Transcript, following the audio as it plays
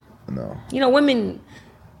No. You know, women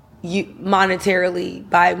you monetarily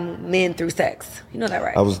buy men through sex. You know that,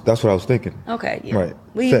 right? That's what I was thinking. Okay, yeah. Right.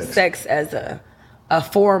 We use sex as a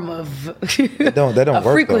form of that don't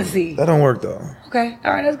work frequency. Though. That don't work though. Okay,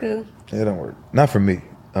 all right, that's good. It don't work. Not for me.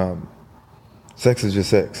 Sex is just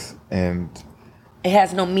sex, and it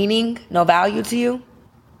has no meaning, no value to you.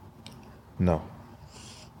 No.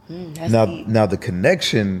 That's deep. Now the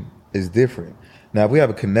connection is different. Now if we have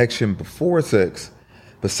a connection before sex,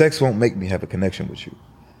 but sex won't make me have a connection with you.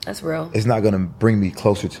 That's real. It's not going to bring me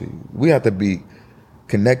closer to you. We have to be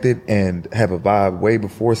connected and have a vibe way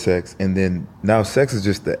before sex, and then now sex is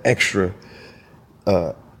just the extra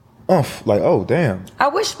like, oh damn. I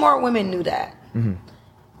wish more women knew that. Mm-hmm.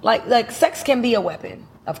 Like sex can be a weapon,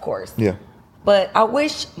 of course. Yeah. But I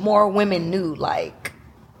wish more women knew, like,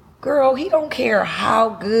 girl, he don't care how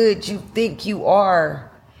good you think you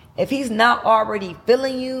are. If he's not already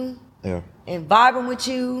feeling you and vibing with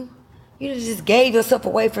you, you just gave yourself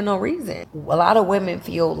away for no reason. A lot of women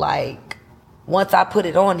feel like once I put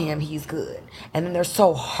it on him, he's good. And then they're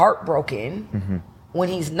so heartbroken when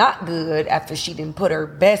he's not good after she didn't put her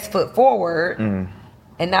best foot forward.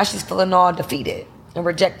 And now she's feeling all defeated and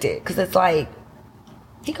rejected. Because it's like,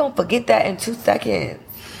 he gonna forget that in 2 seconds.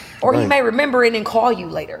 Or he may remember it and call you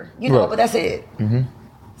later. You know, but that's it.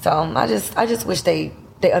 So I just wish they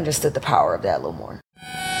understood the power of that a little more.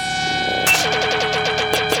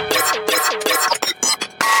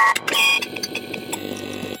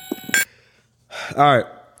 All right.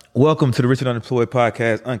 Welcome to the Rich and Unemployed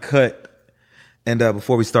Podcast, Uncut. And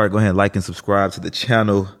before we start, go ahead and like and subscribe to the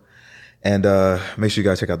channel. And make sure you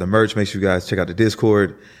guys check out the merch. Make sure you guys check out the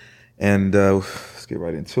Discord. And let's get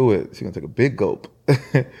right into it. So you're going to take a big gulp.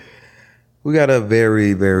 We got a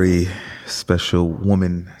very, very special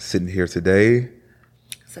woman sitting here today.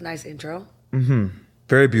 It's a nice intro.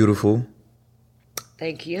 Very beautiful.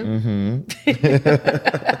 Thank you.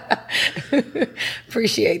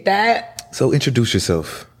 Appreciate that. So introduce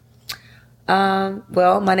yourself.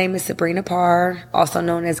 Well, my name is Sabrina Parr, also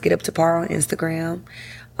known as Get Up to Parr on Instagram.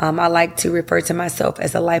 I like to refer to myself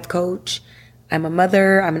as a life coach. I'm a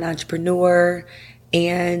mother, I'm an entrepreneur,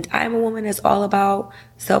 and I'm a woman that's all about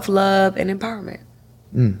self-love and empowerment.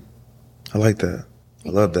 I like that. I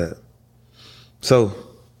love that. So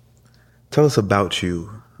tell us about you.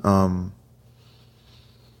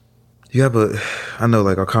 You have I know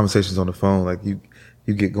like our conversations on the phone, like you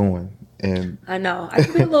get going. And I know. I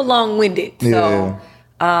can be a little long-winded. So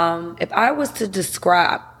if I was to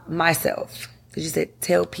describe myself, because you said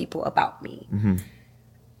tell people about me,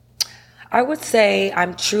 I would say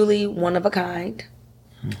I'm truly one of a kind.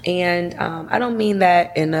 And I don't mean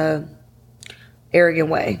that in a arrogant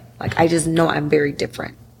way. Like, I just know I'm very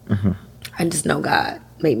different. I just know God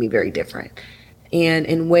made me very different. And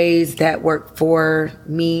in ways that work for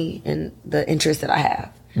me and the interests that I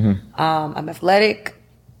have. I'm athletic.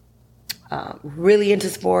 Really into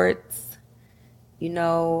sports,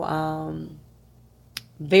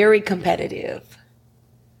 very competitive,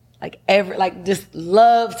 just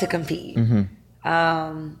love to compete.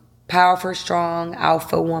 Powerful, strong,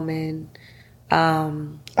 alpha woman.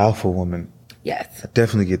 Alpha woman. Yes. I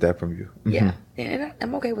definitely get that from you. Yeah. And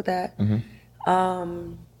I'm okay with that.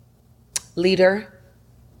 Leader.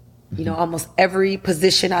 Almost every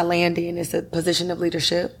position I land in is a position of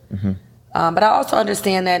leadership. But I also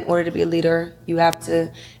understand that in order to be a leader, you have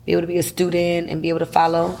to be able to be a student and be able to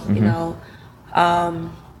follow,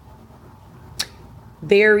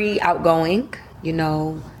 very outgoing,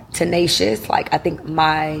 tenacious. Like, I think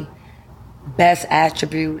my best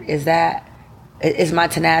attribute is my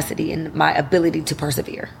tenacity and my ability to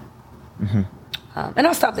persevere. And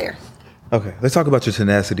I'll stop there. Okay. Let's talk about your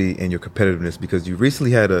tenacity and your competitiveness, because you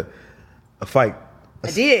recently had a fight.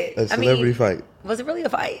 I did. A celebrity fight. Was it really a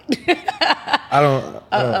fight?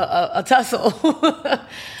 A tussle.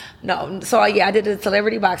 No. So I did a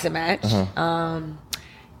celebrity boxing match.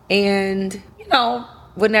 And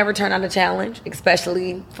would never turn on a challenge,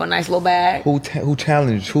 especially for a nice little bag. Who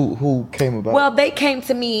challenged? Who came about? Well, they came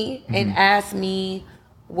to me and asked me,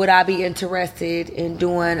 would I be interested in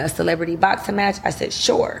doing a celebrity boxing match? I said,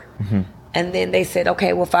 sure. And then they said,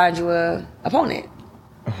 okay, we'll find you a opponent.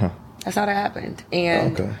 That's how that happened.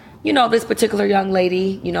 And this particular young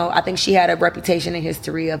lady, I think she had a reputation and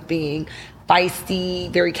history of being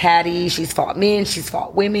feisty, very catty. She's fought men, she's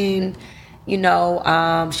fought women. She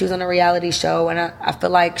was on a reality show, and I feel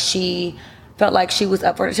like she felt like she was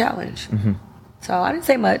up for the challenge. So I didn't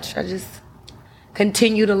say much. I just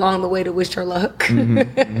continued along the way to wish her luck. And,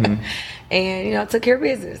 took care of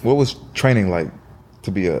business. What was training like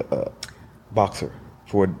to be a boxer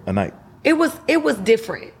for a night? It was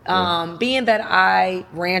different. Being that I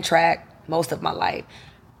ran track most of my life,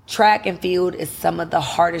 track and field is some of the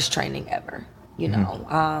hardest training ever. You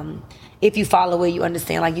know, if you follow it, you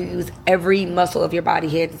understand. Like, you use every muscle of your body,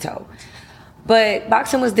 head to toe. But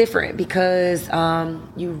boxing was different because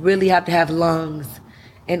you really have to have lungs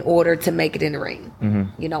in order to make it in the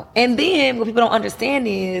ring. You know, and then what people don't understand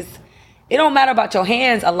is it don't matter about your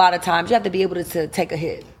hands. A lot of times, you have to be able to take a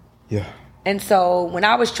hit. Yeah. And so when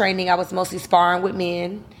I was training, I was mostly sparring with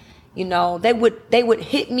men. You know, they would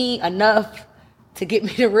hit me enough to get me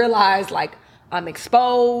to realize, like, I'm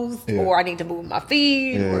exposed, or I need to move my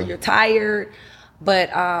feet, or you're tired. But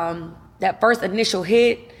that first initial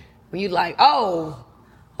hit, when you're like, oh,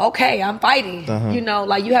 okay, I'm fighting. You know,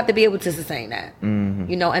 like, you have to be able to sustain that.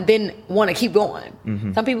 You know, and then want to keep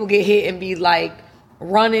going. Some people get hit and be like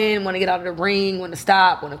running, want to get out of the ring, want to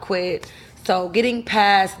stop, want to quit. So getting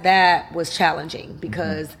past that was challenging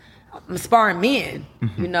because I'm sparring men,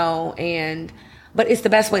 you know, but it's the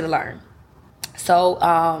best way to learn. So,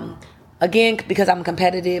 again, because I'm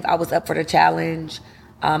competitive, I was up for the challenge.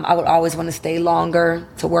 I would always want to stay longer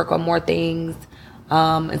to work on more things.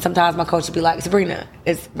 And sometimes my coach would be like, Sabrina,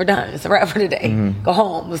 we're done. It's a wrap for today. Go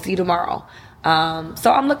home. We'll see you tomorrow.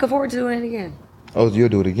 So I'm looking forward to doing it again. Oh, you'll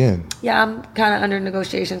do it again? Yeah, I'm kind of under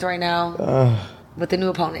negotiations right now with the new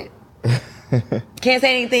opponent. Can't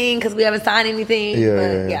say anything because we haven't signed anything.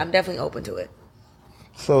 But I'm definitely open to it.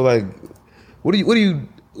 So, like, what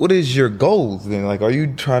is your goals then? Like, are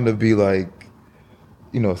you trying to be like,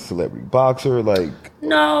 you know, a celebrity boxer? Like,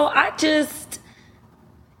 no, I just,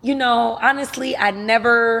 you know, honestly, I'm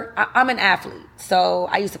an athlete. So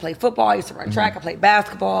I used to play football. I used to run track. I played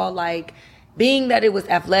basketball. Like, being that it was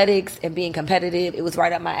athletics and being competitive, it was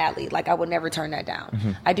right up my alley. Like, I would never turn that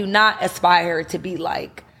down. I do not aspire to be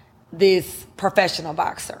like this professional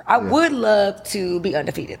boxer. I would love to be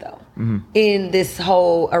undefeated though, in this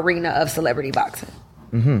whole arena of celebrity boxing.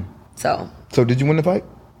 So did you win the fight?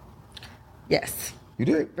 Yes. You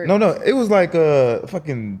did? No, it was like a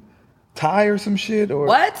fucking tie or some shit, or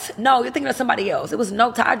what? No, you're thinking of somebody else. It was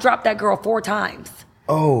no tie. I dropped that girl 4 times.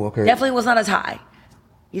 Oh, okay. Definitely was not a tie.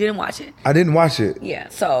 You didn't watch it? I didn't watch it. Yeah,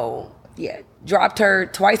 so dropped her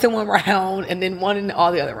twice in one round and then one in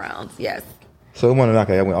all the other rounds. Yes. So it wasn't a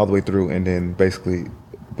knockout. I went all the way through and then basically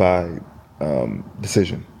by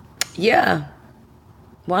decision. Yeah.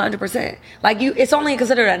 100%. Like, it's only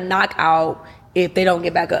considered a knockout if they don't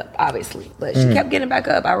get back up, obviously. But she kept getting back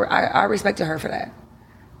up. I respected her for that.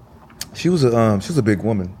 She was a big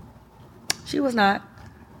woman. She was not.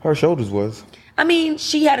 Her shoulders was. I mean,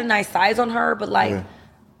 she had a nice size on her, but like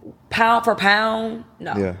pound for pound,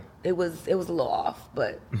 no. Yeah. It was a little off,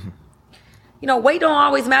 but you know, weight don't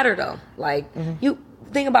always matter though. Like you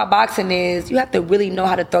thing about boxing is you have to really know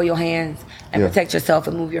how to throw your hands and protect yourself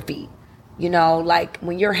and move your feet. You know, like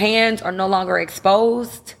when your hands are no longer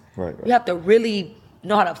exposed, you have to really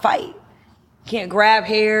know how to fight. You can't grab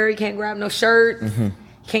hair, you can't grab no shirt, you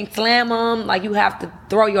can't slam them. Like, you have to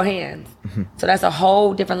throw your hands. So that's a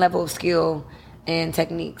whole different level of skill and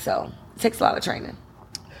technique. So it takes a lot of training.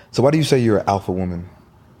 So why do you say you're an alpha woman?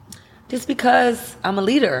 Just because I'm a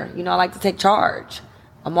leader. You know, I like to take charge.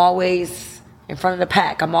 I'm always in front of the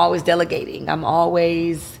pack. I'm always delegating. I'm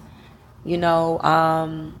always, you know,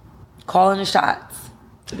 calling the shots,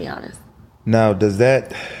 to be honest. Now, does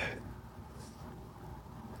that,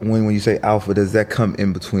 when you say alpha, does that come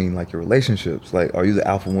in between like your relationships? Like, are you the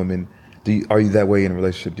alpha woman? Are you that way in a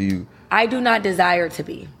relationship? I do not desire to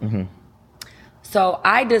be. So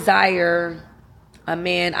I desire a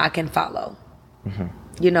man I can follow.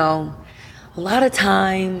 You know, a lot of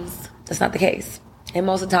times that's not the case. And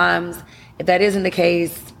most of the times, if that isn't the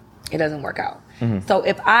case, it doesn't work out. So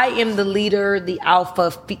if I am the leader, the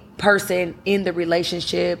alpha person in the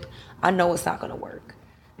relationship, I know it's not going to work.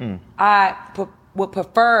 I would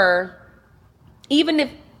prefer, even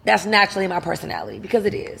if that's naturally my personality, because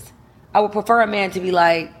it is, I would prefer a man to be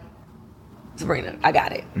like, Sabrina, I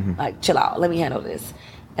got it. Like, chill out. Let me handle this.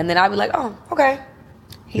 And then I'd be like, oh, okay.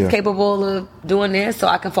 He's capable of doing this, so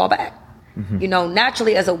I can fall back. You know,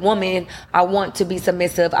 naturally as a woman, I want to be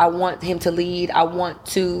submissive. I want him to lead. I want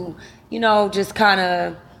to, you know, just kind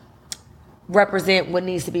of represent what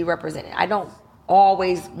needs to be represented. I don't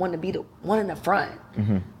always want to be the one in the front.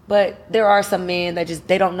 But there are some men that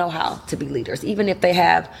they don't know how to be leaders. Even if they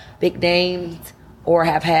have big names or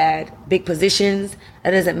have had big positions,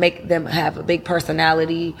 that doesn't make them have a big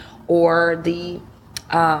personality or it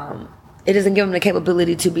doesn't give them the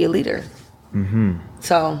capability to be a leader.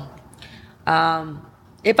 So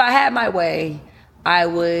if I had my way, I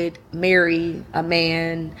would marry a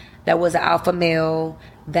man that was an alpha male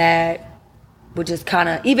that would just kind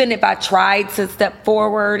of, even if I tried to step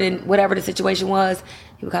forward and whatever the situation was,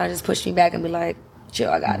 he would kind of just push me back and be like, chill,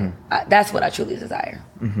 I got it. That's what I truly desire.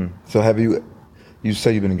 So you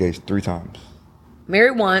say you've been engaged 3 times?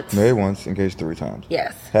 Married once, engaged 3 times.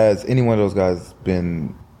 Yes. Has any one of those guys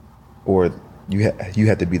been, or you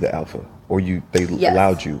had to be the alpha, or they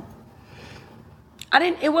allowed you?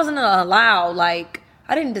 It wasn't allowed. Like,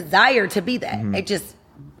 I didn't desire to be that. It just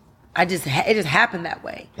happened that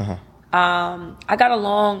way. I got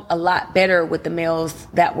along a lot better with the males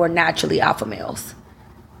that were naturally alpha males,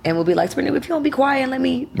 and would be like, Sabrina, if you don't be quiet and let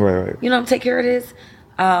me, take care of this.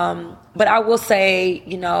 But I will say,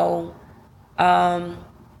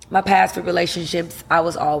 my past 3 relationships, I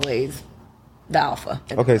was always the alpha.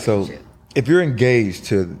 Okay, so if you're engaged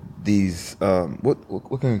to these,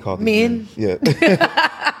 what can we call these men? Yeah.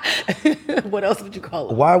 What else would you call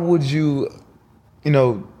them? Why would you,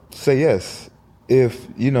 say yes if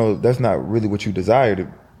that's not really what you desire to,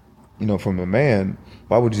 from a man?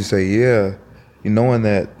 Why would you say yeah, knowing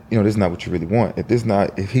that this is not what you really want? If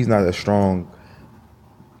he's not a strong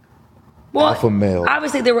alpha male.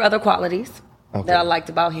 Obviously, there were other qualities that I liked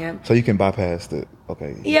about him. So you can bypass it.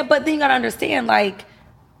 Okay. Yeah, but then you gotta understand, like,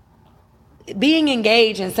 being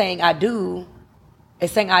engaged and saying I do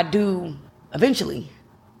is saying I do eventually.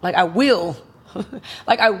 Like, I will.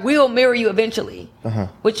 Like, I will marry you eventually.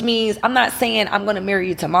 Which means I'm not saying I'm going to marry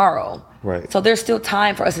you tomorrow. Right. So there's still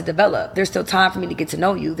time for us to develop. There's still time for me to get to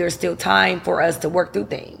know you. There's still time for us to work through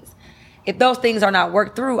things. If those things are not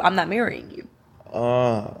worked through, I'm not marrying you.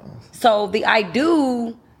 So the I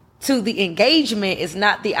do to the engagement is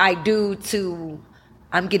not the I do to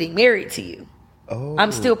I'm getting married to you.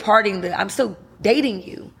 I'm still I'm still dating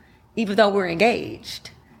you, even though we're engaged.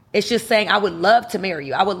 It's just saying I would love to marry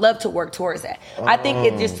you. I would love to work towards that. I think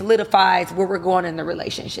it just solidifies where we're going in the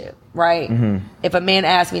relationship, right? If a man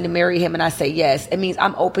asks me to marry him and I say yes, it means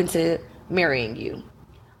I'm open to marrying you.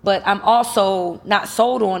 But I'm also not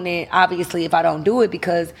sold on it, obviously, if I don't do it,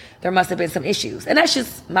 because there must have been some issues. And that's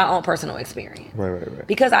just my own personal experience. Right.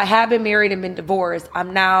 Because I have been married and been divorced,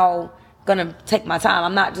 I'm now going to take my time.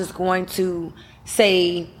 I'm not just going to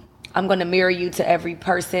say I'm going to marry you to every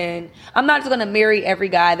person. I'm not just going to marry every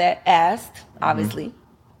guy that asked, obviously.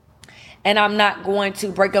 And I'm not going to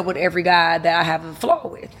break up with every guy that I have a flaw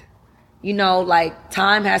with. Like,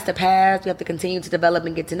 time has to pass. We have to continue to develop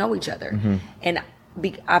and get to know each other. And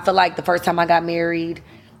I feel like the first time I got married,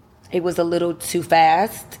 it was a little too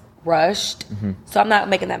fast, rushed. So I'm not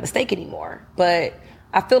making that mistake anymore. But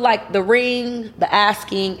I feel like the ring, the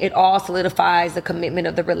asking, it all solidifies the commitment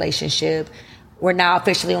of the relationship. We're now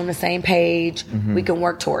officially on the same page. We can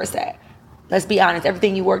work towards that. Let's be honest.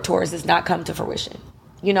 Everything you work towards does not come to fruition.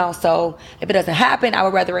 So if it doesn't happen, I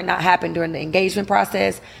would rather it not happen during the engagement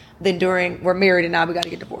process than during we're married and now we got to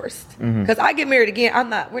get divorced. Because I get married again,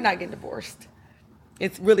 we're not getting divorced.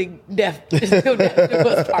 It's really it's still death to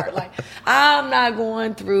us part. Like, I'm not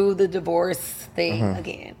going through the divorce thing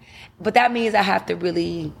again. But that means I have to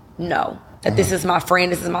really know that this is my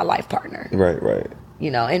friend, this is my life partner. Right.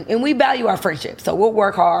 And we value our friendships. So we'll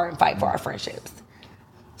work hard and fight for our friendships.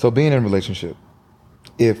 So being in a relationship,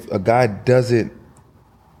 if a guy doesn't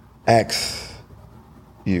ask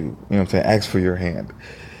you, ask for your hand,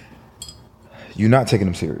 you're not taking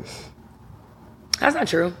him serious. That's not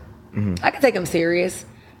true. I can take him serious.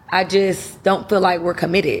 I just don't feel like we're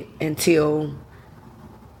committed until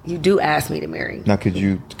you do ask me to marry. Now, could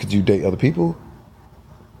you date other people?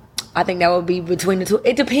 I think that would be between the two.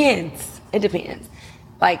 It depends.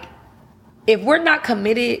 Like, if we're not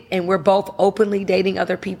committed and we're both openly dating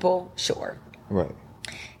other people, sure. Right.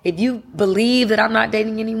 If you believe that I'm not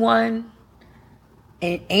dating anyone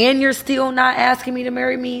and you're still not asking me to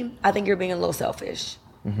marry me, I think you're being a little selfish.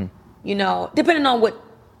 Depending on what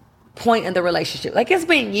point in the relationship. Like, it's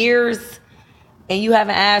been years and you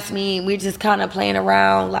haven't asked me and we're just kind of playing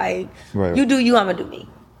around. Like, You do you, I'm going to do me.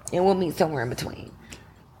 And we'll meet somewhere in between.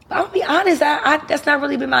 I'll be honest, that's not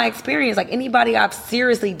really been my experience. Like, anybody I've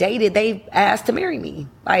seriously dated, they've asked to marry me.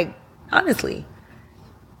 Like, honestly.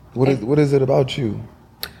 What is it about you?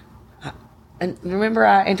 And remember,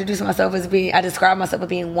 I described myself as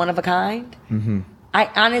being one of a kind. I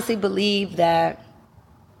honestly believe that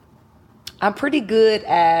I'm pretty good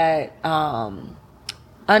at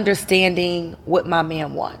understanding what my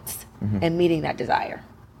man wants and meeting that desire.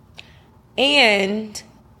 And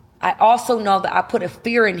I also know that I put a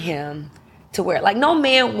fear in him to where, like, no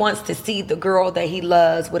man wants to see the girl that he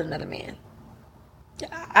loves with another man.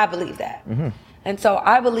 I believe that. And so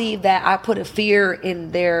I believe that I put a fear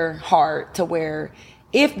in their heart to where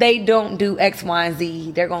if they don't do X, Y, and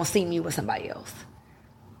Z, they're going to see me with somebody else.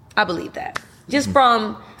 I believe that. Just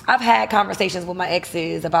from I've had conversations with my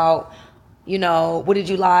exes about, you know, what did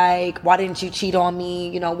you like? Why didn't you cheat on me?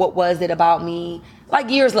 You know, what was it about me? Like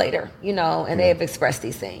years later, you know, and they have expressed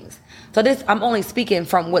these things. So I'm only speaking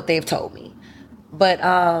from what they've told me. But,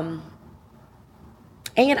 and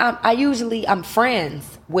I'm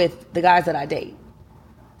friends with the guys that I date.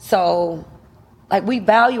 So, like, we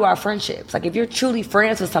value our friendships. Like, if you're truly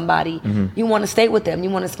friends with somebody, you want to stay with them. You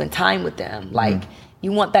want to spend time with them. Like,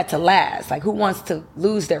 you want that to last. Like, who wants to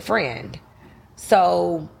lose their friend?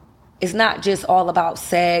 So, it's not just all about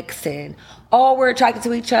sex and, oh, we're attracted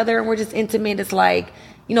to each other and we're just intimate. It's like,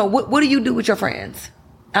 you know, what do you do with your friends?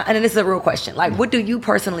 And this is a real question. Like, what do you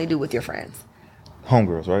personally do with your friends?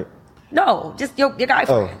 Homegirls, right? No, just your guy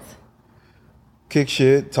friends. Kick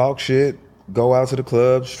shit, talk shit, go out to the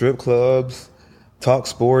clubs, strip clubs, talk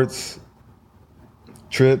sports,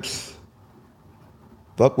 trips,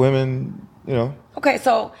 fuck women, you know. Okay,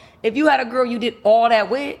 so if you had a girl you did all that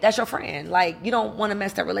with, that's your friend. Like, you don't want to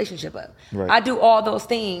mess that relationship up. Right. I do all those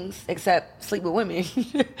things except sleep with women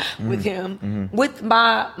with him, with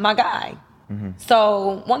my guy.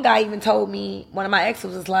 So one guy even told me, one of my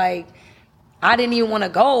exes was like, I didn't even want to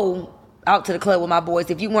go out to the club with my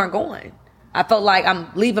boys if you weren't going. I felt like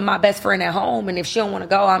I'm leaving my best friend at home, and if she don't want to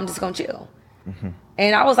go, I'm just going to chill.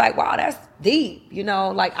 And I was like, wow, that's deep. You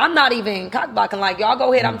know, like, I'm not even cockblocking. Like, y'all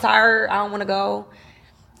go ahead. I'm tired. I don't want to go.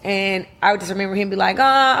 And I would just remember him be like,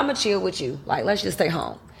 I'm going to chill with you. Like, let's just stay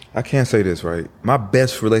home. I can't say this, right? My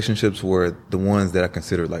best relationships were the ones that I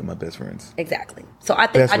considered like my best friends. Exactly. So I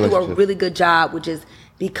think I do a really good job with just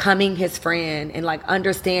becoming his friend and like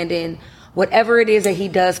understanding whatever it is that he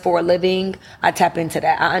does for a living. I tap into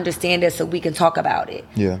that. I understand it so we can talk about it.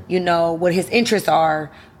 Yeah. You know, what his interests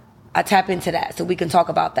are. I tap into that so we can talk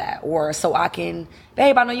about that. Or so I can,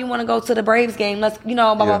 babe, I know you want to go to the Braves game. Let's, you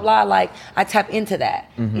know, blah, blah, blah. Like, I tap into that.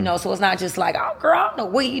 You know, so it's not just like, oh, girl, I don't know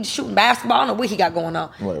what he's shooting basketball. I don't know what he got going on.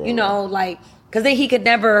 Right, you know, like, because then he could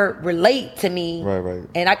never relate to me. Right.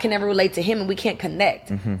 And I can never relate to him, and we can't connect.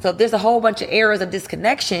 So if there's a whole bunch of errors of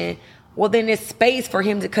disconnection, well, then there's space for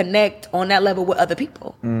him to connect on that level with other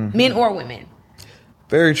people, men or women.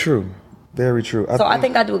 Very true. Very true. I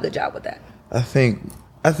think I do a good job with that. I think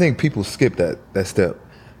people skip that step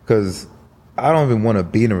because I don't even want to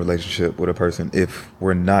be in a relationship with a person if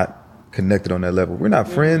we're not connected on that level. We're not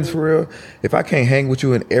friends for real. If I can't hang with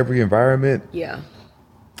you in every environment,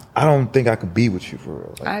 I don't think I could be with you for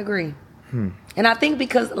real. Like, I agree. And I think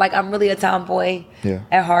because like I'm really a tomboy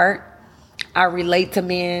at heart, I relate to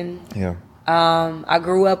men. Yeah. I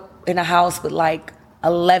grew up in a house with like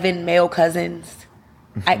 11 male cousins.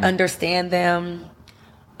 I understand them.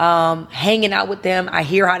 Hanging out with them, I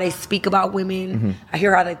hear how they speak about women. I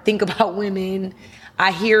hear how they think about women.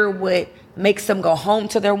 I hear what makes them go home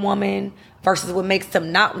to their woman versus what makes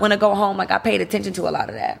them not want to go home. Like, I paid attention to a lot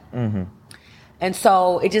of that. And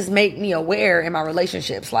so it just made me aware in my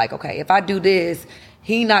relationships. Like, okay, if I do this,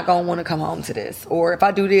 he not going to want to come home to this. Or if I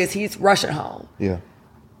do this, he's rushing home. Yeah.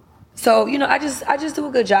 So, you know, I just do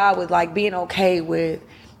a good job with like being okay with,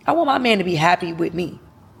 I want my man to be happy with me.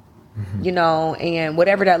 You know, and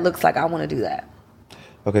whatever that looks like, I want to do that.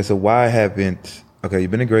 Okay, so why haven't, you've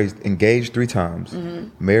been engaged 3 times,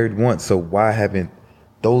 married once, so why haven't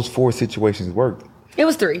those 4 situations worked? It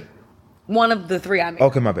was 3. One of the 3 I married.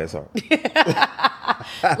 Okay, my bad, sorry.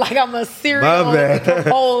 Like I'm a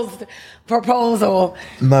serial proposal.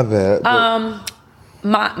 My bad.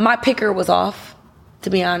 My picker was off, to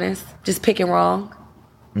be honest. Just picking wrong.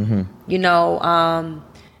 You know,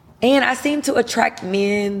 and I seem to attract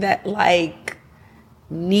men that like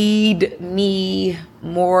need me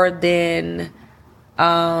more than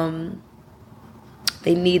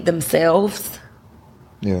they need themselves.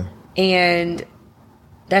 Yeah. And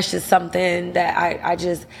that's just something that I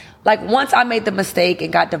just like once I made the mistake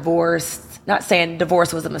and got divorced, not saying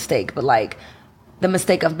divorce was a mistake, but like the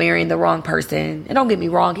mistake of marrying the wrong person. And don't get me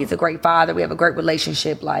wrong, he's a great father. We have a great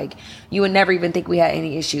relationship. Like you would never even think we had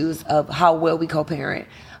any issues of how well we co-parent.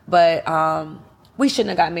 But we shouldn't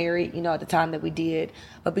have got married, you know, at the time that we did.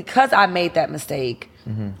 But because I made that mistake,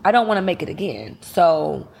 I don't want to make it again.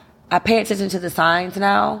 So I pay attention to the signs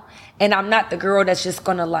now. And I'm not the girl that's just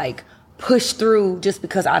going to like push through just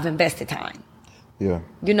because I've invested time. Yeah.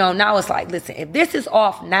 You know, now it's like, listen, if this is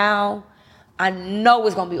off now, I know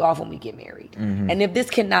it's going to be off when we get married. And if this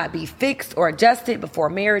cannot be fixed or adjusted before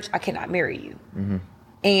marriage, I cannot marry you.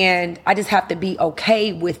 And I just have to be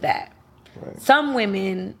okay with that. Right. Some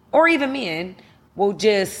women, or even men, will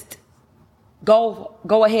just go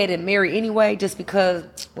ahead and marry anyway just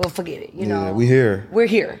because, well, forget it, you know. We're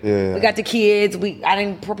here. Yeah. We got the kids. I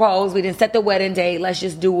didn't propose. We didn't set the wedding date. Let's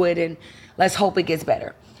just do it and let's hope it gets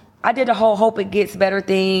better. I did a whole hope it gets better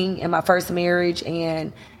thing in my first marriage,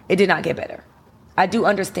 and it did not get better. I do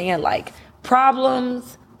understand, like,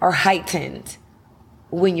 problems are heightened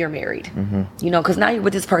when you're married, you know, because now you're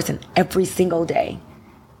with this person every single day,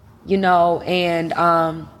 you know, and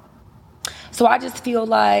so I just feel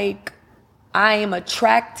like I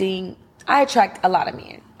attract a lot of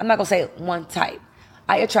men. I'm not going to say one type.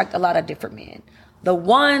 I attract a lot of different men. The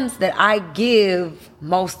ones that I give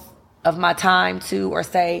most of my time to or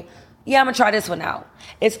say, yeah, I'm going to try this one out.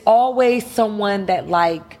 It's always someone that,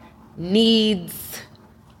 like, needs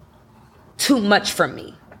too much from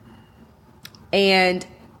me. And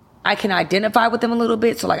I can identify with them a little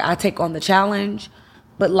bit. So, like, I take on the challenge.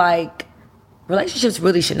 But, like, relationships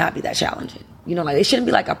really should not be that challenging. You know, like, it shouldn't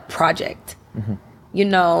be like a project. You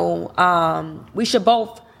know, we should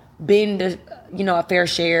both bend, a fair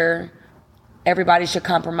share. Everybody should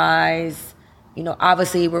compromise. You know,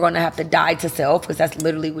 obviously, we're going to have to die to self because that's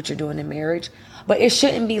literally what you're doing in marriage. But it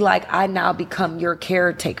shouldn't be like I now become your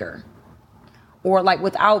caretaker. Or, like,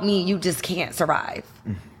 without me, you just can't survive.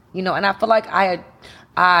 You know, and I feel like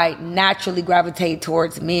I naturally gravitate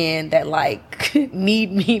towards men that, like,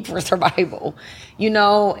 need me for survival, you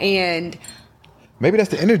know, and maybe that's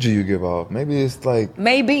the energy you give off. Maybe it's like,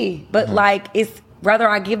 but like, it's whether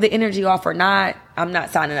I give the energy off or not, I'm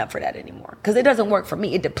not signing up for that anymore because it doesn't work for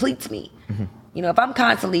me. It depletes me. You know, if I'm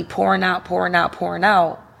constantly pouring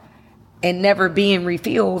out and never being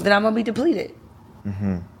refilled, then I'm going to be depleted.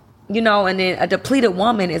 You know, and then a depleted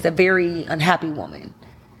woman is a very unhappy woman.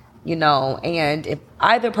 You know, and if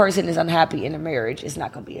either person is unhappy in a marriage, it's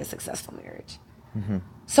not going to be a successful marriage.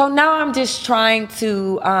 So now I'm just trying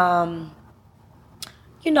to,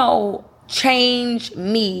 change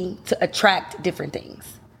me to attract different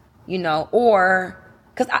things, you know, or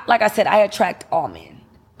because, like I said, I attract all men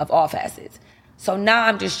of all facets. So now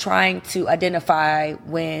I'm just trying to identify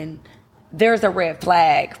when there's a red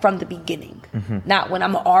flag from the beginning, not when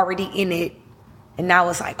I'm already in it. And now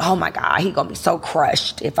it's like, oh my God, he gonna be so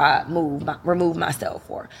crushed if I remove myself,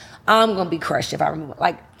 or I'm gonna be crushed if I remove.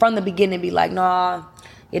 Like from the beginning, be like, nah,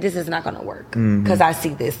 this is not gonna work because I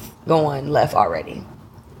see this going left already.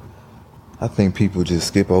 I think people just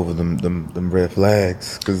skip over them red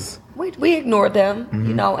flags because we ignore them,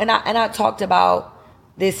 you know. And I talked about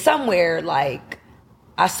this somewhere. Like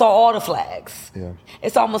I saw all the flags. Yeah,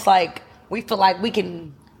 it's almost like we feel like we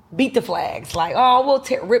can beat the flags. Like, oh,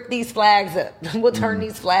 we'll rip these flags up. We'll turn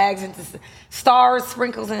these flags into stars,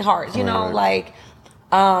 sprinkles, and hearts. You know, like,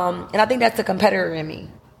 and I think that's the competitor in me.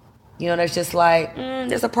 You know, that's just like,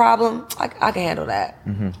 there's a problem. I can handle that.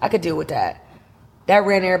 I could deal with that. That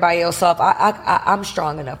ran everybody else off. I'm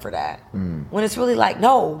strong enough for that. When it's really like,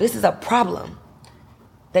 no, this is a problem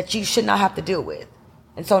that you should not have to deal with.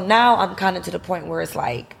 And so now I'm kind of to the point where it's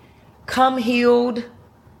like, come healed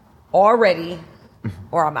already,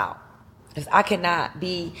 or I'm out. Because I cannot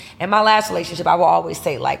be, in my last relationship, I will always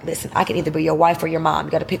say, like, listen, I can either be your wife or your mom.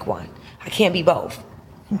 You got to pick one. I can't be both.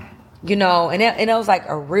 You know, and it was like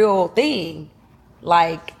a real thing.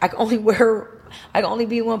 Like, I can only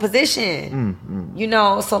be in one position. You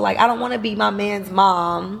know, so like, I don't want to be my man's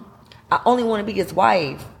mom. I only want to be his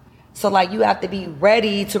wife. So like, you have to be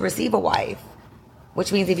ready to receive a wife.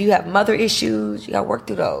 Which means if you have mother issues, you got to work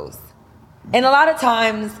through those. And a lot of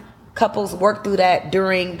times, couples work through that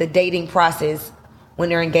during the dating process. When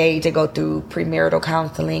they're engaged, they go through premarital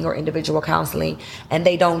counseling or individual counseling, and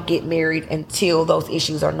they don't get married until those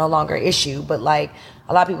issues are no longer an issue. But like,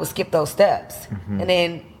 a lot of people skip those steps. And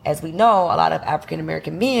then, as we know, a lot of African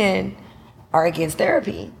American men are against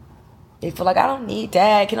therapy. They feel like, I don't need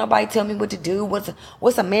that. Can nobody tell me what to do?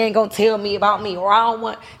 What's a man gonna tell me about me? Or I don't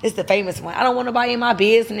want, this is the famous one, I don't want nobody in my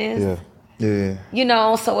business. Yeah. You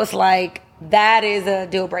know, so it's like, that is a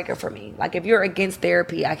deal breaker for me. Like, if you're against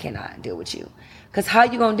therapy, I cannot deal with you. Because how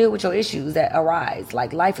you going to deal with your issues that arise?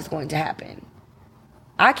 Like, life is going to happen.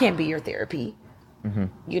 I can't be your therapy.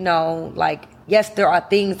 You know, like, yes, there are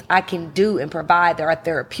things I can do and provide that are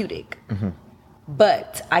therapeutic.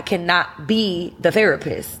 But I cannot be the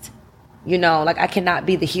therapist. You know, like, I cannot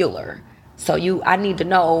be the healer. So I need to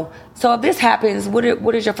know. So if this happens, what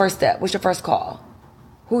is your first step? What's your first call?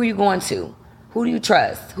 Who are you going to? Who do you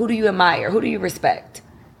trust? Who do you admire? Who do you respect?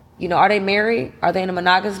 You know, are they married? Are they in a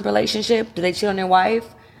monogamous relationship? Do they cheat on their wife?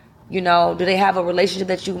 You know, do they have a relationship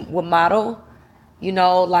that you would model? You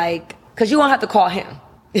know, like, because you won't have to call him.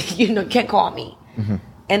 You know, you can't call me.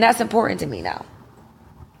 And that's important to me now.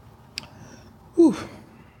 Whew.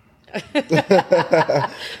 Did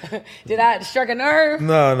I strike a nerve?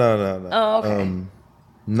 No. Oh, okay.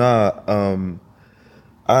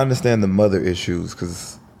 I understand the mother issues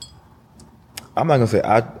because I'm not gonna say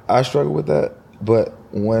I struggle with that. But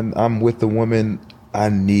when I'm with the woman, I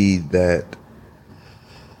need that,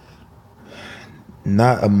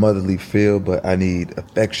 not a motherly feel, but I need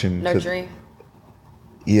affection. Nurturing?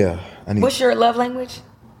 Yeah. What's your love language?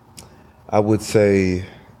 I would say...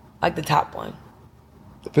 Like the top one.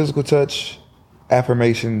 Physical touch,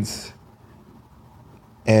 affirmations,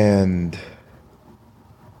 and...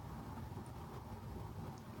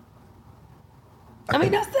 I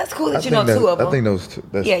mean, that's cool that you know two of them. I think those two.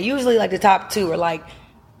 Yeah, usually like the top two are like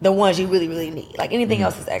the ones you really, really need. Like anything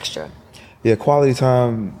else is extra. Yeah, quality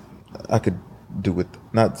time I could do with,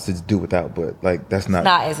 not to do without, but like that's not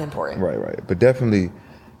as important. Right. But definitely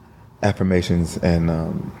affirmations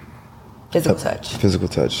and physical touch. Physical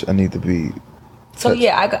touch. I need to be So touched.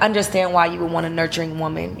 yeah, I understand why you would want a nurturing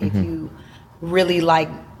woman if you really like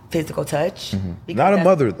physical touch. Not a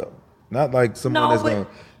mother though. Not like someone that's going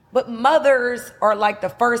to... But mothers are like the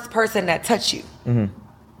first person that touch you.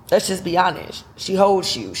 Let's just be honest. She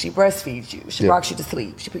holds you. She breastfeeds you. She rocks you to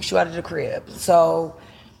sleep. She picks you out of the crib. So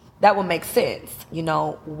that would make sense, you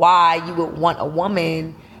know, why you would want a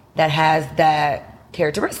woman that has that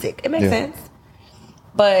characteristic. It makes sense.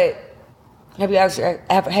 But have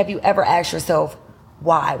you ever asked yourself,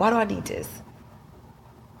 why? Why do I need this?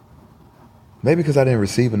 Maybe because I didn't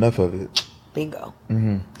receive enough of it. Bingo.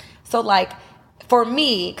 So like, for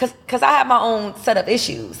me, because I have my own set of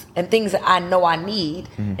issues and things that I know I need,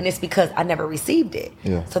 and it's because I never received it.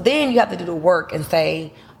 Yeah. So then you have to do the work and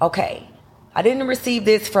say, okay, I didn't receive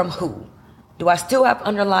this from who? Do I still have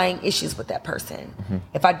underlying issues with that person?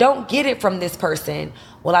 If I don't get it from this person,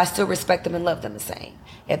 will I still respect them and love them the same?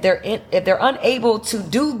 If they're unable to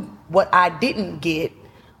do what I didn't get,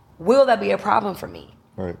 will that be a problem for me?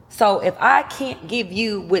 Right. So if I can't give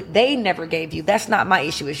you what they never gave you, that's not my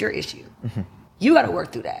issue, it's your issue. You got to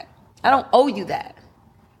work through that. I don't owe you that.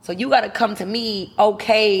 So you got to come to me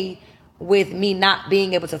okay with me not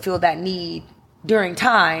being able to feel that need during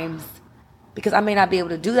times, because I may not be able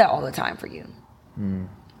to do that all the time for you.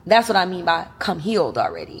 That's what I mean by come healed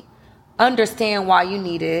already. Understand why you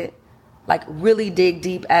need it. Like really dig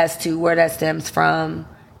deep as to where that stems from,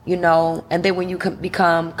 you know. And then when you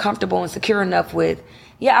become comfortable and secure enough with,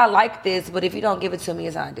 yeah, I like this, but if you don't give it to me,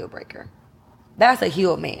 it's not a deal breaker. That's a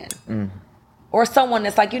healed man. Or someone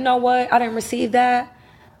that's like, you know what, I didn't receive that,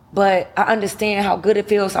 but I understand how good it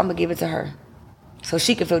feels, so I'm going to give it to her. So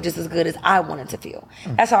she can feel just as good as I want it to feel.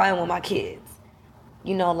 That's how I am with my kids.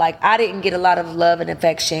 You know, like I didn't get a lot of love and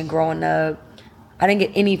affection growing up. I didn't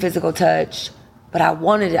get any physical touch, but I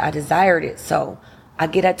wanted it, I desired it. So I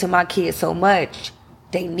get that to my kids so much.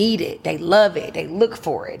 They need it, they love it, they look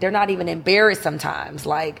for it. They're not even embarrassed sometimes.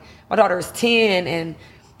 Like my daughter's 10 and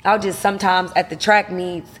I'll just sometimes at the track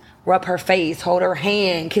meets rub her face, hold her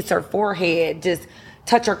hand, kiss her forehead, just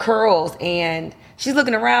touch her curls. And she's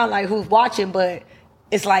looking around like who's watching, but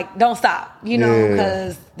it's like, don't stop, you know,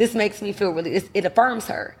 because this makes me feel really, it affirms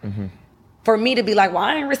her. For me to be like, well,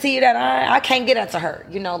 I didn't receive that. I can't get that to her.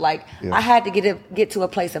 You know, like I had to get to a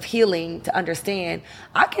place of healing to understand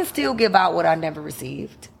I can still give out what I never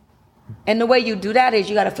received. And the way you do that is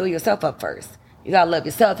you got to fill yourself up first. You got to love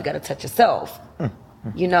yourself. You got to touch yourself.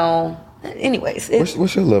 You know, anyways.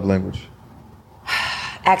 What's your love language?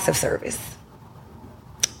 Acts of service.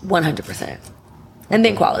 100%. And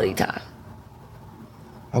then quality time.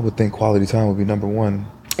 I would think quality time would be number one.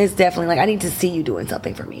 It's definitely like, I need to see you doing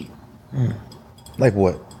something for me. Like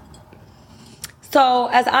what? So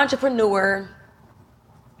as an entrepreneur,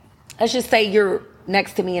 let's just say you're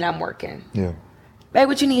next to me and I'm working. Yeah. Babe,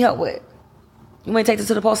 what you need help with? You want me to take this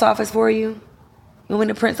to the post office for you? You want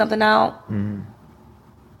me to print something out?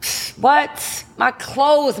 What? My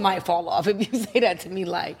clothes might fall off if you say that to me.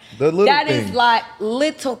 Like, that things. Is like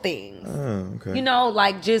little things. Oh, okay. You know,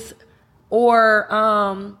 like just, or,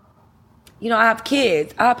 you know, I have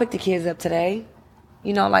kids. I'll pick the kids up today.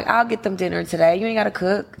 You know, like I'll get them dinner today. You ain't got to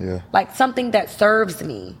cook. Yeah. Like something that serves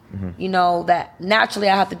me, you know, that naturally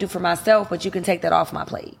I have to do for myself, but you can take that off my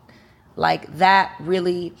plate. Like that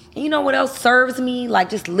really, you know what else serves me? Like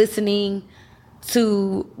just listening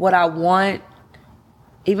to what I want,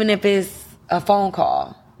 even if it's a phone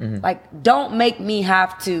call. Like don't make me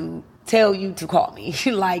have to tell you to call me.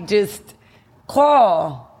 Like just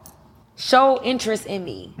call. Show interest in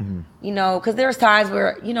me, you know, because there's times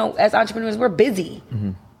where, you know, as entrepreneurs, we're busy.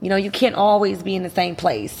 You know, you can't always be in the same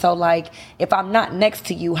place. So, like, if I'm not next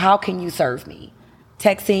to you, how can you serve me?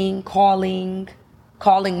 Texting, calling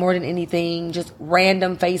more than anything, just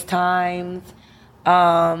random FaceTimes.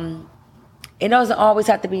 It doesn't always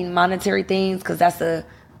have to be monetary things because that's a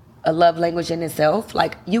love language in itself.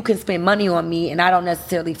 Like, you can spend money on me and I don't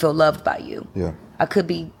necessarily feel loved by you. Yeah. I could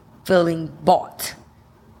be feeling bought.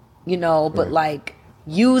 you know, but like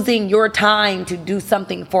using your time to do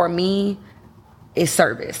something for me is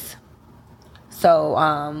service.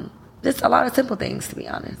 So, just a lot of simple things, to be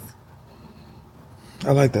honest.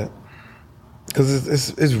 I like that. Because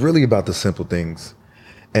it's really about the simple things.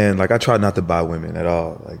 And like, I try not to buy women at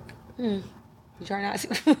all. Like, You try not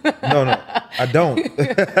to? no, I don't.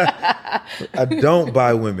 I don't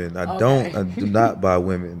buy women. I do not buy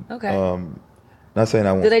women. Okay. Not saying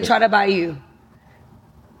I won't. Do they try to buy you?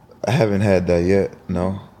 I haven't had that yet.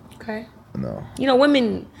 No. Okay. No. You know,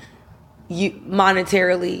 women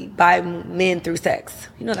monetarily buy men through sex.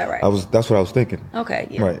 You know that, right? That's what I was thinking. Okay.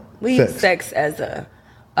 Yeah. Right. We use sex as a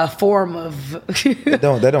form of that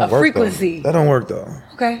don't work frequency. Though. That don't work though.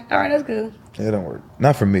 Okay. All right. That's good. It don't work.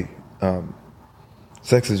 Not for me.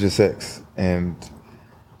 Sex is just sex, and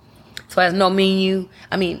so it has no meaning.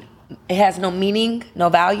 I mean, it has no meaning, no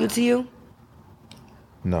value to you.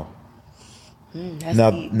 No. That's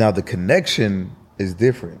deep. Now the connection is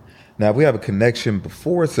different. Now if we have a connection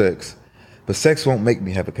before sex, but sex won't make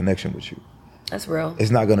me have a connection with you. That's real. It's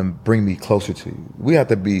not going to bring me closer to you. We have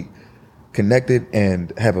to be connected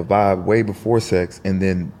and have a vibe way before sex, and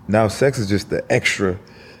then now sex is just the extra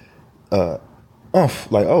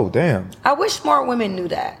like, oh damn. I wish more women knew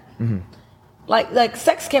that. Mm-hmm. Like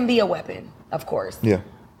sex can be a weapon, of course. Yeah.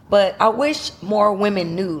 But I wish more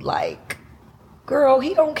women knew, like, girl,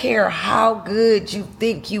 he don't care how good you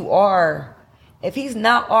think you are. If he's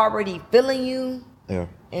not already feeling you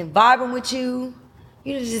and vibing with you,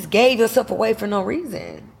 you just gave yourself away for no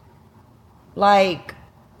reason. Like,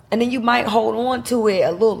 and then you might hold on to it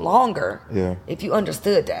a little longer if you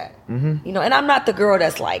understood that. Mm-hmm. You know, and I'm not the girl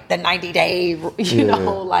that's like the 90-day, you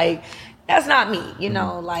know, like, that's not me. You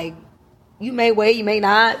know, like, you may wait, you may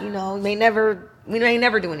not, you know, we may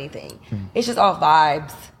never do anything. Mm-hmm. It's just off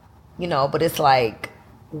vibes, you know, but it's like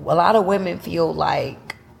a lot of women feel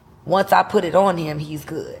like once I put it on him, he's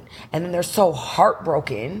good. And then they're so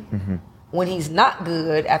heartbroken when he's not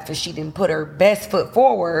good after she didn't put her best foot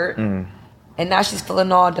forward. And now she's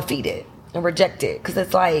feeling all defeated and rejected. Because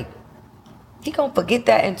it's like, he gonna forget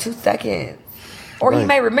that in 2 seconds. Or he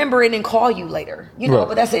may remember it and call you later. You know,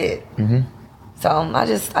 but that's it. Mm-hmm. So I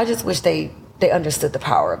just wish they understood the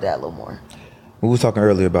power of that a little more. We were talking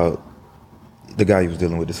earlier about the guy you was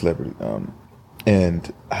dealing with, the celebrity.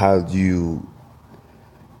 And how you...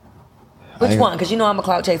 Which one? Because you know I'm a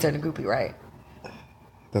clout chaser and a groupie, right?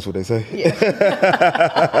 That's what they say?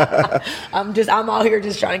 Yeah. I'm out here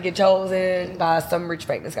just trying to get chosen by some rich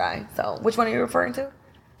famous guy. So which one are you referring to?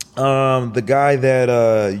 The guy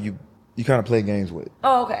that you kind of play games with.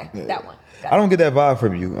 Oh, okay. Yeah. That one. I don't get that vibe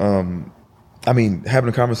from you. I mean, having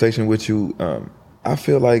a conversation with you, I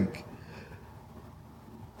feel like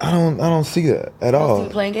I don't see that at all. See you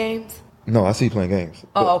playing games? No, I see you playing games.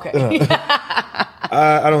 Oh, okay.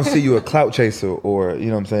 I don't see you a clout chaser or, you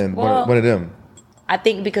know what I'm saying, one of them. I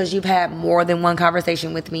think because you've had more than one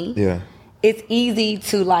conversation with me. Yeah. It's easy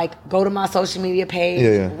to like go to my social media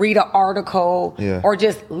page, read an article, or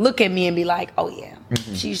just look at me and be like, oh yeah,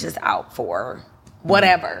 she's just out for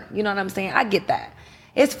whatever. You know what I'm saying? I get that.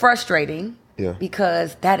 It's frustrating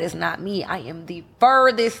because that is not me. I am the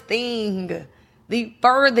furthest thing. The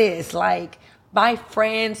furthest. Like, my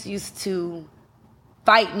friends used to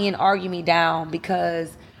fight me and argue me down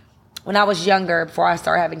because when I was younger, before I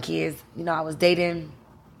started having kids, you know, I was dating.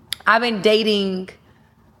 I've been dating,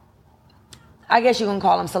 I guess you can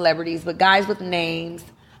call them celebrities, but guys with names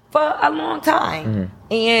for a long time.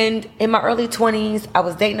 Mm-hmm. And in my early 20s, I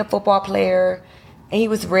was dating a football player, and he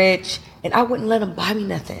was rich, and I wouldn't let him buy me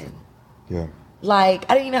nothing. Yeah. Like,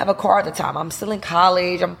 I didn't even have a car at the time. I'm still in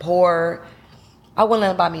college. I'm poor. I wouldn't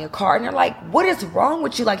let him buy me a car. And they're like, what is wrong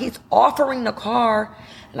with you? Like, he's offering the car.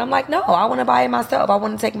 And I'm like, no, I want to buy it myself. I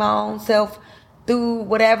want to take my own self through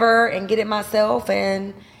whatever and get it myself.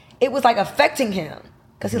 And it was like affecting him.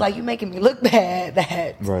 Because he's like, you making me look bad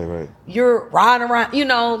that right. You're riding around, you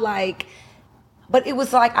know, like. But it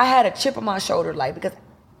was like I had a chip on my shoulder, like, because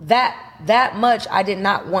that much I did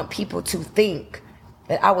not want people to think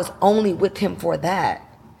that I was only with him for that.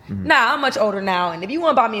 Mm-hmm. Nah, I'm much older now, and if you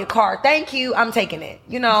want to buy me a car, thank you, I'm taking it.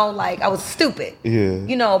 You know, like, I was stupid. Yeah.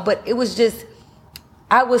 You know, but it was just,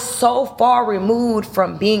 I was so far removed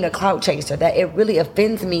from being a clout chaser that it really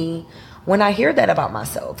offends me when I hear that about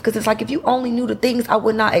myself. Because it's like, if you only knew the things I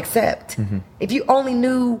would not accept, if you only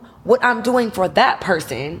knew what I'm doing for that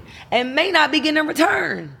person and may not be getting in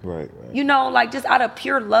return. Right. You know, like, just out of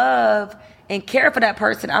pure love and care for that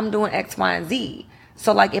person, I'm doing X, Y, and Z.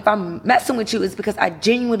 So, like, if I'm messing with you, it's because I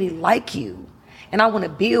genuinely like you and I want to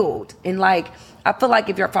build. And, like, I feel like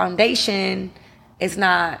if your foundation is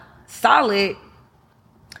not solid,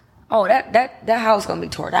 oh, that house gonna be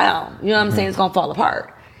torn down. You know what I'm saying? It's gonna fall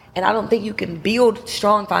apart. And I don't think you can build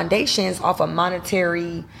strong foundations off of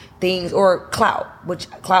monetary things or clout, which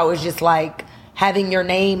clout is just like having your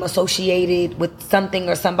name associated with something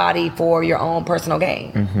or somebody for your own personal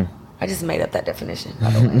gain. I just made up that definition, by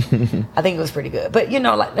the way. I think it was pretty good. But, you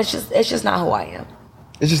know, like, it's just not who I am.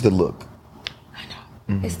 It's just the look. I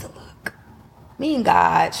know. It's the look. Me and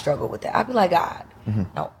God struggle with that. I'd be like, God,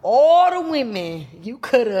 now all the women you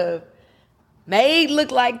could have made look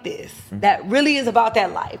like this, that really is about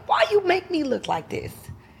that life. Why you make me look like this?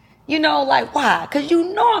 You know, like, why? Because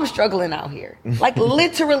you know I'm struggling out here. Like,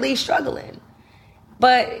 literally struggling.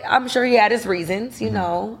 But I'm sure he had his reasons, you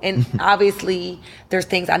know. And obviously, there's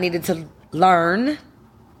things I needed to learn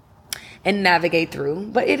and navigate through.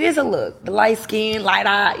 But it is a look. The light skin, light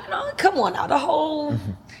eye, you know, come on now. The whole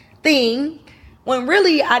thing. When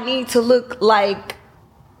really I need to look like...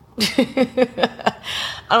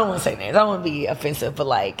 I don't want to say names. I don't want to be offensive, but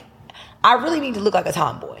like, I really need to look like a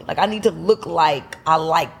tomboy. Like, I need to look like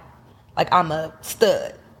I'm a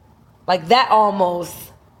stud. Like, that almost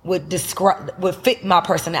would fit my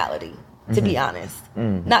personality, to be honest.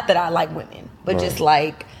 Not that I like women, but just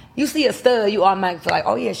like, you see a stud, you automatically feel like,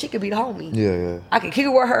 oh yeah, she could be the homie. Yeah. I can kick it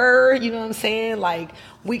with her, you know what I'm saying? Like,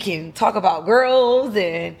 we can talk about girls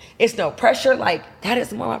and it's no pressure. Like, that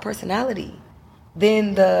is more my personality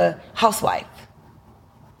than the housewife.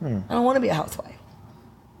 I don't want to be a housewife.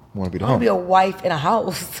 I want to be I want to be a wife in a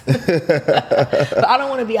house. But I don't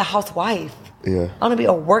want to be a housewife. Yeah. I want to be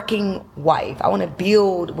a working wife. I want to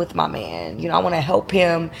build with my man. You know, I want to help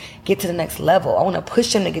him get to the next level. I want to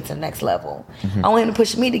push him to get to the next level. I want him to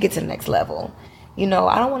push me to get to the next level. You know,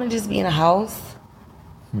 I don't want to just be in a house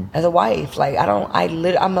as a wife. Like,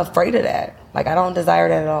 I'm afraid of that. Like, I don't desire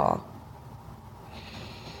that at all.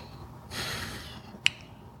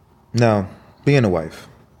 Now, being a wife.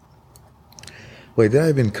 Wait, did I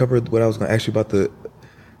even cover what I was going to ask you about the...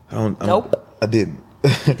 Nope. I didn't.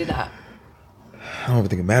 You did not. I don't even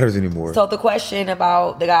think it matters anymore. So the question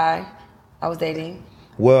about the guy I was dating.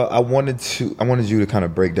 Well, I wanted you to kind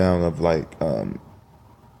of break down of like,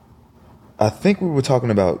 I think we were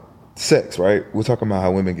talking about sex, right? We're talking about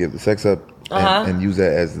how women give the sex up and use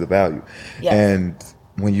that as the value. Yes. And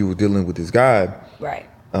when you were dealing with this guy, right?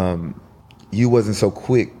 You wasn't so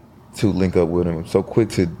quick to link up with him, so quick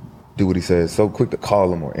to do what he says, so quick to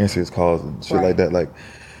call him or answer his calls and shit like that. Like,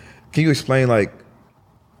 can you explain like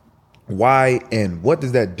why and what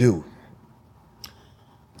does that do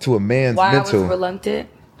to a man's mental? Why I was reluctant?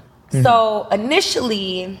 So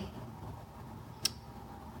initially,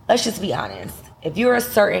 let's just be honest. If you're a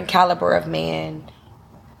certain caliber of man,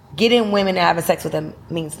 getting women and having sex with them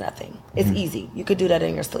means nothing. It's easy. You could do that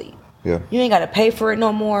in your sleep. Yeah. You ain't got to pay for it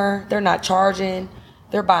no more. They're not charging.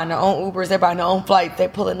 They're buying their own Ubers. They're buying their own flights. They're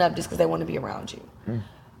pulling up just because they want to be around you.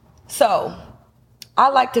 So I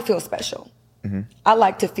like to feel special. I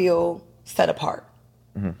like to feel set apart.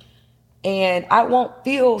 And I won't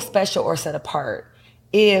feel special or set apart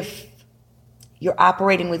if you're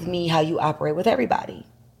operating with me how you operate with everybody.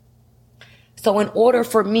 So in order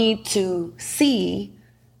for me to see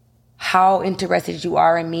how interested you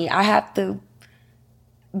are in me, I have to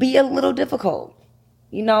be a little difficult.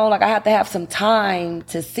 You know, like I have to have some time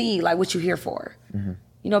to see like what you're here for.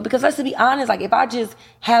 You know, because let's be honest, like if I just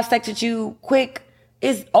have sex with you quick,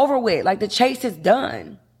 it's over with. Like the chase is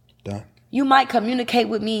done. You might communicate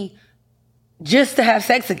with me just to have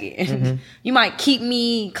sex again. You might keep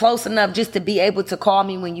me close enough just to be able to call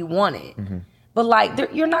me when you want it. But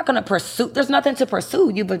like, you're not going to pursue. There's nothing to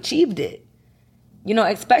pursue. You've achieved it. You know,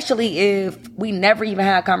 especially if we never even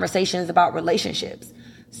had conversations about relationships.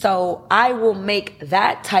 So I will make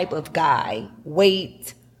that type of guy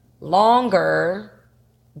wait longer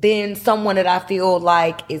than someone that I feel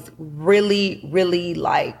like is really, really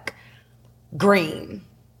like green.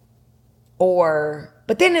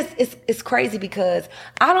 But then it's crazy because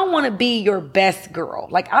I don't want to be your best girl.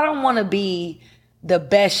 Like, I don't want to be the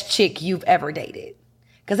best chick you've ever dated.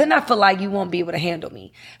 Because then I feel like you won't be able to handle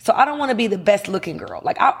me. So I don't want to be the best looking girl.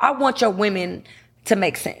 Like, I want your women to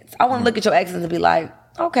make sense. I want to look at your exes and be like,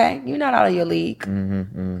 okay, you're not out of your league.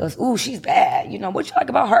 Because, ooh, she's bad. You know, what you like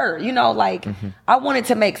about her? You know, like, I want it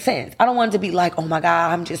to make sense. I don't want it to be like, oh my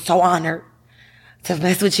God, I'm just so honored to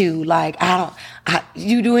mess with you. Like,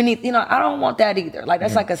 you do anything, you know, I don't want that either. Like,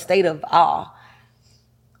 that's like a state of awe.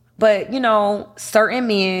 But, you know, certain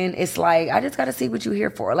men, it's like, I just got to see what you're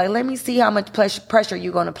here for. Like, let me see how much pressure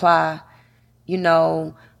you're going to apply. You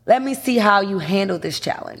know, let me see how you handle this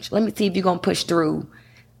challenge. Let me see if you're going to push through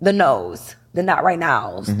the no's, the not right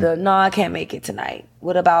now's, the no, I can't make it tonight.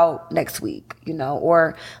 What about next week? You know,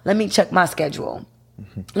 or let me check my schedule.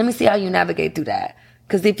 Let me see how you navigate through that.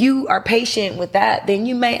 Because if you are patient with that, then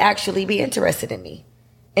you may actually be interested in me.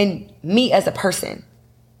 And me as a person.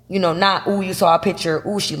 You know, not, ooh, you saw a picture,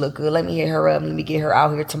 ooh, she look good. Let me hit her up. Let me get her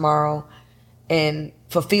out here tomorrow and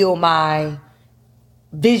fulfill my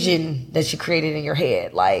vision that you created in your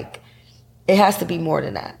head. Like, it has to be more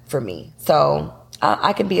than that for me. So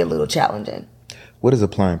I can be a little challenging. What is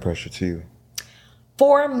applying pressure to you?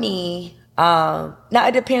 For me, now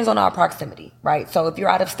it depends on our proximity, right? So if you're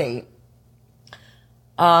out of state,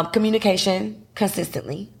 communication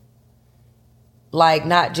consistently, like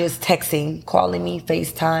not just texting, calling me,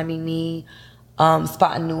 FaceTiming me,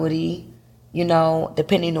 spontaneity, you know,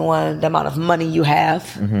 depending on the amount of money you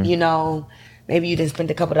have, you know, maybe you didn't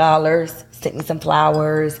spend a couple dollars, sent me some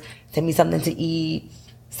flowers, sent me something to eat,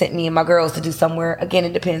 sent me and my girls to do somewhere. Again,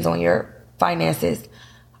 it depends on your finances.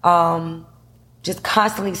 Just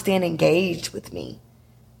constantly staying engaged with me,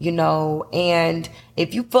 you know, and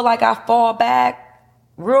if you feel like I fall back,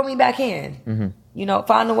 reel me back in, you know,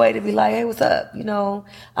 find a way to be like, hey, what's up? You know,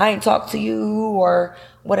 I ain't talked to you or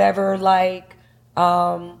whatever, like,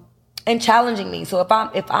 and challenging me. So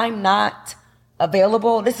if I'm not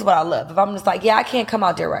available, this is what I love. If I'm just like, yeah, I can't come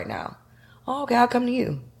out there right now. Oh, okay, I'll come to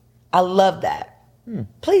you. I love that.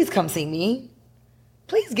 Please come see me.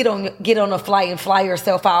 Please get on a flight and fly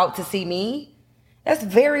yourself out to see me. That's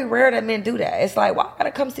very rare that men do that. It's like, why I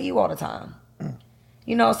gotta come see you all the time?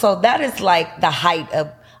 You know, so that is like the height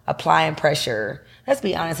of applying pressure. Let's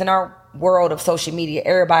be honest, in our world of social media,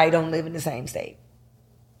 everybody don't live in the same state.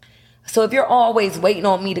 So if you're always waiting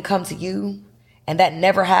on me to come to you and that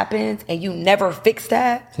never happens and you never fix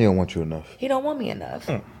that. He don't want you enough. He don't want me enough.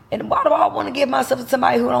 And why do I want to give myself to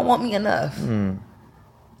somebody who don't want me enough?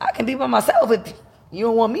 I can be by myself if you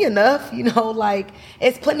don't want me enough, you know, like,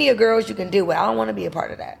 it's plenty of girls you can do it. I don't want to be a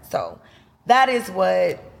part of that. So that is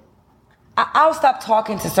what, I'll stop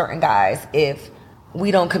talking to certain guys if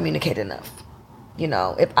we don't communicate enough. You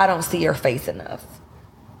know, if I don't see your face enough.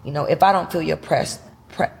 You know, if I don't feel your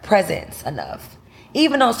presence enough.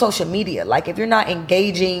 Even on social media, like, if you're not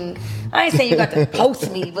engaging, I ain't saying you got to post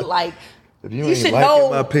me, but like, you should know,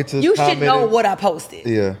 what I posted.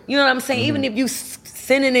 Yeah. You know what I'm saying? Even if you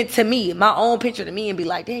sending it to me, my own picture to me, and be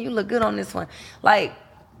like, damn, you look good on this one. Like,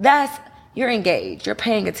 you're engaged. You're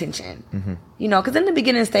paying attention. You know, because in the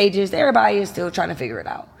beginning stages, everybody is still trying to figure it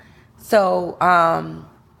out. So,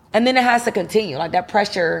 and then it has to continue. Like, that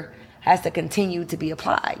pressure has to continue to be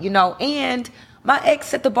applied, you know. And my ex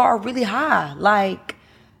set the bar really high. Like,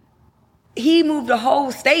 he moved the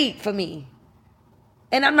whole state for me.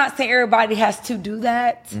 And I'm not saying everybody has to do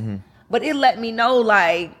that, but it let me know,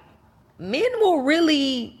 like, men will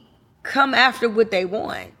really come after what they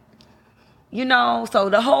want. You know, so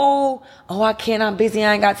the whole, oh, I can't, I'm busy,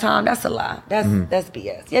 I ain't got time, that's a lie. That's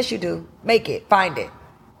BS. Yes, you do. Make it. Find it.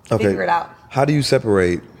 Okay. Figure it out. How do you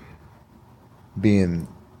separate being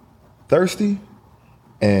thirsty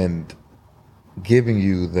and giving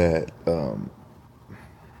you that,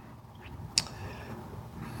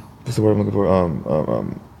 what's the word I'm looking for?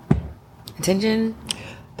 Attention?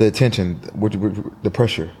 The attention, the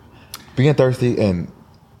pressure. Being thirsty and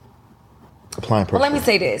applying pressure. Well, let me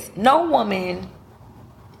say this. No woman,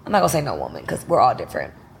 I'm not going to say no woman because we're all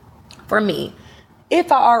different. For me,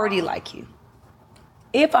 if I already like you,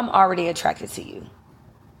 if I'm already attracted to you,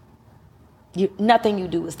 nothing you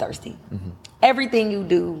do is thirsty. Everything you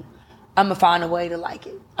do, I'm going to find a way to like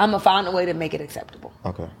it. I'm going to find a way to make it acceptable.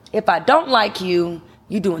 Okay. If I don't like you,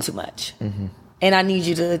 you're doing too much. And I need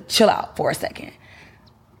you to chill out for a second.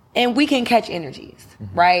 And we can catch energies,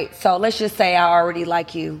 right? So let's just say I already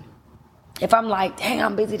like you. If I'm like, dang,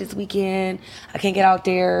 I'm busy this weekend, I can't get out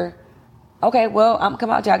there. Okay, well, I'm come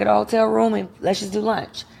out there, I get a hotel room and let's just do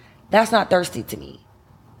lunch. That's not thirsty to me.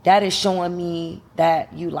 That is showing me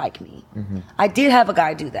that you like me. I did have a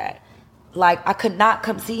guy do that. Like, I could not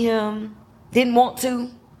come see him, didn't want to.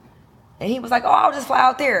 And he was like, oh, I'll just fly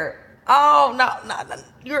out there. Oh, no,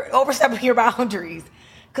 you're overstepping your boundaries.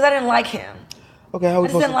 Because I didn't like him. Okay, I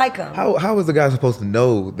just didn't like him. How is the guy supposed to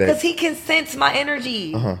know that? Because he can sense my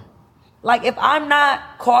energy. Like, if I'm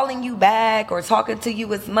not calling you back or talking to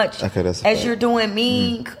you as much as you're doing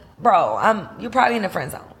me, bro, you're probably in the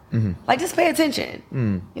friend zone. Like, just pay attention.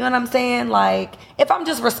 You know what I'm saying? Like, if I'm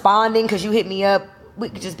just responding because you hit me up, we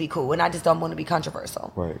could just be cool, and I just don't want to be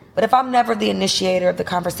controversial. Right. But if I'm never the initiator of the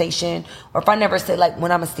conversation, or if I never say, like,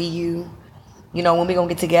 when I'm going to see you, you know, when we going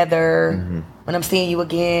to get together, when I'm seeing you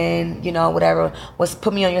again, you know, whatever,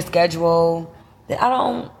 put me on your schedule, then I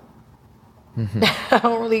don't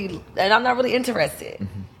really, and I'm not really interested.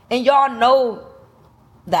 And y'all know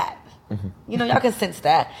that. You know, y'all can sense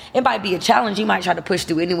that. It might be a challenge. You might try to push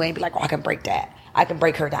through anyway and be like, oh, I can break that. I can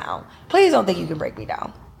break her down. Please don't think you can break me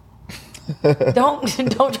down. Don't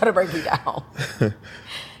try to break me down.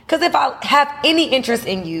 Because if I have any interest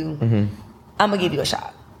in you, I'm going to give you a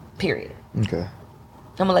shot. Period. Okay.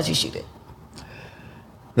 I'm going to let you shoot it.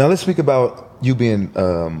 Now let's speak about you being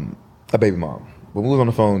a baby mom. When we were on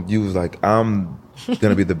the phone, you was like, I'm going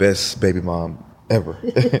to be the best baby mom ever.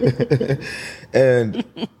 And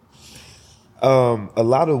a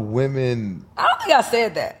lot of women... I don't think I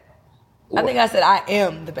said that. I think I said I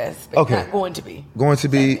am the best. Okay. Not going to be. Going to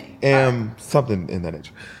be, am, something in that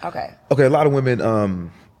nature. Okay. Okay, a lot of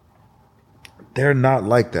women, they're not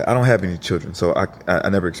like that. I don't have any children, so I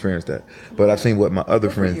never experienced that. But I've seen what my other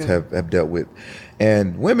friends have dealt with.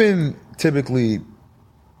 And women typically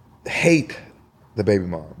hate the baby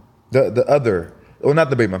mom. The other... Well,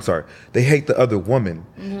 not the baby, I'm sorry. They hate the other woman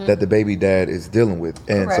that the baby dad is dealing with.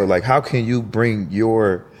 And Correct. so, like, how can you bring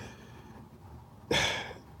your...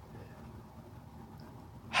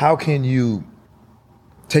 How can you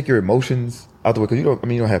take your emotions out the way? Because you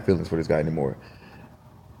don't have feelings for this guy anymore,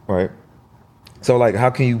 right? So, like,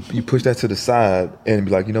 how can you push that to the side and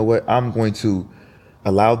be like, you know what? I'm going to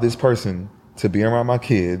allow this person to be around my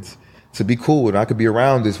kids, to be cool, and I could be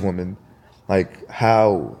around this woman. Like,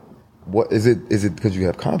 how... What is it? Is it because you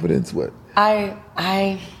have confidence? What? And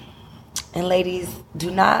ladies, do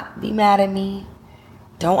not be mad at me.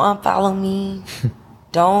 Don't unfollow me.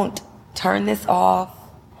 Don't turn this off.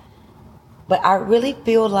 But I really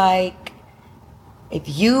feel like if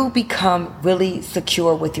you become really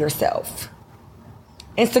secure with yourself,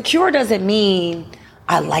 and secure doesn't mean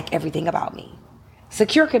I like everything about me.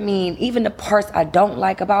 Secure can mean even the parts I don't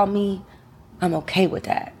like about me, I'm okay with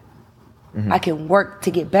that. I can work to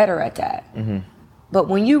get better at that. But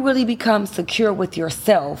when you really become secure with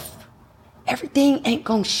yourself, everything ain't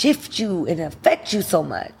gonna shift you and affect you so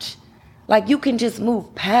much. Like, you can just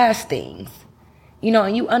move past things,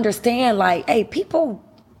 and you understand, like, hey, people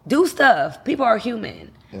do stuff. People are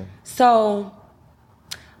human. Yeah. So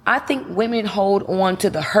I think women hold on to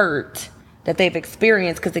the hurt that they've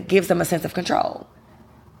experienced because it gives them a sense of control.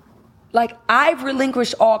 Like, I've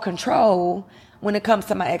relinquished all control when it comes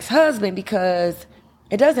to my ex-husband because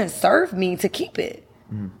it doesn't serve me to keep it.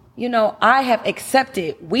 I have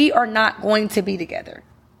accepted we are not going to be together.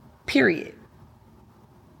 Period.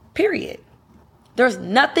 There's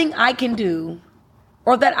nothing I can do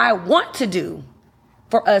or that I want to do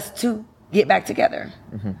for us to get back together.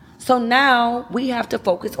 So now we have to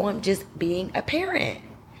focus on just being a parent.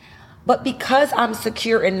 But because I'm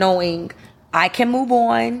secure in knowing I can move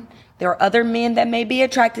on, there are other men that may be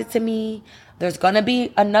attracted to me. There's going to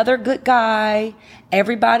be another good guy.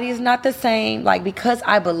 Everybody is not the same. Like, because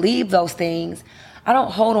I believe those things, I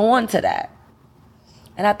don't hold on to that.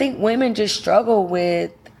 And I think women just struggle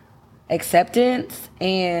with acceptance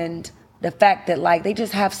and the fact that, like, they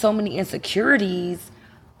just have so many insecurities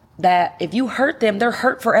that if you hurt them, they're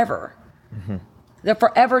hurt forever. They're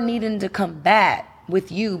forever needing to combat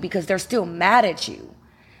with you because they're still mad at you.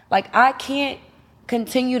 Like, I can't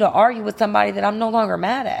continue to argue with somebody that I'm no longer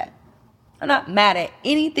mad at. I'm not mad at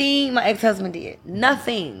anything my ex-husband did.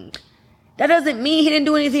 Nothing. That doesn't mean he didn't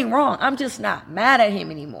do anything wrong. I'm just not mad at him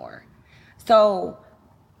anymore. So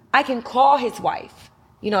I can call his wife.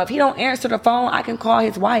 If he don't answer the phone, I can call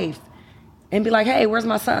his wife and be like, hey, where's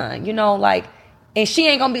my son? And she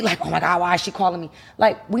ain't gonna be like, oh my God, why is she calling me?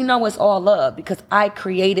 Like, we know it's all love because I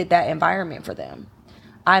created that environment for them.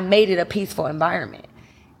 I made it a peaceful environment.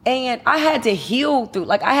 And I had to heal through,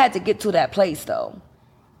 I had to get to that place though.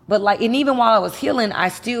 But and even while I was healing, I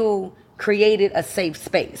still created a safe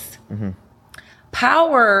space.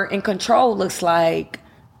 Power and control looks like,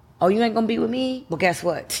 oh, you ain't gonna be with me? Well, guess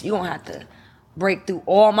what? You gonna have to break through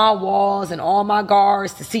all my walls and all my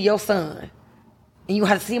guards to see your son. And you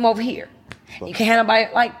have to see him over here. You can't have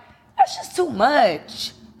nobody, that's just too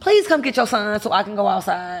much. Please come get your son so I can go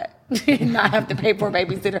outside and not have to pay for a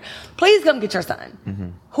babysitter. Please come get your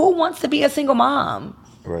son. Who wants to be a single mom?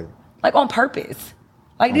 Right. On purpose.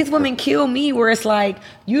 These women kill me where it's like,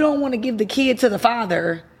 you don't want to give the kid to the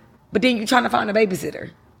father, but then you're trying to find a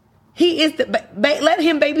babysitter. He is let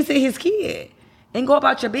him babysit his kid and go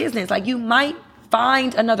about your business. You might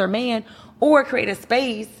find another man or create a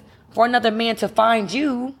space for another man to find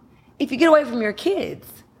you if you get away from your kids.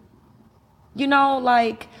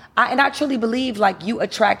 I truly believe you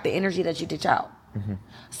attract the energy that you dish out.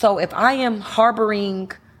 So if I am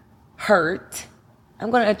harboring hurt,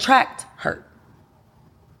 I'm going to attract hurt.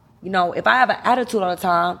 If I have an attitude all the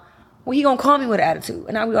time, well, he gonna call me with an attitude,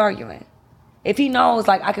 and now we arguing. If he knows,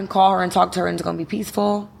 I can call her and talk to her and it's gonna be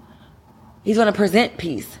peaceful, he's gonna present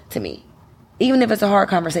peace to me, even if it's a hard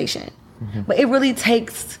conversation. But it really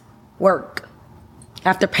takes work.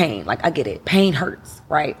 after pain, like I get it. Pain hurts,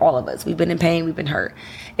 right? All of us. We've been in pain. We've been hurt.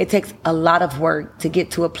 It takes a lot of work to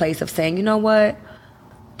get to a place of saying, you know what?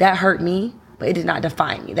 That hurt me, but it did not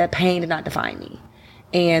define me. That pain did not define me.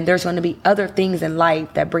 And there's going to be other things in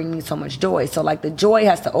life that bring me so much joy. So like the joy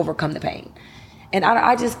has to overcome the pain. And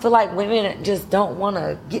I just feel like women just don't want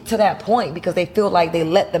to get to that point because they feel like they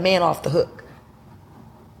let the man off the hook.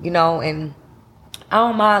 You know, and I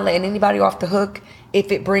don't mind letting anybody off the hook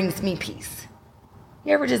if it brings me peace.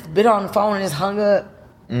 You ever just been on the phone and just hung up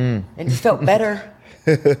and just felt better?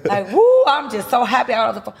 Like, woo, I'm just so happy out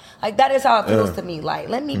of the phone. Like, that is how it feels to me. Like,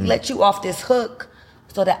 let me let you off this hook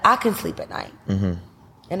so that I can sleep at night.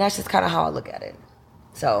 And that's just kind of how I look at it.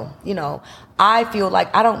 So, you know, I feel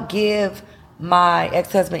like I don't give my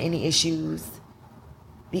ex-husband any issues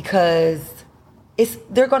because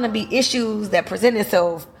they're going to be issues that present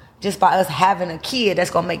itself just by us having a kid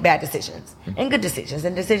that's going to make bad decisions and good decisions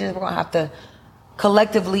and decisions we're going to have to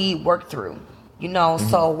collectively work through, you know.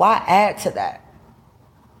 So why add to that?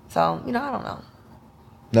 So, you know, I don't know.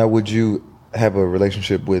 Now, would you have a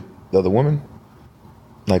relationship with the other woman?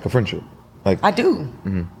 Like a friendship? Like I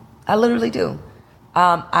do. I literally do.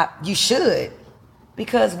 You should,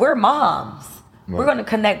 because we're moms. Right. We're going to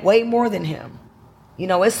connect way more than him. You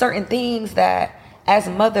know, it's certain things that as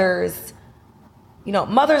mothers, you know,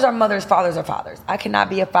 mothers are mothers, fathers are fathers. I cannot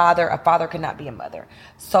be a father cannot be a mother.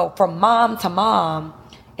 So from mom to mom,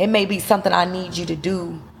 it may be something I need you to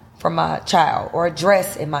do for my child or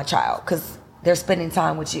address in my child because they're spending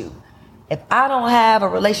time with you. If I don't have a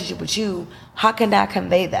relationship with you, how can I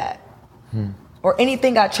convey that? Or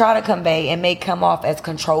anything I try to convey, it may come off as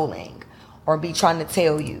controlling or be trying to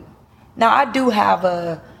tell you. Now, I do have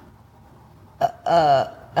a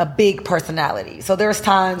big personality. So there's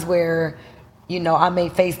times where, you know, I may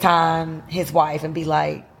FaceTime his wife and be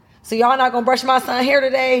like, so y'all not gonna brush my son's hair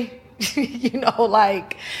today? You know,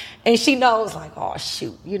 like, and she knows like, oh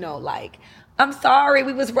shoot, you know, like, I'm sorry,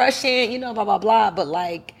 we was rushing, you know, blah, blah, blah. But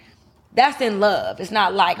like, that's in love. It's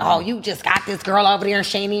not like, oh, you just got this girl over there and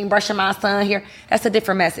she ain't even brushing my son here. That's a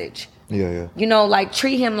different message. Yeah. You know, like,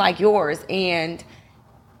 treat him like yours. And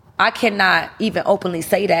I cannot even openly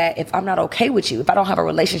say that if I'm not okay with you, if I don't have a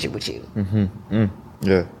relationship with you.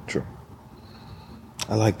 Yeah, true.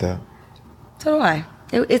 I like that. So do I.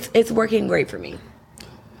 It's working great for me.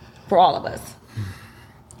 For all of us.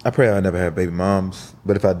 I pray I never have baby moms,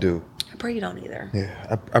 but if I do. I pray you don't either.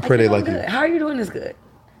 Yeah, I pray they like good. you. How are you doing this good?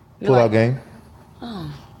 Pull out game.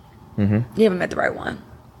 Oh. You haven't met the right one.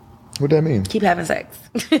 What that mean? Keep having sex.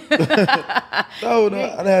 No,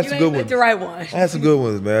 I had some good ones. Met the right one. I had some good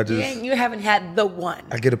ones, man. You haven't had the one.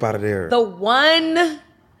 I get up out of there. The one,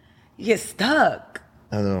 you get stuck.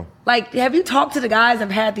 I know. Like, have you talked to the guys that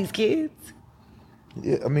have had these kids?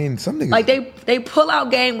 Yeah, I mean, some niggas. Like, they pull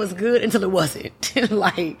out game was good until it wasn't.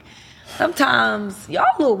 Like, sometimes y'all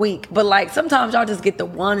a little weak, but like sometimes y'all just get the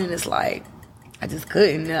one and it's like, I just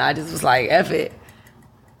couldn't. I just was like, F it.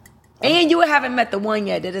 And you haven't met the one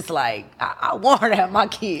yet that it's like, I want her to have my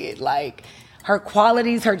kid. Like, her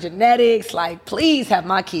qualities, her genetics, like, please have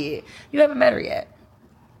my kid. You haven't met her yet.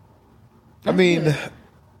 I mean,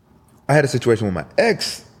 I had a situation with my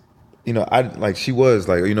ex. You know, she was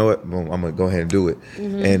like, you know what, I'm going to go ahead and do it.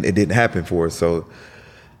 And it didn't happen for her. So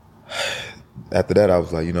after that, I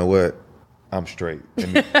was like, you know what, I'm straight.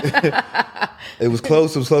 And it was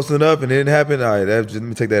close enough and it didn't happen. All right, let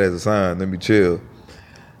me take that as a sign. Let me chill.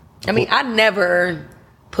 I mean, I never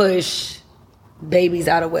push babies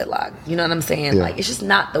out of wedlock. You know what I'm saying? Yeah. Like, it's just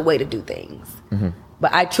not the way to do things.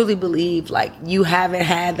 But I truly believe, like, you haven't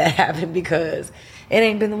had that happen because it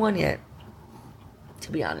ain't been the one yet.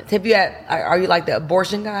 To be honest, are you like the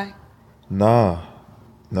abortion guy? Nah,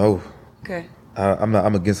 no. Okay.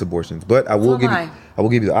 I'm against abortions, but I will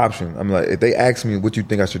give you the option. I'm like, if they ask me what you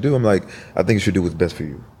think I should do, I'm like, I think you should do what's best for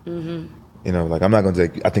you. You know, like, I'm not going to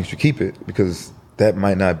say I think you should keep it because that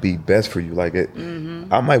might not be best for you. Like,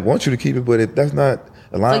 I might want you to keep it, but if that's not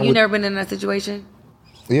aligned. So you never been in that situation?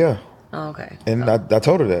 Yeah. Oh, okay. And I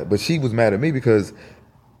told her that, but she was mad at me because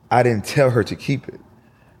I didn't tell her to keep it.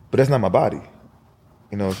 But that's not my body.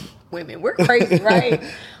 You know, women, we're crazy, right?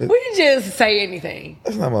 We just say anything.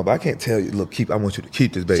 That's not my body. I can't tell you, look, I want you to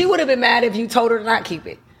keep this baby. She would have been mad if you told her to not keep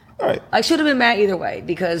it. All right. Like, she would have been mad either way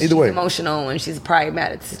because she's emotional and she's probably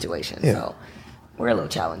mad at the situation. Yeah. So we're a little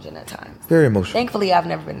challenging at times. Very emotional. Thankfully, I've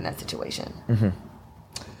never been in that situation. I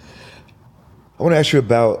want to ask you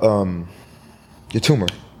about your tumor.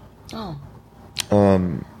 Oh.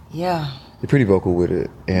 Yeah. You're pretty vocal with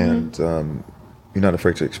it, and you're not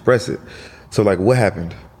afraid to express it. So, like, what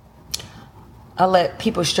happened? I let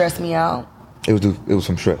people stress me out. It was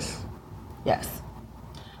from stress. Yes.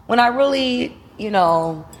 When I really,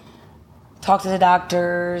 talked to the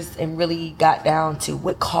doctors and really got down to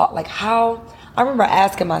what caught, like how, I remember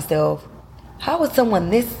asking myself, how is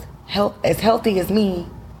someone as healthy as me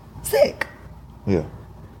sick? Yeah.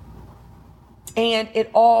 And it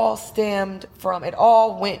all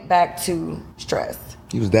went back to stress.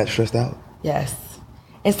 You was that stressed out? Yes.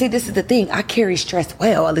 And see, this is the thing. I carry stress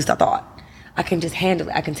well, at least I thought. I can just handle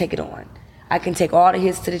it. I can take it on. I can take all the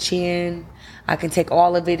hits to the chin. I can take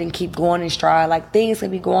all of it and keep going in stride. Like, things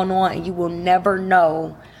can be going on and you will never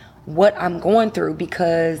know what I'm going through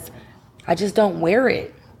because I just don't wear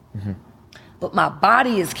it. Mm-hmm. But my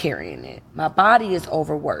body is carrying it. My body is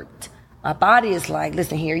overworked. My body is like,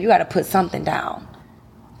 listen here, you got to put something down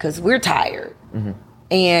because we're tired. Mm-hmm.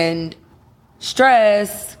 And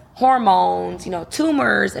stress, hormones,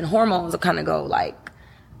 tumors and hormones will kind of go like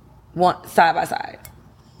one side by side.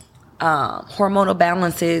 Hormonal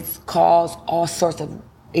balances cause all sorts of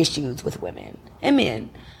issues with women and men.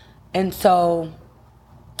 And so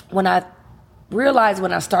when I realized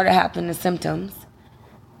when I started having the symptoms,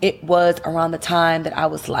 it was around the time that I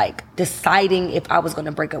was like deciding if I was going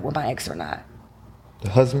to break up with my ex or not. The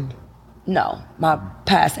husband? No, my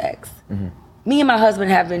past ex. Mm-hmm. Me and my husband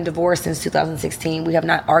have been divorced since 2016. We have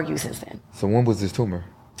not argued since then. So when was this tumor?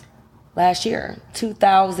 Last year,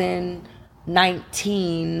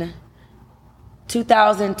 2019.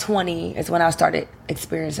 2020 is when I started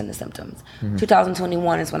experiencing the symptoms. Mm-hmm.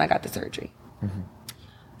 2021 is when I got the surgery. Mm-hmm.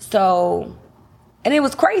 So, and it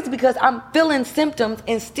was crazy because I'm feeling symptoms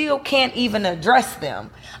and still can't even address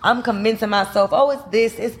them. I'm convincing myself, oh, it's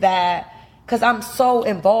this, it's that, because I'm so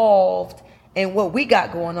involved in what we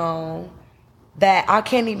got going on that I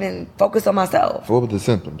can't even focus on myself. What were the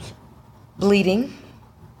symptoms? Bleeding,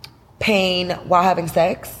 pain while having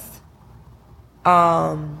sex,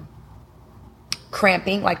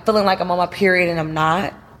 cramping, like feeling like I'm on my period and I'm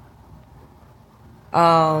not.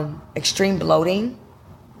 Extreme bloating.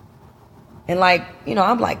 And like,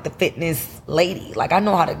 I'm like the fitness lady. Like I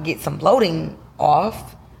know how to get some bloating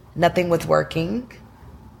off. Nothing was working.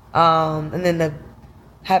 And then the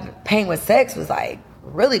having pain with sex was like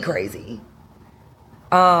really crazy.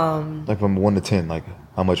 Like from 1 to 10, like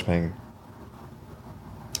how much pain?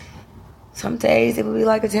 Some days it would be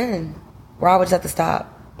like a 10 where I would just have to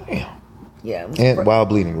stop. Damn. Yeah. And while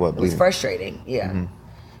bleeding, what bleeding? It was frustrating, yeah.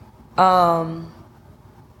 Mm-hmm.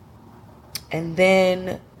 And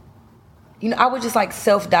then, I was just like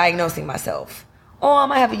self-diagnosing myself. Oh, I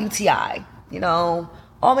might have a UTI, Oh,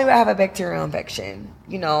 maybe I have a bacterial infection,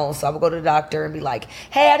 So I would go to the doctor and be like,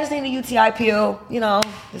 hey, I just need a UTI pill,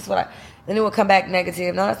 this is what then it would come back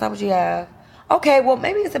negative. No, that's not what you have. Okay, well,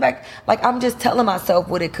 maybe it's like I'm just telling myself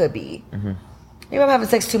what it could be. Mm-hmm. Maybe I'm having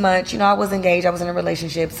sex too much. I was engaged. I was in a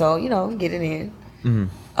relationship. So, get it in.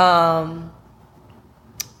 Mm-hmm.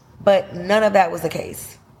 But none of that was the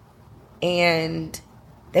case. And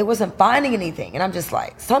they wasn't finding anything. And I'm just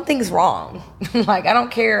like, something's wrong. Like, I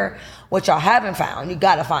don't care what y'all haven't found. You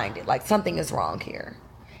got to find it. Like, something is wrong here.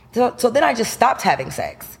 So then I just stopped having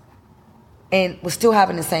sex. And was still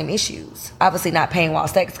having the same issues. Obviously not pain while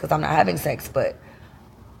sex because I'm not having sex. But...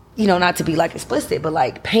 not to be like explicit, but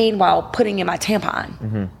like pain while putting in my tampon.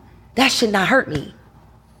 Mm-hmm. That should not hurt me.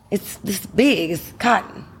 It's this big, it's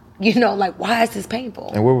cotton. Like why is this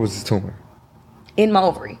painful? And where was this tumor? In my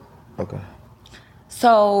ovary. Okay.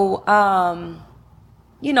 So,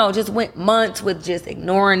 just went months with just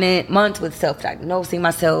ignoring it, months with self-diagnosing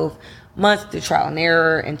myself, months through trial and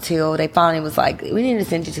error until they finally was like, we need to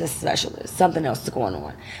send you to a specialist. Something else is going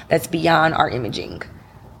on that's beyond our imaging.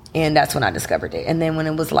 And that's when I discovered it. And then when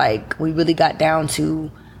it was like, we really got down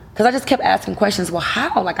to, because I just kept asking questions, well,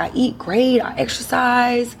 how? Like, I eat great, I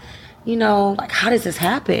exercise, like, how does this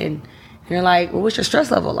happen? And they're like, well, what's your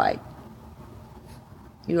stress level like?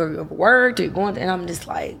 You're overworked, or you're going, and I'm just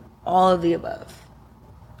like, all of the above.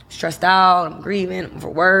 Stressed out, I'm grieving, I'm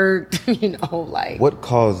overworked, like. What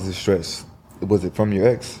caused the stress? Was it from your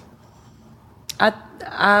ex? I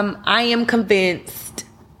am convinced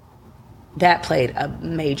that played a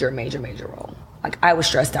major, major, major role. Like, I was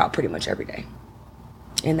stressed out pretty much every day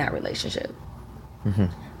in that relationship. Mm-hmm.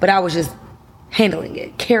 But I was just handling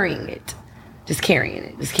it, carrying it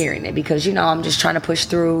because, I'm just trying to push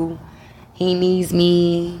through. He needs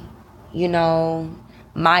me,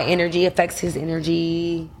 my energy affects his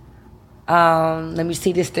energy. Let me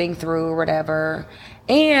see this thing through or whatever.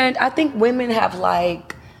 And I think women have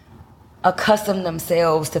like accustomed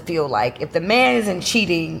themselves to feel like if the man isn't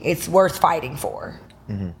cheating, it's worth fighting for.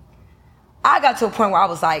 Mm-hmm. I got to a point where I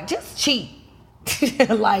was like, just cheat.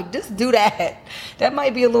 Like, just do that. That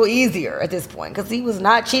might be a little easier at this point because he was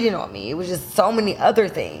not cheating on me. It was just so many other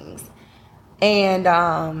things. And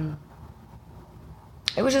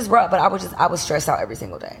it was just rough. But I was stressed out every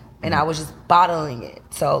single day, and I was just bottling it.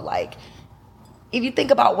 So like, if you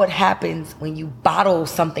think about what happens when you bottle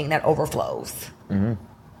something that overflows,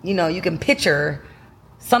 you know, you can picture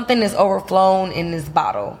something that's overflown in this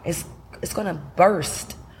bottle. It's going to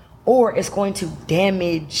burst, or it's going to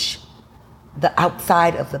damage the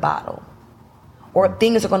outside of the bottle, or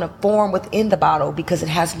things are going to form within the bottle because it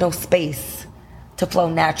has no space to flow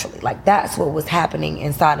naturally. Like, that's what was happening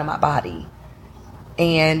inside of my body.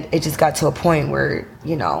 And it just got to a point where,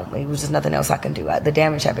 you know, it was just nothing else I can do. The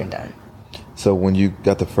damage had been done. So when you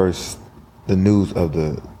got the news of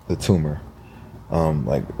the tumor,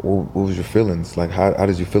 like, what was your feelings? Like, how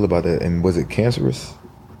did you feel about that? And was it cancerous?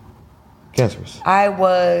 I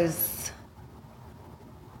was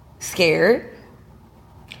scared.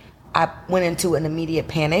 I went into an immediate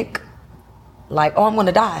panic. Like, oh, I'm going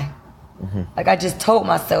to die. Like, I just told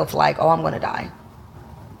myself, like, oh, I'm going to die.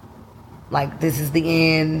 Like, this is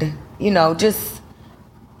the end. You know, just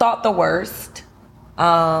thought the worst.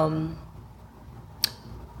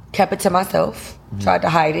 Kept it to myself. Tried to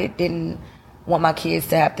hide it. Didn't want my kids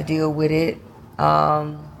to have to deal with it.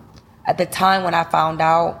 At the time when I found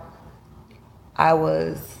out, I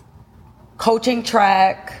was coaching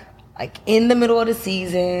track, like in the middle of the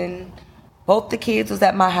season. Both the kids was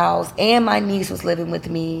at my house, and my niece was living with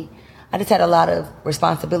me. I just had a lot of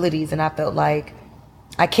responsibilities, and I felt like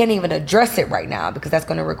I can't even address it right now because that's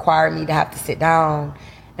going to require me to have to sit down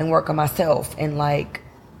and work on myself. And like,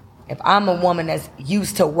 if I'm a woman that's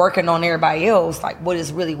used to working on everybody else, like, what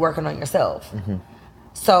is really working on yourself?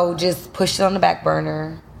 So just pushed it on the back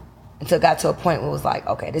burner until it got to a point where it was like,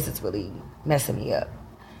 okay, this is really messing me up.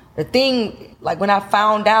 The thing, like, when I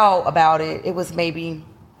found out about it, it was maybe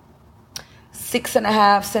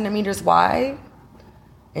 6.5 centimeters wide.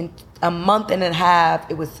 In a month and a half,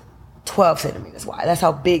 it was 12 centimeters wide. That's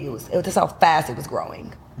how big it was. That's how fast it was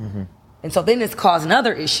growing. And so then it's causing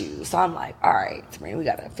other issues. So I'm like, all right, man, we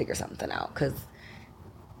got to figure something out, because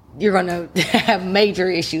you're going to have major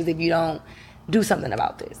issues if you don't do something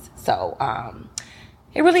about this. So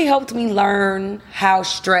it really helped me learn how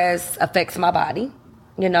stress affects my body,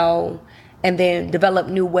 you know, and then develop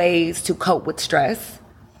new ways to cope with stress.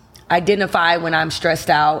 Identify when I'm stressed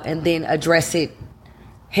out and then address it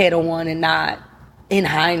head on and not in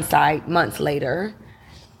hindsight months later.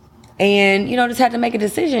 And, you know, just had to make a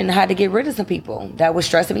decision how to get rid of some people that was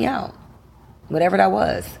stressing me out, whatever that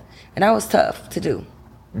was. And that was tough to do.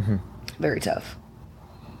 Very tough.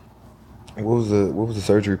 What was the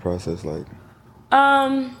surgery process like?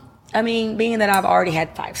 I mean, being that I've already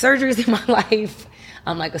had 5 surgeries in my life,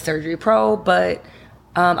 I'm like a surgery pro, but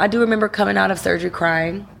I do remember coming out of surgery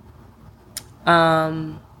crying,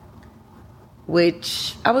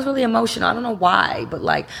 which I was really emotional. I don't know why, but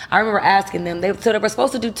like, I remember asking them, they were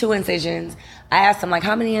supposed to do 2 incisions. I asked them, like,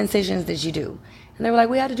 how many incisions did you do? And they were like,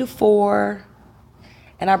 we had to do 4.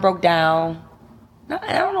 And I broke down.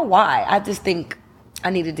 I don't know why. I just think I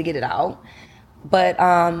needed to get it out. But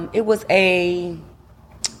it was a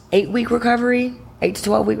 8-week recovery, 8 to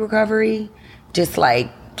 12 week recovery. Just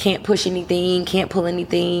like, can't push anything, can't pull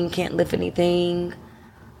anything, can't lift anything.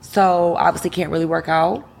 So obviously can't really work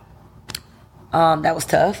out. That was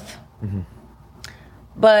tough.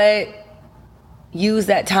 But use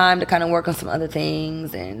that time to kind of work on some other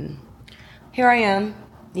things. And here I am.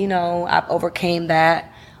 You know, I've overcame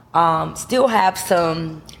that. Still have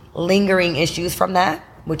some lingering issues from that,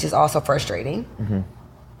 which is also frustrating.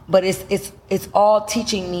 But it's all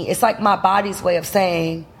teaching me. It's like my body's way of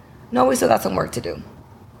saying, no, we still got some work to do.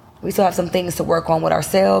 We still have some things to work on with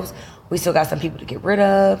ourselves. We still got some people to get rid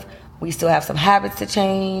of. We still have some habits to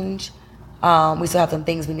change. We still have some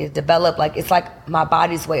things we need to develop. Like, it's like my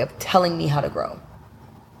body's way of telling me how to grow.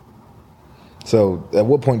 So at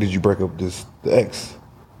what point did you break up the ex?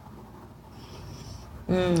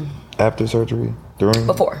 After surgery? During?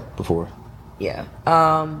 Before. Yeah.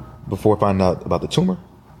 Before finding out about the tumor?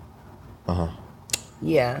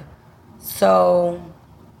 Yeah. So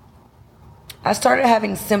I started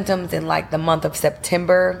having symptoms in like the month of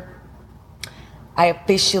September. I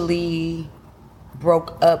officially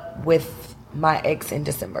broke up with my ex in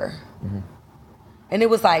December. And it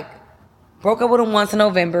was like, broke up with him once in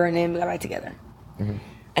November, and then we got back together.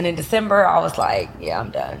 And in December, I was like, yeah,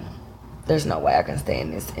 I'm done. There's no way I can stay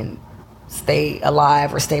in this and stay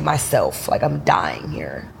alive or stay myself. Like, I'm dying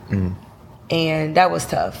here. And that was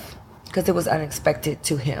tough because it was unexpected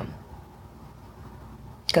to him.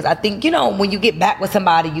 Because I think, you know, when you get back with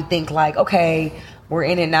somebody, you think like, okay, we're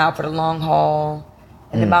in it now for the long haul.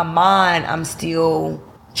 And in my mind, I'm still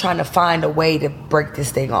trying to find a way to break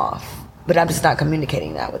this thing off. But I'm just not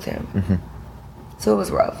communicating that with him. So it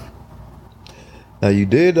was rough. Now you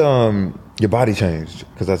did your body changed,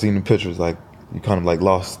 because I seen the pictures, like you kind of like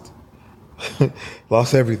lost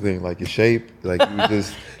everything, like your shape, like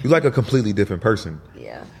you're like a completely different person.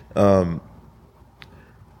 Yeah.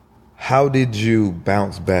 How did you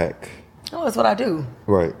bounce back? Oh, that's what I do.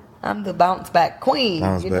 Right. I'm the bounce back queen.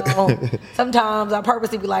 Bounce back. Know, sometimes I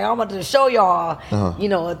purposely be like, I'm about to show y'all,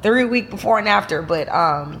 a 3-week before and after. But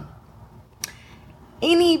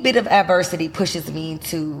any bit of adversity pushes me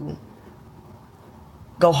to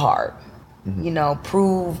go hard. Mm-hmm.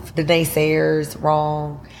 Prove the naysayers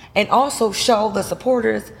wrong, and also show the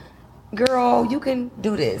supporters, girl, you can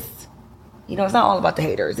do this. It's not all about the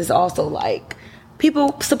haters. It's also like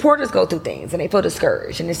supporters go through things and they feel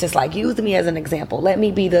discouraged, and it's just like, use me as an example. Let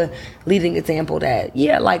me be the leading example that,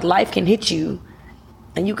 like life can hit you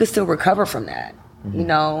and you can still recover from that,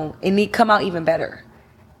 and come out even better.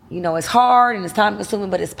 It's hard and it's time consuming,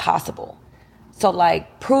 but it's possible. So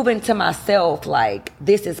like proving to myself like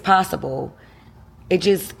this is possible, it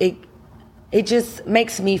just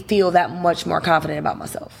makes me feel that much more confident about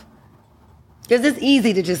myself. Because it's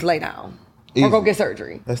easy to just lay down. Easy. Or go get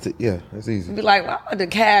surgery. That's easy. Be like, well, I'm going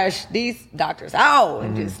to cash these doctors out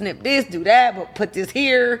and just snip this, do that, but put this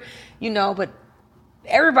here, but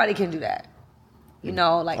everybody can do that.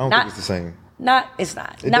 Like I don't think it's the same. It's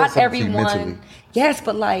not. Not everyone. Yes,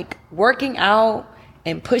 but like working out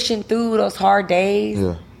and pushing through those hard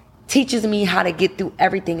days teaches me how to get through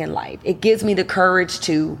everything in life. It gives me the courage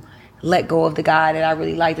to let go of the guy that I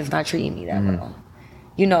really like that's not treating me that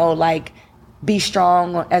well. Like be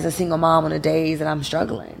strong as a single mom on the days that I'm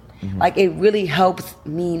struggling. Mm-hmm. Like it really helps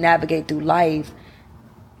me navigate through life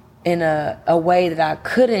in a way that I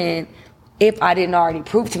couldn't if I didn't already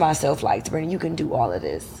prove to myself, like, Sabrina, you can do all of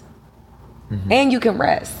this. Mm-hmm. And you can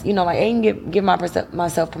rest. And give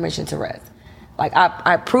myself permission to rest. Like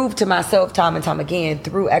I proved to myself time and time again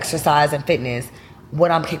through exercise and fitness what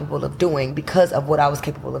I'm capable of doing because of what I was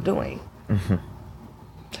capable of doing. Mm-hmm.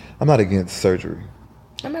 I'm not against surgery.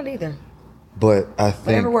 I'm not either. But I think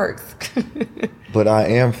whatever works. But I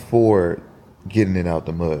am for getting it out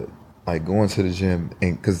the mud, like going to the gym,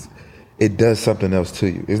 and because it does something else to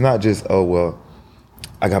you. It's not just, oh well,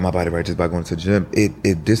 I got my body right just by going to the gym.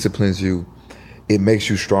 It disciplines you. It makes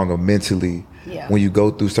you stronger mentally. Yeah. When you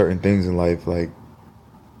go through certain things in life, like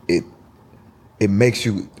it makes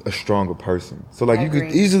you a stronger person. So like you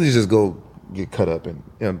could easily just go get cut up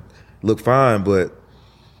and look fine, but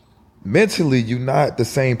mentally you're not the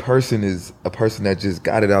same person as a person that just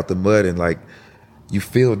got it out the mud, and like you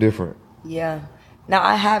feel different. Yeah. Now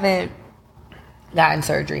I haven't gotten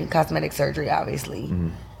surgery, cosmetic surgery, obviously.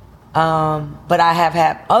 Mm-hmm. But I have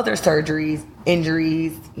had other surgeries,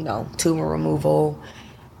 injuries, tumor removal.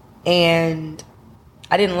 And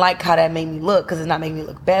I didn't like how that made me look because it's not making me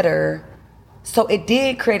look better. So it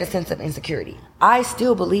did create a sense of insecurity. I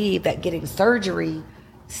still believe that getting surgery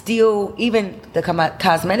even the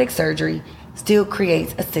cosmetic surgery still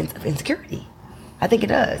creates a sense of insecurity. I think it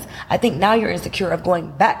does. I think now you're insecure of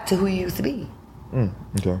going back to who you used to be.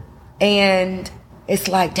 Okay. And it's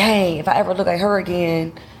like, dang, if I ever look at her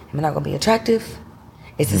again, am I not going to be attractive?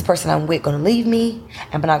 Is this person I'm with going to leave me?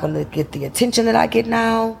 Am I not going to get the attention that I get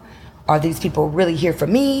now? Are these people really here for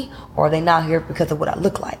me? Or are they not here because of what I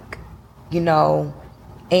look like?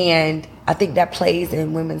 And I think that plays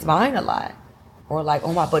in women's mind a lot. Or like,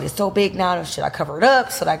 oh, my butt is so big now, should I cover it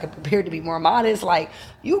up so that I can appear to be more modest? Like,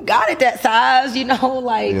 you got it that size,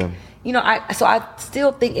 so I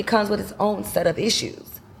still think it comes with its own set of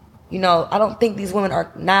issues. I don't think these women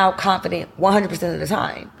are now confident 100% of the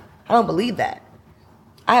time. I don't believe that.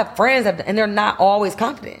 I have friends and they're not always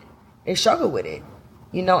confident. They struggle with it,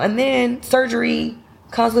 and then surgery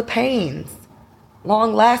comes with pains,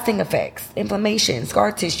 long-lasting effects, inflammation,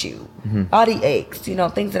 scar tissue, body aches, things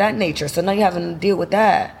of that nature. So now you're having to deal with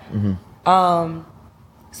that. Mm-hmm.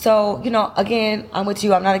 So, again, I'm with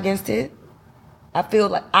you. I'm not against it. I feel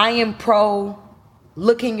like I am pro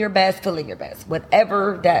looking your best, feeling your best,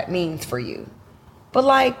 whatever that means for you. But,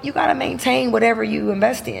 like, you got to maintain whatever you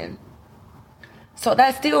invest in. So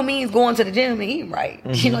that still means going to the gym and eating right.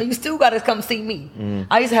 Mm-hmm. You still got to come see me. Mm-hmm.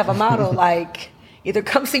 I used to have a motto, like, either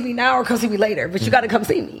come see me now or come see me later, but you got to come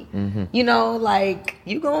see me. Mm-hmm. Like,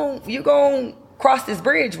 you gon' cross this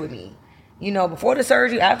bridge with me. Before the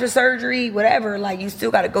surgery, after surgery, whatever, like, you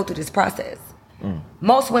still got to go through this process.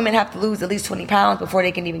 Most women have to lose at least 20 pounds before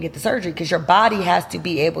they can even get the surgery because your body has to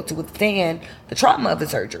be able to withstand the trauma of the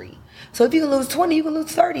surgery. So if you can lose 20, you can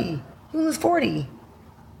lose 30, you can lose 40.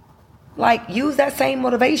 Like, use that same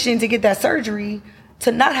motivation to get that surgery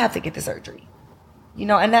to not have to get the surgery.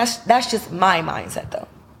 And that's just my mindset, though.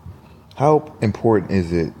 How important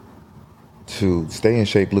is it to stay in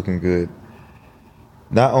shape, looking good,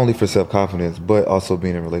 Not only for self-confidence, but also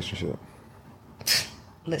being in a relationship.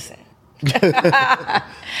 Listen. This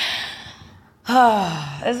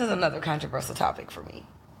is another controversial topic for me.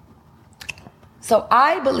 So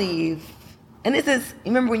I believe, and this is,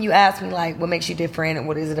 remember when you asked me like, what makes you different and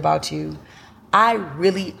what is it about you? I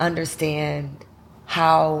really understand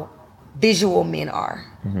how visual men are.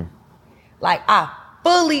 Mm-hmm. Like, I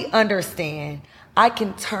fully understand I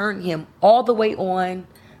can turn him all the way on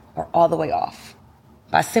or all the way off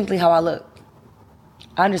by simply how I look.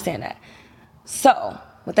 I understand that. So,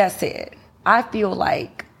 with that said, I feel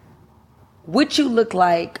like what you look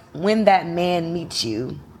like when that man meets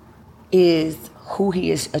you is who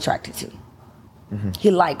he is attracted to. Mm-hmm.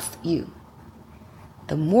 He likes you.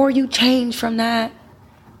 The more you change from that,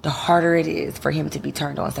 the harder it is for him to be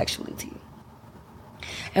turned on sexually to you.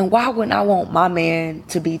 And why wouldn't I want my man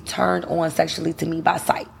to be turned on sexually to me by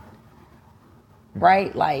sight?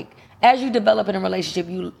 Right? Like, as you develop in a relationship,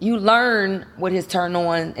 you learn what his turn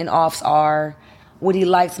on and offs are, what he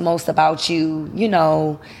likes most about you, you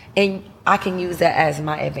know, and I can use that as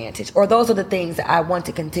my advantage. Or those are the things that I want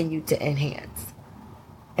to continue to enhance.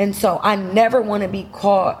 And so I never want to be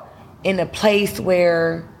caught in a place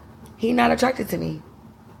where he's not attracted to me.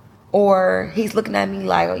 Or he's looking at me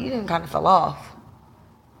like, oh, you didn't kind of fell off.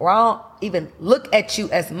 Or I don't even look at you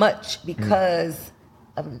as much because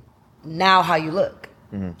of now how you look.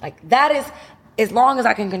 Mm-hmm. Like, that is, as long as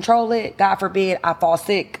I can control it, God forbid I fall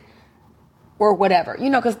sick or whatever, you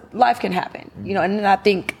know, because life can happen, you know, and then I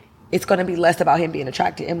think it's going to be less about him being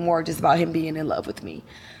attracted and more just about him being in love with me.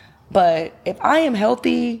 But if I am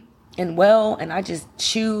healthy and well and I just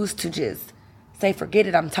choose to just say, forget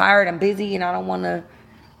it, I'm tired, I'm busy, and I don't want to,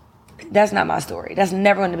 that's not my story. That's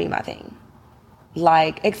never going to be my thing.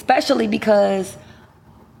 Like, especially because,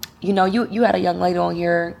 you know, you had a young lady on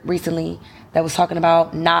here recently that was talking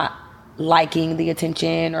about not liking the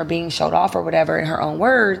attention or being showed off or whatever in her own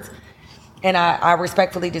words. And I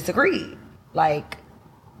respectfully disagree. Like,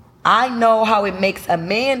 I know how it makes a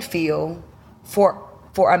man feel for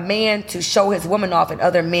a man to show his woman off and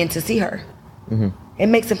other men to see her. Mm-hmm. It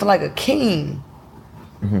makes him feel like a king.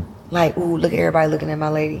 Mm-hmm. Like, ooh, look at everybody looking at my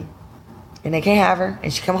lady. And they can't have her.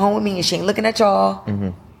 And she come home with me and she ain't looking at y'all. Mm-hmm.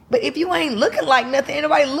 But if you ain't looking like nothing, ain't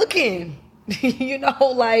nobody looking. You know,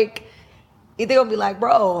 like, they're going to be like,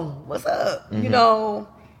 bro, what's up? Mm-hmm. You know,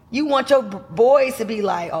 you want your boys to be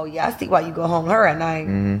like, oh, yeah, I see why you go home with her at night.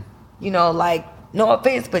 Mm-hmm. You know, like, no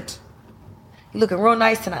offense, but you looking real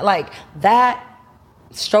nice tonight. Like, that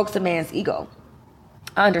strokes a man's ego.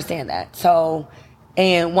 I understand that. So,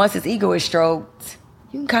 and once his ego is stroked,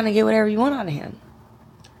 you can kind of get whatever you want out of him.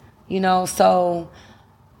 You know, so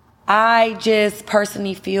I just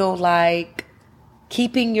personally feel like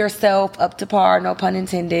keeping yourself up to par, no pun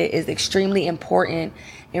intended, is extremely important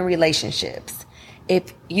in relationships.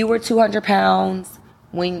 If you were 200 pounds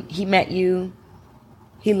when he met you,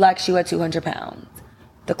 he likes you at 200 pounds.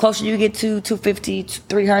 The closer you get to 250,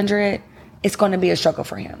 300, it's going to be a struggle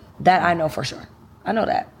for him. That I know for sure. I know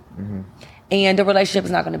that. Mm-hmm. And the relationship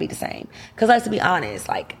is not going to be the same. Because let's be honest,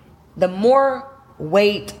 like, the more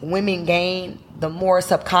weight women gain, the more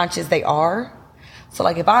subconscious they are. So,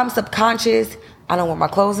 like, if I'm subconscious, I don't wear my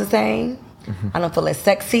clothes the same. Mm-hmm. I don't feel as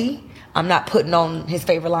sexy. I'm not putting on his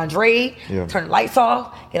favorite lingerie. Yeah. Turn the lights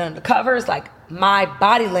off. Get under the covers. Like, my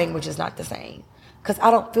body language is not the same. Because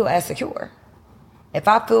I don't feel as secure. If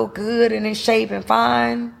I feel good and in shape and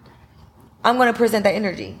fine, I'm going to present that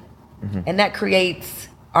energy. Mm-hmm. And that creates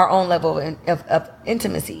our own level of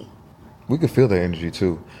intimacy. We can feel that energy,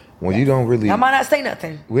 too. When you don't really, I might not say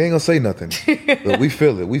nothing. We ain't gonna say nothing, but we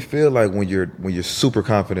feel it. We feel like when you're super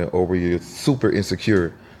confident or when you're super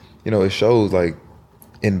insecure, you know, it shows like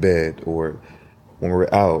in bed or when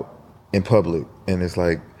we're out in public, and it's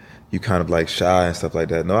like you kind of like shy and stuff like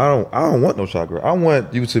that. No, I don't want no shy girl. I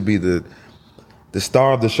want you to be the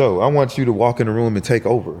star of the show. I want you to walk in the room and take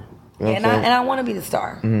over. You know and I want to be the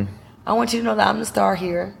star. Mm-hmm. I want you to know that I'm the star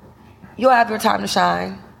here. You'll have your time to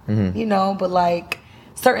shine, mm-hmm. you know, but like,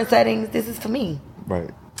 certain settings, this is for me.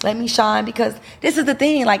 Right. Let me shine, because this is the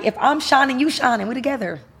thing. Like, if I'm shining, you shining. We're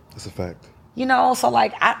together. That's a fact. You know, so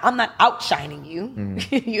like, I'm not outshining you,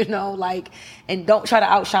 mm-hmm. you know, like, and don't try to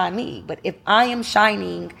outshine me. But if I am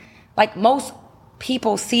shining, like, most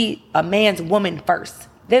people see a man's woman first,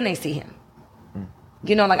 then they see him. Mm.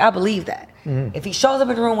 You know, like, I believe that. Mm-hmm. If he shows up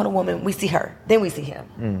in the room with a woman, we see her, then we see him.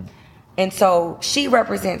 Mm. And so she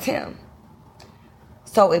represents him.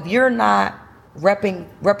 So if you're not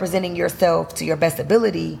representing yourself to your best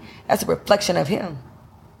ability, that's a reflection of him.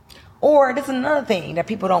 Or this is another thing that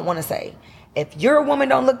people don't want to say. If your woman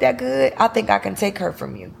don't look that good, I think I can take her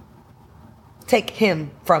from you. Take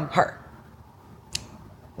him from her.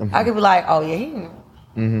 I could be like, oh yeah, he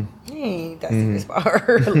ain't that serious about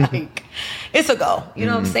her. Like, it's a go. You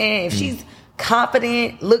know what I'm saying? If she's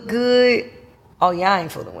confident, look good, oh yeah, I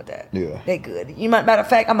ain't fooling with that. Yeah. They good. Matter of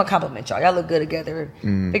fact, I'm gonna compliment y'all. Y'all look good together.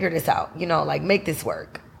 Figure this out. Like, make this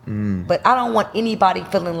work. But I don't want anybody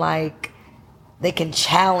feeling like they can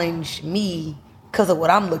challenge me because of what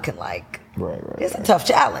I'm looking like. Right. It's a tough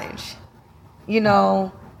challenge.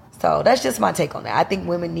 So that's just my take on that. I think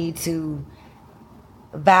women need to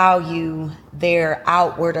value their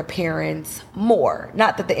outward appearance more.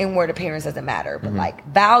 Not that the inward appearance doesn't matter, but like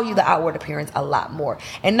value the outward appearance a lot more.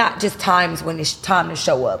 And not just times when it's time to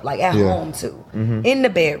show up, like at home too. In the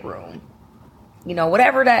bedroom.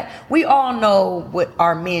 Whatever that, we all know what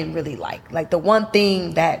our men really like. Like the one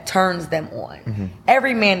thing that turns them on.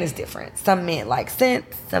 Every man is different. Some men like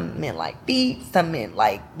scents, some men like feet, some men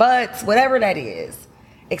like butts, whatever that is.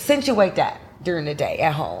 Accentuate that during the day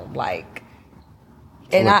at home. Like,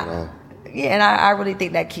 and I really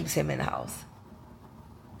think that keeps him in the house.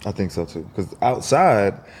 I think so too. Because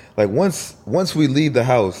outside, like once we leave the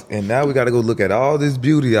house and now we got to go look at all this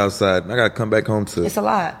beauty outside, and I got to come back home to. It's a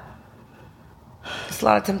lot. It's a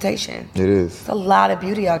lot of temptation. It is. It's a lot of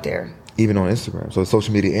beauty out there. Even on Instagram. So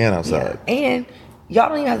social media and outside. Yeah. And y'all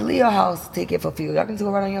don't even have to leave your house to get fulfilled. Y'all can do it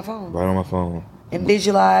right on your phone. Right on my phone. And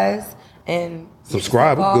visualize and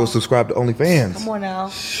subscribe. We can go subscribe to OnlyFans. Come on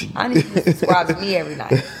now. I need you to subscribe to me every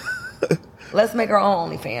night. Let's make our own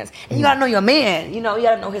OnlyFans. And you gotta know your man. You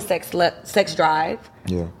gotta know his sex drive.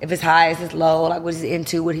 Yeah. If it's high, if it's low, like what he's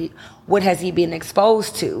into, what has he been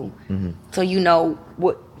exposed to. So you know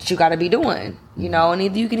what you gotta be doing.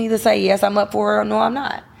 And you can either say, yes, I'm up for it, or no, I'm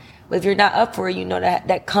not. But if you're not up for it,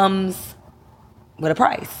 that comes with a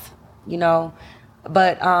price.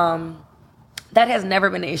 But that has never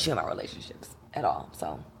been an issue in my relationships at all.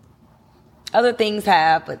 So other things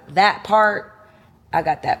have, but that part, I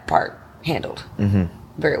got that part handled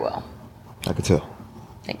very well. I could tell.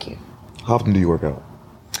 Thank you. How often do you work out?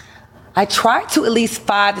 I try to at least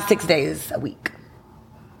 5 to 6 days a week.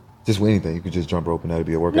 Just with anything? You could just jump rope and that'd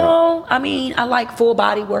be a workout? No, I like full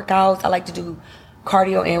body workouts. I like to do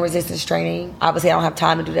cardio and resistance training. Obviously, I don't have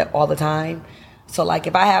time to do that all the time. So like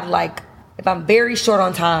if I'm very short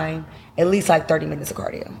on time, at least like 30 minutes of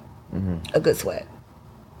cardio. A good sweat.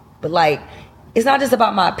 But like, it's not just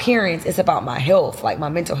about my appearance, it's about my health, like my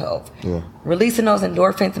mental health. Yeah. Releasing those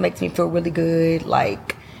endorphins makes me feel really good.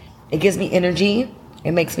 Like, it gives me energy.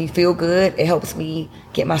 It makes me feel good. It helps me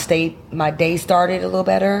get my day started a little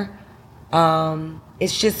better.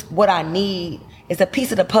 It's just what I need. It's a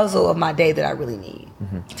piece of the puzzle of my day that I really need,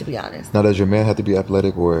 to be honest. Now, does your man have to be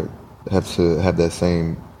athletic or have to have that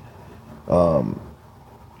same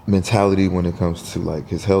mentality when it comes to like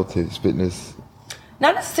his health, his fitness?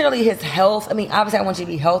 Not necessarily his health. Obviously I want you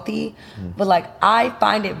to be healthy, but like I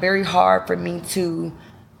find it very hard for me to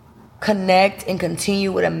connect and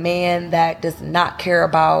continue with a man that does not care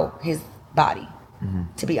about his body,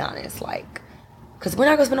 to be honest. Like, because we're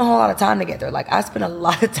not going to spend a whole lot of time together. Like, I spend a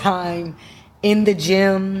lot of time in the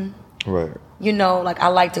gym. Right. Like I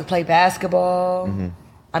like to play basketball.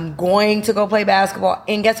 I'm going to go play basketball.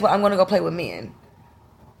 And guess what? I'm going to go play with men.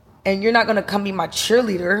 And you're not going to come be my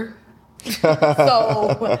cheerleader.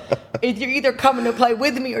 So if you're either coming to play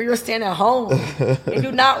with me or you're staying at home. And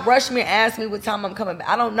do not rush me and ask me what time I'm coming back.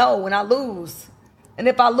 I don't know when I lose. And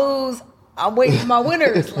if I lose, I'm waiting for my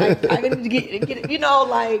winners. Like, I need to get it,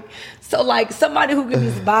 like, so like somebody who can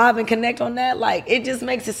just vibe and connect on that, like, it just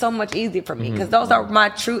makes it so much easier for me because those are my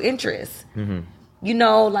true interests.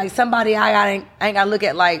 Like somebody I ain't got to look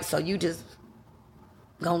at like, so you just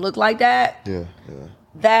gonna look like that? Yeah.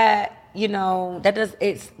 That,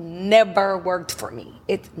 it's never worked for me.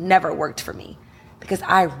 It's never worked for me because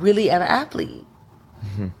I really am an athlete.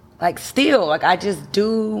 Like still, like I just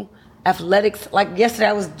do athletics. Like yesterday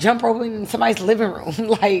I was jump roping in somebody's living room.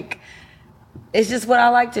 Like it's just what I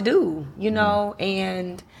like to do,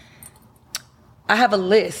 and I have a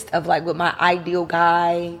list of like what my ideal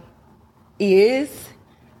guy is,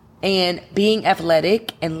 and being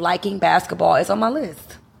athletic and liking basketball is on my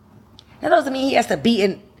list. That doesn't mean he has to be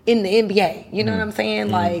in the NBA. You know what I'm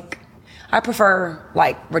saying? Like, I prefer,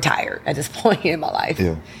 like, retired at this point in my life.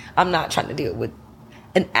 Yeah. I'm not trying to deal with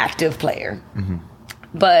an active player.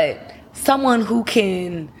 But someone who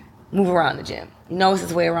can move around the gym, knows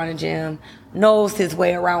his way around the gym, knows his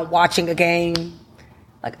way around watching a game.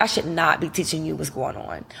 Like, I should not be teaching you what's going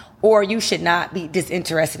on. Or you should not be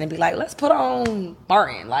disinterested and be like, let's put on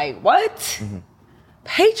Martin. Like, what?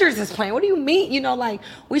 Patriots is playing. What do you mean? Like,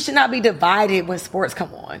 we should not be divided when sports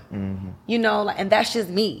come on. Like, and that's just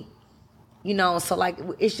me. So like,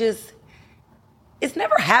 it's just, it's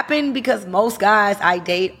never happened because most guys I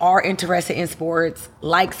date are interested in sports,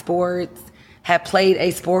 like sports, have played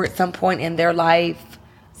a sport at some point in their life,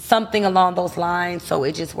 something along those lines, so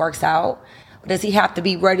it just works out. Does he have to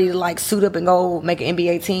be ready to like suit up and go make an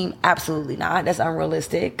NBA team? Absolutely not. That's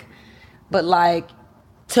unrealistic. But like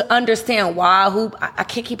to understand why, I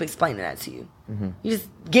can't keep explaining that to you. Mm-hmm. You just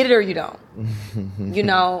get it or you don't. You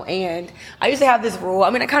know, and I used to have this rule.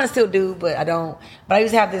 I mean, I kind of still do, but I don't. But I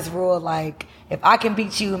used to have this rule like, if I can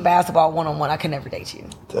beat you in basketball one-on-one, I can never date you.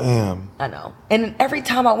 Damn. I know. And every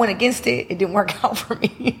time I went against it, it didn't work out for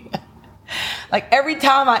me. Like every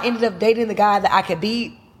time I ended up dating the guy that I could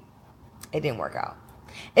beat, it didn't work out.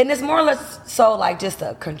 And it's more or less so like just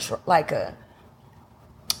a control, like a,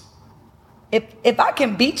 if I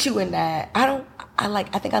can beat you in that,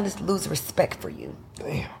 I think I just lose respect for you.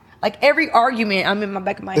 Damn. Like every argument, I'm in my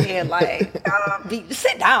back of my head, like,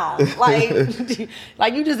 sit down.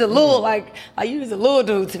 Like you just a little, like you just a little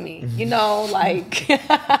dude to me, you know, like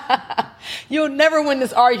you'll never win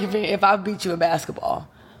this argument if I beat you in basketball.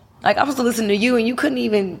 Like, I was listening to you and you couldn't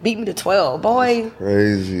even beat me to 12, boy. That's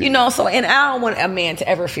crazy. You know, so, and I don't want a man to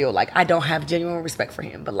ever feel like I don't have genuine respect for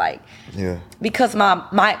him. But, like, yeah, because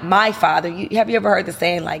my father, have you ever heard the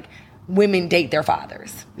saying, like, women date their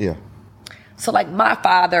fathers? Yeah. So, like, my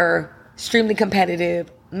father, extremely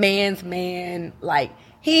competitive, man's man, like,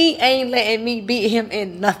 he ain't letting me beat him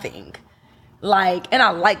in nothing. Like, and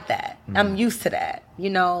I like that. Mm-hmm. I'm used to that.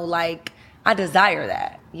 You know, like, I desire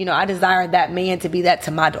that. You know, I desire that man to be that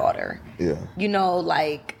to my daughter. Yeah. You know,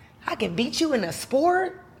 like, I can beat you in a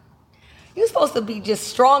sport. You're supposed to be just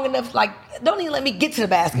strong enough, like, don't even let me get to the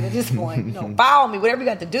basket at this point. You know, foul me, whatever you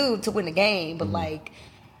got to do to win the game. But, like,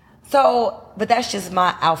 so, but that's just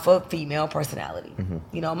my alpha female personality. Mm-hmm.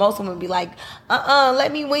 You know, most women be like,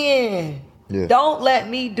 let me win. Yeah. Don't let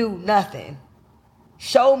me do nothing.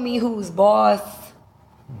 Show me who's boss.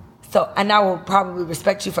 So, and I will probably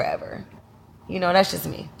respect you forever. You know, that's just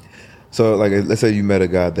me. So, like, let's say you met a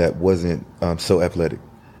guy that wasn't so athletic,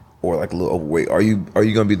 or like a little overweight. Are you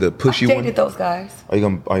gonna be the pushy one? I dated those guys. Are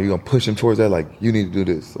you gonna push him towards that? Like, you need to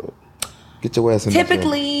do this. So get your ass in.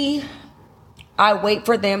 Typically, I wait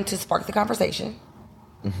for them to spark the conversation,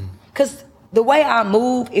 because the way I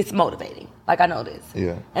move, it's motivating. Like, I know this.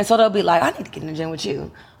 Yeah. And so they'll be like, I need to get in the gym with you.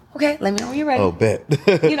 Okay, let me know when you're ready. Oh, bet.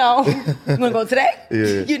 You know, you wanna go today?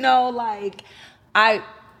 Yeah. You know, like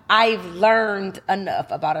I've learned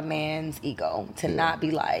enough about a man's ego to not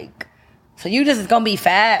be like, so you just gonna be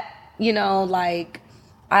fat, you know, like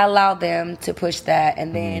I allow them to push that.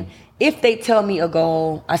 And then if they tell me a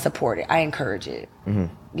goal, I support it. I encourage it,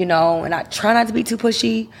 you know, and I try not to be too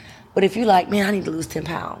pushy. But if you're like, man, I need to lose 10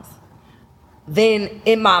 pounds, then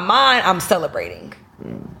in my mind, I'm celebrating.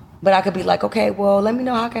 But I could be like, okay, well, let me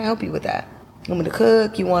know how I can help you with that. You want me to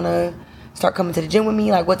cook? You want to start coming to the gym with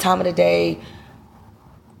me? Like, what time of the day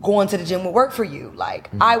going to the gym will work for you?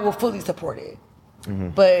 Like, I will fully support it.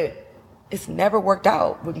 But it's never worked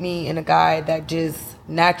out with me and a guy that just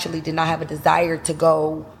naturally did not have a desire to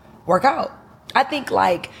go work out. I think,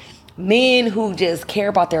 like, men who just care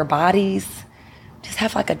about their bodies just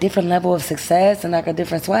have, like, a different level of success and, like, a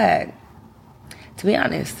different swag. To be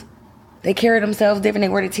honest. They carry themselves different. They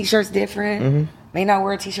wear the T-shirts different. May not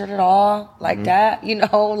wear a T-shirt at all. Like that, you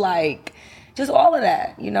know, like, just all of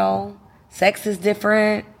that, you know. Sex is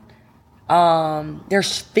different. They're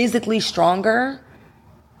physically stronger.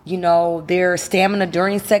 You know, their stamina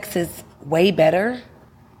during sex is way better.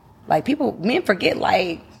 Like, men forget,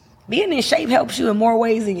 like, being in shape helps you in more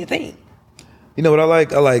ways than you think. You know what I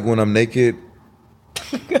like? I like when I'm naked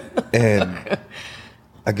and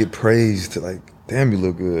I get praised, like, damn, you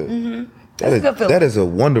look good. That's a good feeling. That is a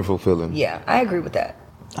wonderful feeling. Yeah, I agree with that.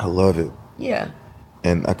 I love it. Yeah.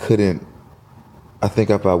 And I think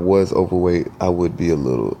if I was overweight, I would be a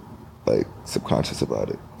little, like, subconscious about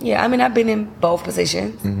it. Yeah, I mean, I've been in both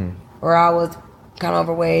positions where I was kind of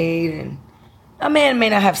overweight, and a man may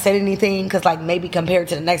not have said anything because, like, maybe compared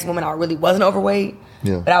to the next woman, I really wasn't overweight.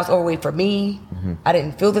 Yeah. But I was overweight for me. I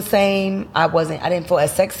didn't feel the same. I didn't feel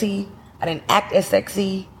as sexy. I didn't act as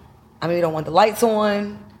sexy. I mean, we don't want the lights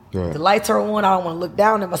on. Right. The lights are on. I don't want to look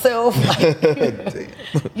down at myself. Like,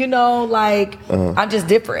 you know, like, I'm just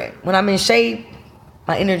different. When I'm in shape,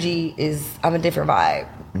 my energy I'm a different vibe.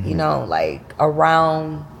 You know, like,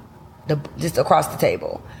 just across the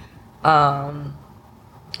table. And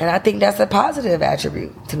I think that's a positive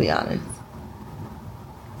attribute, to be honest.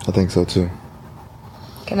 I think so too.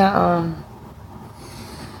 Can I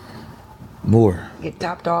more get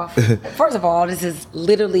topped off? First of all, this is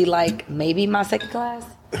literally like maybe my second class.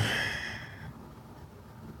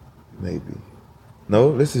 Maybe.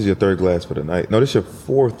 No, this is your third glass for the night. No, this is your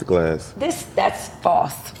fourth glass. That's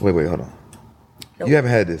false. Wait, hold on. Nope. You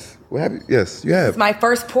haven't had this. What have you? Yes, you have. It's my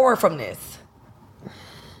first pour from this.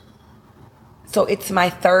 So it's my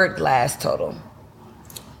third glass total.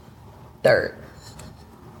 Third.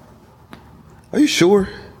 Are you sure?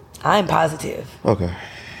 I'm positive. Okay.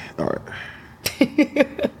 All right.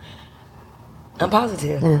 I'm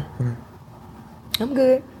positive. All right. I'm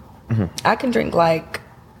good. Mm-hmm. I can drink like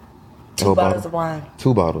 2 bottles of wine.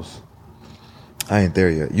 2 bottles. I ain't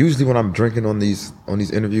there yet. Usually when I'm drinking on these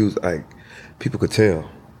interviews, people could tell.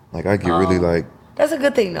 Like I get really like. That's a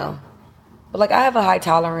good thing though. But like I have a high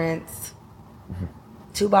tolerance. Mm-hmm.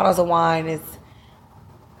 2 bottles of wine is.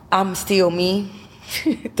 I'm still me.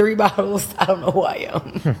 3 bottles, I don't know who I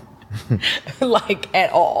am. Like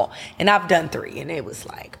at all. And I've done 3 and it was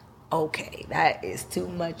like, okay, that is too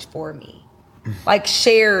much for me. Like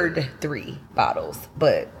shared 3 bottles,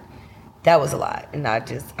 but that was a lot. And I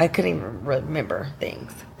couldn't even remember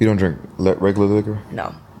things. You don't drink regular liquor?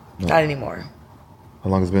 No, not anymore. How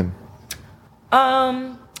long has it been?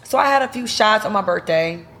 So I had a few shots on my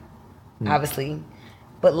birthday, obviously.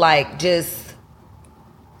 But like just,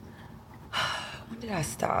 when did I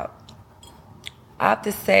stop? I have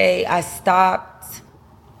to say I stopped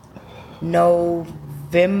November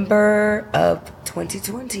of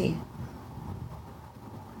 2020.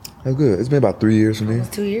 That's good. It's been about 3 years for me.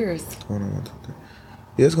 Almost 2 years.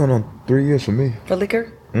 Yeah, it's going on 3 years for me. For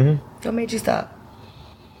liquor? Mm-hmm. What made you stop?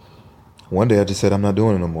 One day I just said I'm not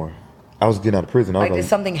doing it no more. I was getting out of prison. Did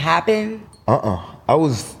something happen? While I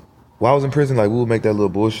was in prison, like we would make that little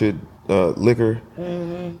bullshit liquor.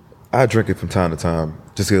 Mm-hmm. I drink it from time to time,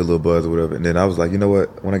 just get a little buzz or whatever. And then I was like, you know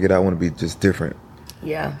what? When I get out, I want to be just different.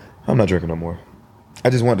 Yeah. I'm not drinking no more. I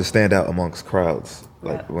just wanted to stand out amongst crowds.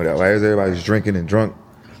 Like when everybody's drinking and drunk,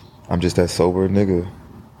 I'm just that sober nigga.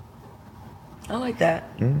 I like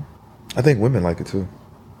that. Mm-hmm. I think women like it too.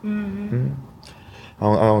 Mm-hmm. Mm-hmm.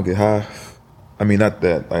 I don't get high. I mean, not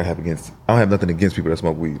that I don't have nothing against people that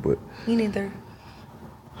smoke weed, but me neither.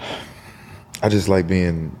 I just like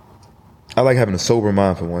I like having a sober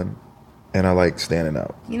mind for one, and I like standing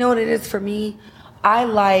out. You know what it is for me? I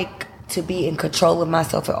like to be in control of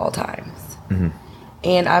myself at all times. Mm-hmm.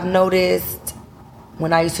 And I've noticed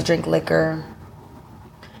when I used to drink liquor,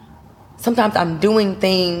 sometimes I'm doing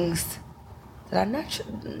things that I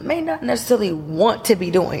may not necessarily want to be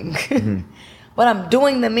doing, mm-hmm. but I'm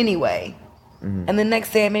doing them anyway. Mm-hmm. And the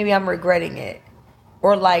next day, maybe I'm regretting it.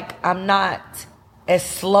 Or like I'm not as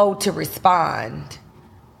slow to respond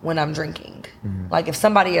when I'm drinking. Mm-hmm. Like if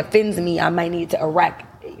somebody offends me, I might need to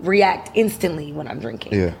react instantly when I'm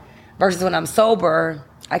drinking. Yeah. Versus when I'm sober,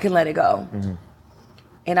 I can let it go. Mm-hmm.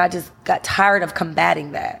 And I just got tired of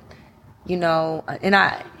combating that. You know,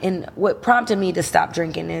 and what prompted me to stop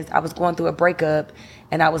drinking is I was going through a breakup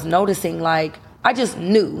and I was noticing I just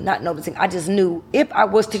knew if I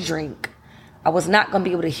was to drink, I was not going to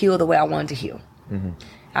be able to heal the way I wanted to heal. Mm-hmm.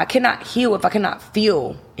 I cannot heal if I cannot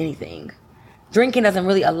feel anything. Drinking doesn't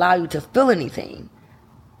really allow you to feel anything.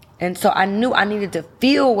 And so I knew I needed to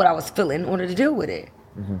feel what I was feeling in order to deal with it.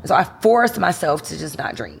 Mm-hmm. So I forced myself to just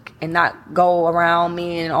not drink and not go around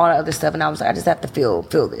me and all that other stuff. And I was like, I just have to feel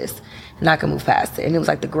this. And I can move past it. And it was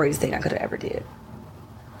like the greatest thing I could have ever did.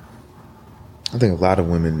 I think a lot of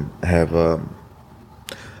women have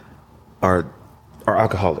are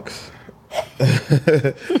alcoholics.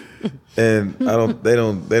 And they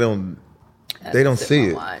don't see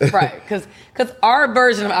it. Right. Because our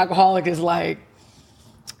version of alcoholic is like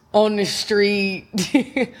on the street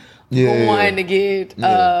going to get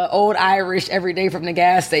Old Irish every day from the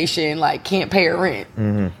gas station, like can't pay her rent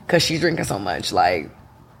because she's drinking so much. Like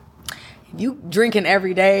if you drinking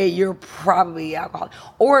every day, you're probably alcoholic.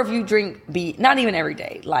 Or if you drink not even every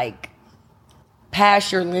day, like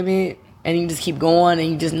past your limit and you just keep going and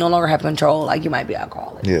you just no longer have control, like you might be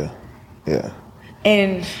alcoholic. Yeah. Yeah.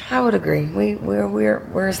 And I would agree.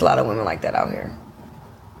 There's a lot of women like that out here.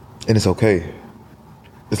 And it's okay.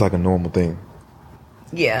 It's like a normal thing.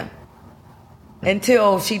 Yeah.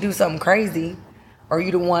 Until she do something crazy, or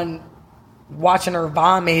you the one watching her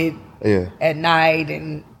vomit at night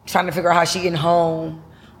and trying to figure out how she getting home,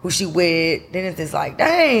 who she with. Then it's just like,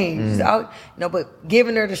 dang, she's out, but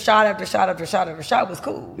giving her the shot after shot after shot after shot was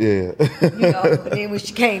cool. Yeah. But then when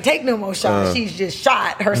she can't take no more shots, she's just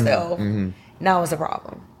shot herself. Mm-hmm. Now it's a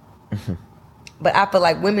problem. Mm-hmm. But I feel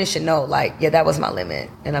like women should know, that was my limit,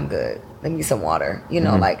 and I'm good. Let me get some water.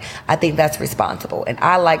 I think that's responsible. And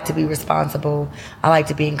I like to be responsible. I like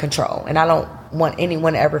to be in control. And I don't want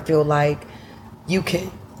anyone to ever feel like you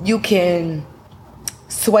can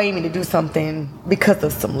sway me to do something because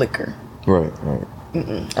of some liquor. Right.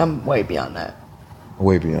 I'm way beyond that.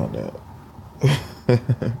 way beyond that.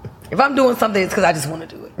 If I'm doing something, it's because I just want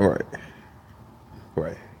to do it.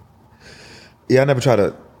 Right. Yeah, I never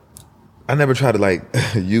try to like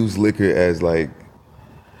use liquor as like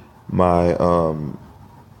my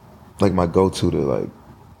my go-to to like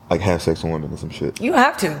have sex with women or some shit. You don't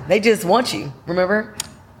have to. They just want you. Remember?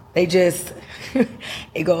 They just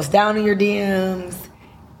it goes down in your DMs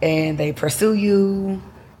and they pursue you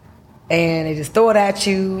and they just throw it at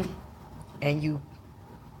you and you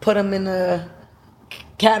put them in a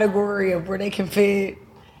category of where they can fit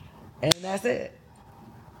and that's it.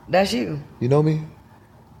 That's you. You know me?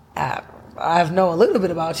 I know a little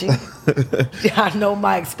bit about you. I know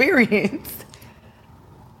my experience.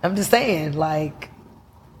 I'm just saying, like,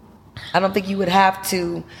 I don't think you would have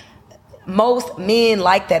to. Most men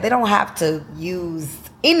like that. They don't have to use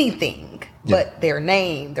anything but their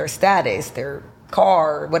name, their status, their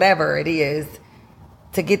car, whatever it is,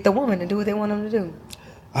 to get the woman to do what they want them to do.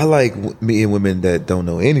 I like meeting women that don't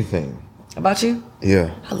know anything About you?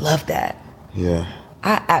 Yeah. I love that. Yeah.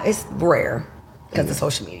 It's rare because of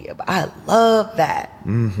social media, but I love that.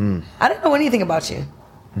 Mm-hmm. I didn't know anything about you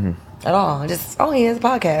at all. Just, it's a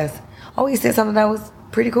podcast. Oh, he said something that was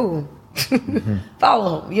pretty cool.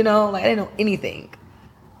 Follow him, like I didn't know anything.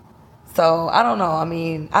 So I don't know. I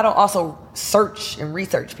mean, I don't also search and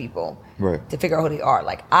research people to figure out who they are.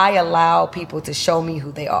 Like I allow people to show me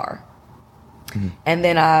who they are, and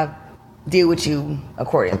then I deal with you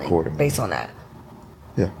accordingly based on that.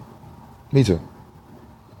 Yeah, me too.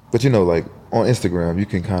 But like on Instagram, you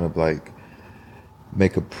can kind of like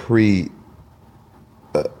make a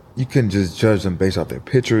you can just judge them based off their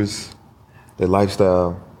pictures, their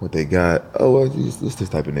lifestyle, what they got. Oh, well, it's this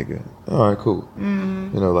type of nigga. All right, cool.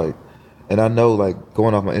 Mm-hmm. And I know, like,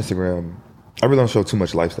 going off my Instagram, I really don't show too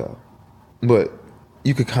much lifestyle. But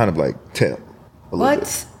you could kind of, like, tell a little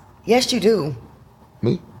bit. Yes, you do.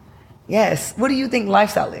 Me? Yes. What do you think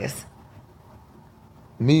lifestyle is?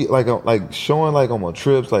 Me, like showing, like, on my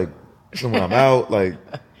trips, like, when I'm out, like,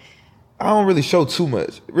 I don't really show too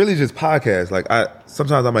much. Really just podcasts. Like,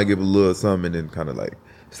 sometimes I might give a little something and then kind of, like,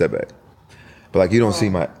 step back. But, like, you don't see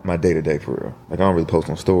my day-to-day for real. Like, I don't really post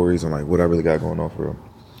on stories and, like, what I really got going on for real.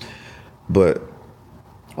 But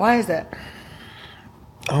why is that?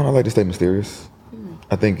 I don't know. I like to stay mysterious.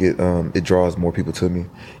 I think it draws more people to me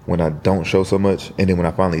when I don't show so much, and then when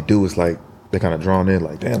I finally do, it's like they're kind of drawn in.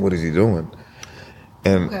 Like, damn, what is he doing?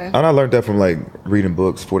 And I learned that from like reading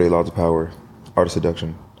books, 48 Laws of Power, Art of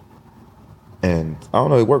Seduction, and I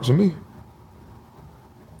don't know. It works for me.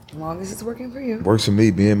 As long as it's working for you. Works for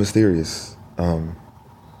me, being mysterious, and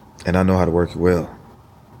I know how to work it well.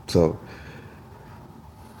 So.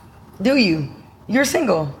 Do you? You're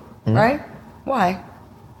single, right? Why?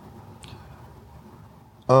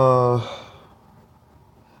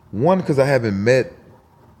 One, because I haven't met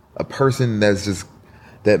a person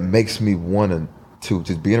that makes me want to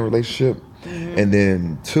just be in a relationship. And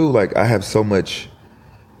then two, like I have so much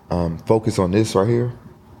focus on this right here.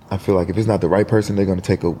 I feel like if it's not the right person, they're going to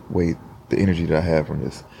take away the energy that I have from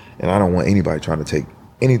this. And I don't want anybody trying to take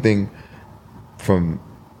anything from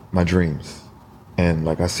my dreams. And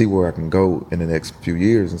like I see where I can go in the next few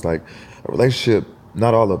years. It's like a relationship,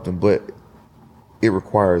 not all of them, but it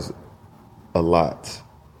requires a lot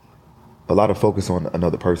of focus on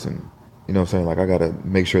another person. You know what I'm saying? Like I gotta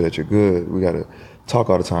make sure that you're good. We gotta talk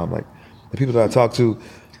all the time. Like the people that I talk to,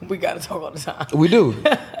 we gotta talk all the time. We do.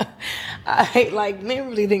 I hate men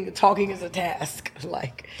really think talking is a task.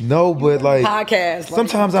 Like no, but like podcast.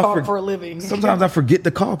 Sometimes I talk for a living. Sometimes I forget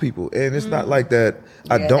to call people, and it's not like that.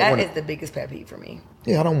 I don't. That is the biggest pet peeve for me.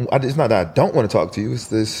 Yeah, it's not that I don't want to talk to you. It's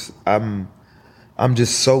this. I'm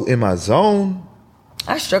just so in my zone.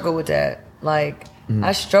 I struggle with that. Like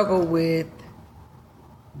I struggle with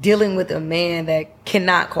dealing with a man that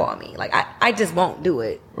cannot call me. Like I just won't do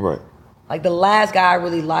it. Right. Like the last guy I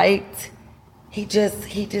really liked, he just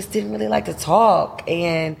didn't really like to talk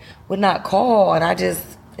and would not call, and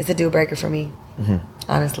it's a deal breaker for me.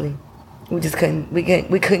 Honestly, we just couldn't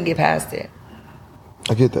get past it.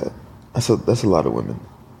 I get that. That's a lot of women.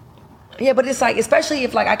 Yeah, but it's like, especially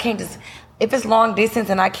if like I can't just, if it's long distance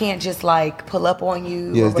and I can't just like pull up on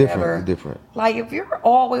you or whatever. It's different. Like if you're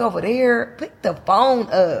all the way over there, pick the phone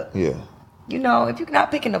up. Yeah. If you're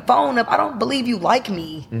not picking the phone up, I don't believe you like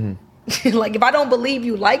me. Like if I don't believe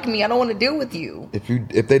you like me, I don't want to deal with you.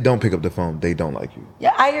 If they don't pick up the phone, they don't like you.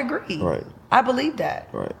 Yeah, I agree. Right. I believe that.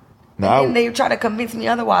 Right. Now and then they try to convince me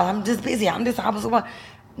otherwise. I'm just busy. I was one.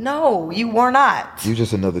 No, you were not. You're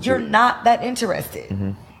just another chick. You're not that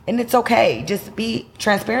interested. And it's okay. Just be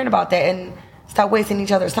transparent about that and stop wasting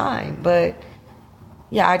each other's time. But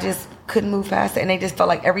yeah, I just couldn't move faster, and they just felt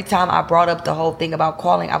like every time I brought up the whole thing about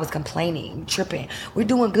calling, I was complaining, tripping. We're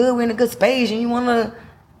doing good, we're in a good space, and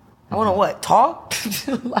I wanna what, talk?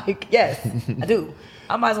 Like, yes, I do.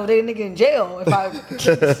 I might as well date a nigga in jail if I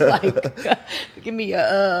like give me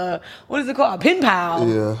a what is it called, a pen pal?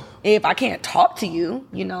 Yeah. If I can't talk to you,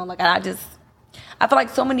 you know, like I feel like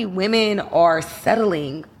so many women are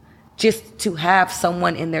settling just to have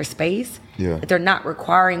someone in their space. Yeah. That they're not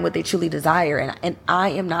requiring what they truly desire, and I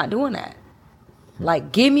am not doing that.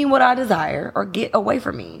 Like, give me what I desire or get away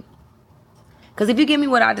from me. Because if you give me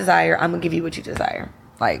what I desire, I'm gonna give you what you desire.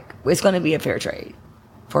 Like, it's gonna be a fair trade,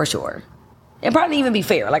 for sure. It probably even be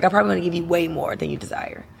fair. Like, I'm probably gonna give you way more than you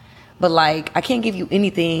desire. But like, I can't give you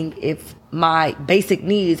anything if my basic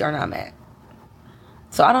needs are not met.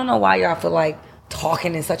 So I don't know why y'all feel like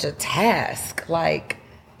talking is such a task. Like,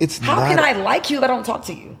 how can I like you if I don't talk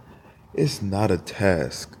to you? It's not a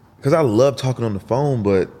task. Because I love talking on the phone,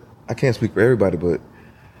 but I can't speak for everybody, but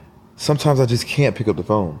sometimes I just can't pick up the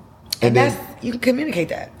phone. And you can communicate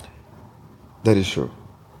that. That is true.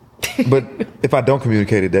 But if I don't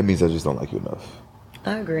communicate it, that means I just don't like you enough.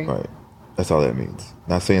 I agree. Right. That's all that means.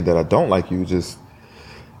 Not saying that I don't like you, just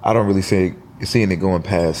I don't really seeing it going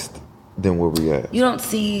past than where we at. You don't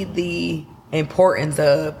see the importance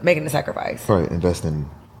of making the sacrifice. Right. Investing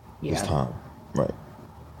this time. Right.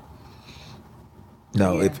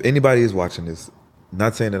 No, if anybody is watching this,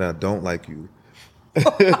 not saying that I don't like you.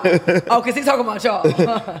 Oh, because he's talking about y'all.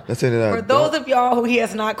 Not saying that For those of y'all who he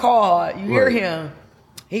has not called, you hear him.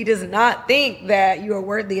 He does not think that you are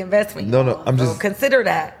worth the investment. No, so consider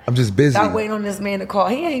that. I'm just busy. Stop waiting on this man to call.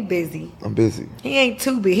 He ain't busy. I'm busy. He ain't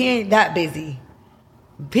too busy. He ain't that busy.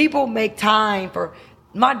 People make time for...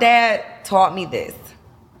 My dad taught me this,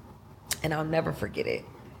 and I'll never forget it.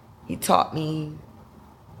 He taught me,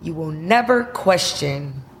 you will never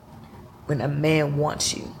question when a man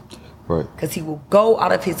wants you. Right. Because he will go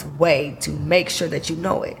out of his way to make sure that you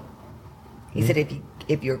know it. He said,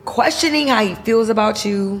 if you're questioning how he feels about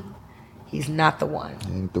you, he's not the one.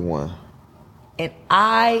 He ain't the one. And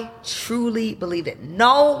I truly believe that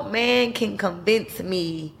no man can convince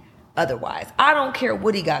me otherwise. I don't care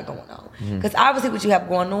what he got going on. Because obviously what you have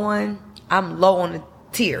going on, I'm low on the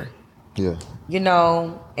tier. Yeah. You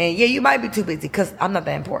know, and yeah, you might be too busy because I'm not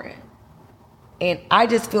that important. And I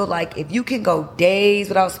just feel like if you can go days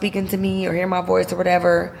without speaking to me or hear my voice or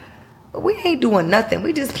whatever, we ain't doing nothing.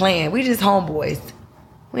 We just playing. We just homeboys.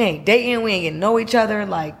 We ain't dating. We ain't getting to know each other.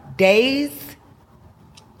 Like, days.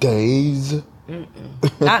 Days?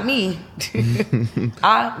 Not me.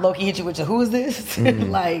 I low-key hit you with your, who is this?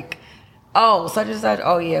 Like, oh, such and such.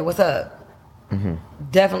 Oh, yeah, what's up?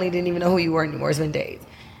 Definitely didn't even know who you were anymore. It's been days.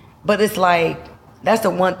 But it's like, that's the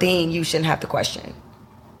one thing you shouldn't have to question.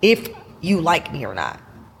 If you like me or not.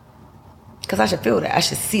 Because I should feel that. I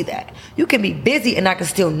should see that. You can be busy and I can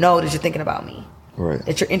still know that you're thinking about me. Right.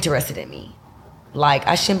 That you're interested in me. Like,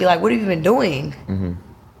 I shouldn't be like, what have you been doing?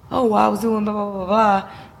 Oh, well, I was doing blah, blah, blah,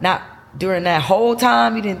 blah. Not during that whole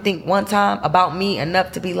time, you didn't think one time about me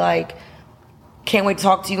enough to be like, can't wait to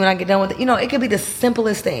talk to you when I get done with it. You know, it could be the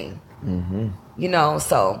simplest thing. You know,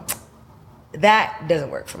 so that doesn't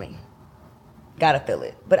work for me. Gotta feel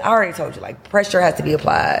it. But I already told you, like, pressure has to be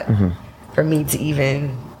applied for me to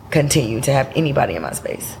even continue to have anybody in my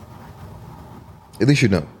space. At least you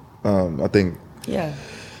know. I think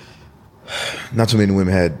not too many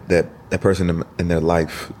women had that person in their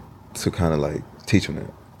life to kind of like teach them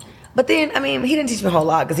that. But then, I mean, he didn't teach me a whole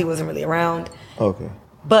lot because he wasn't really around. Okay.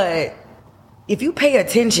 But if you pay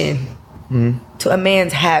attention to a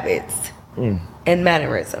man's habits and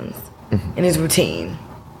mannerisms and his routine,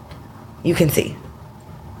 you can see.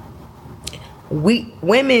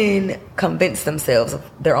 Women convince themselves of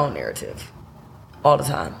their own narrative all the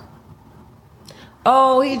time.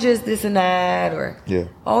 Oh, he just this and that, or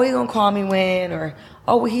oh, he gonna call me when, or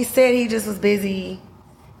oh, well, he said he just was busy.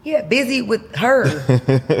 Yeah, busy with her.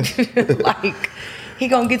 Like, he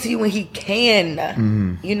gonna get to you when he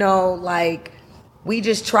can. You know, like, we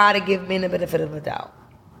just try to give men the benefit of the doubt.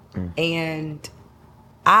 And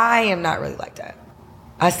I am not really like that.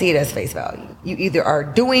 I see it as face value. You either are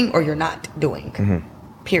doing or you're not doing.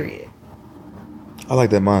 Period. I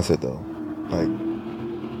like that mindset though. Like,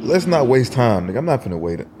 let's not waste time. Nigga, I'm not finna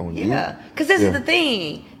wait on you. Yeah, because this is the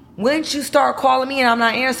thing. Once you start calling me and I'm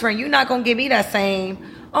not answering, you're not gonna give me that same,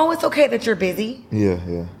 oh, it's okay that you're busy.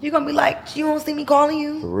 Yeah. You're gonna be like, you don't see me calling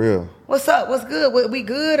you? For real. What's up? What's good? We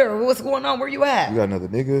good? Or what's going on? Where you at? You got another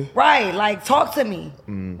nigga? Right, like, talk to me.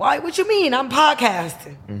 Why? What you mean? I'm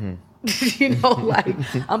podcasting. You know, like,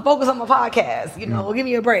 I'm focused on my podcast. You know, give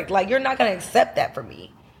me a break. Like, you're not gonna accept that from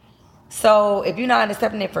me. So if you're not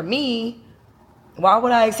accepting it from me, Why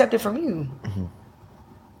would I accept it from you? Mm-hmm.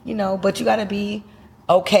 You know, but you got to be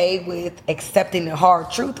okay with accepting the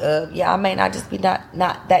hard truth of, I may not just be not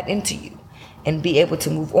that into you, and be able to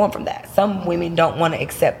move on from that. Some women don't want to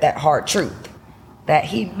accept that hard truth that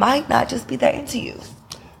he might not just be that into you.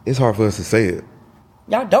 It's hard for us to say it.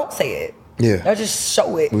 Y'all don't say it. Yeah. Y'all just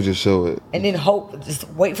show it. We just show it. And then just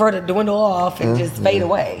wait for it to dwindle off and just fade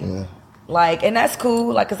away. Yeah. Like, and that's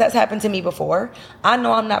cool, like, because that's happened to me before. I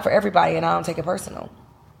know I'm not for everybody, and I don't take it personal.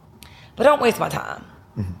 But don't waste my time.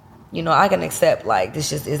 Mm-hmm. You know, I can accept, like, this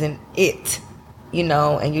just isn't it, you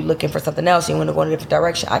know, and you're looking for something else, you want to go in a different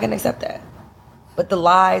direction. I can accept that. But the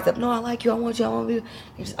lies of, no, I like you, I want you, I want you,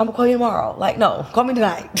 I'm going to call you tomorrow. Like, no, call me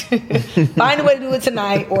tonight. Find a way to do it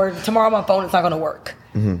tonight, or tomorrow my phone is not going to work.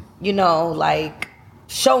 Mm-hmm. You know, like,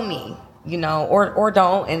 show me, you know, or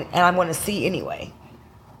don't, and I'm going to see anyway.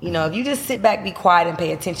 You know, if you just sit back, be quiet, and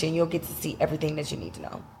pay attention, you'll get to see everything that you need to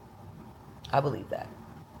know. I believe that.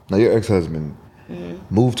 Now, your ex-husband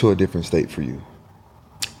moved to a different state for you.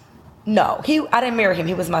 No, I didn't marry him.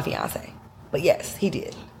 He was my fiance. But yes, he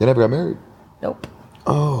did. You never got married? Nope.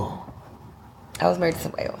 Oh. I was married to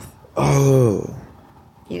somebody else. Oh.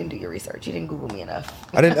 You didn't do your research. You didn't Google me enough.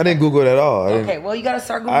 I didn't Google it at all. Okay, well, you got to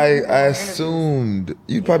start Googling. I assumed.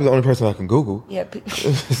 You're probably the only person I can Google. Yeah.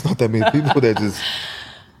 It's not that many people that just...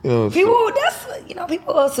 You know,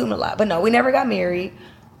 people assume a lot. But no, we never got married.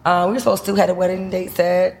 We were supposed to, had a wedding date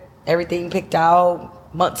set, everything picked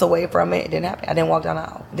out, months away from it. It didn't happen. I didn't walk down the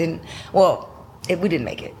aisle. We didn't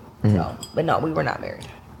make it. Mm-hmm. No, but no, we were not married.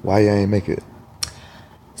 Why you ain't make it?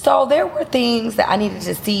 So there were things that I needed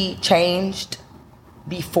to see changed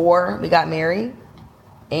before we got married,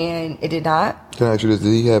 and it did not. Can I ask you this? Did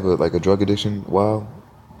he have a drug addiction while,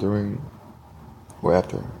 during, or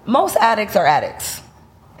after? Most addicts are addicts.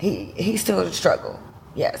 He still struggled,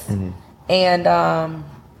 yes. Mm-hmm. And I'm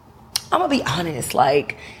gonna be honest,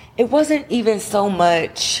 like, it wasn't even so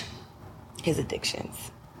much his addictions.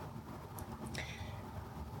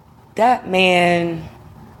 That man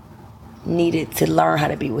needed to learn how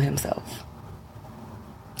to be with himself.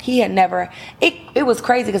 He had never, it was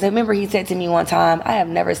crazy because I remember he said to me one time, I have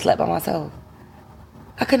never slept by myself.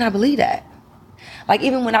 I could not believe that. Like,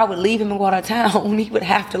 even when I would leave him and go out of town, he would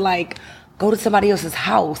have to, like, go to somebody else's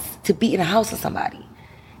house to be in a house with somebody.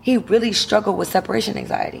 He really struggled with separation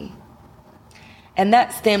anxiety. And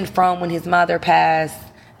that stemmed from when his mother passed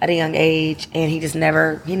at a young age, and he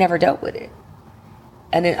never dealt with it.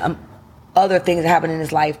 And then other things that happened in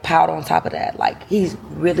his life piled on top of that. Like, he's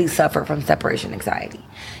really suffered from separation anxiety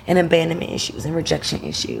and abandonment issues and rejection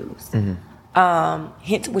issues.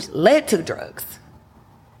 Mm-hmm. Which led to drugs.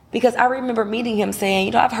 Because I remember meeting him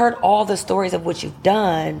saying, I've heard all the stories of what you've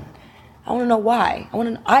done. I want to know why.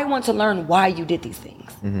 I want to learn why you did these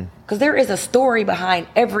things. Because there is a story behind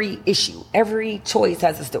every issue. Every choice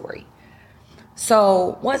has a story.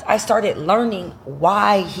 So once I started learning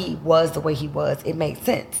why he was the way he was, it made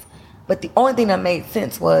sense. But the only thing that made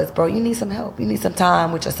sense was, bro, you need some help. You need some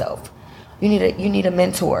time with yourself. You need a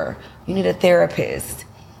mentor. You need a therapist.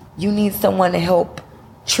 You need someone to help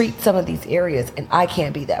treat some of these areas. And I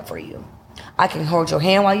can't be that for you. I can hold your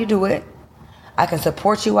hand while you do it. I can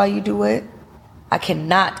support you while you do it. I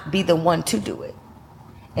cannot be the one to do it.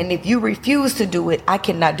 And if you refuse to do it, I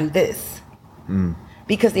cannot do this.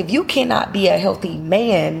 Because if you cannot be a healthy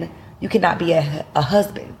man, you cannot be a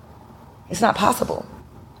husband. It's not possible.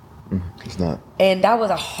 It's not. And that was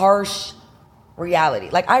a harsh reality.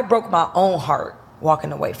 Like, I broke my own heart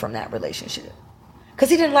walking away from that relationship. Because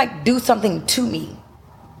he didn't, do something to me.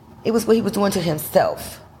 It was what he was doing to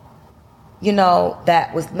himself.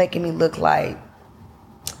 That was making me look like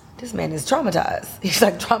this man is traumatized. He's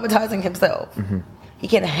traumatizing himself. Mm-hmm. He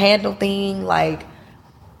can't handle things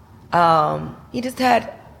he just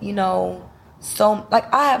had,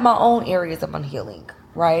 I have my own areas of unhealing,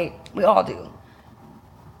 right? We all do.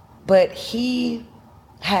 But he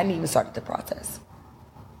hadn't even started the process.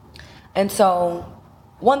 And so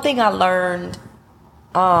one thing I learned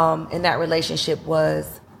in that relationship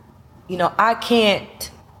was, I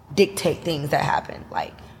can't dictate things that happen.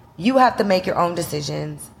 Like, you have to make your own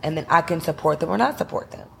decisions, and then I can support them or not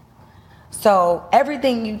support them. So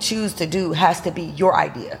everything you choose to do has to be your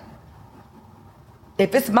idea.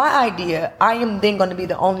 If it's my idea, I am then going to be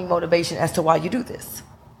the only motivation as to why you do this.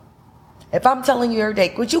 If I'm telling you every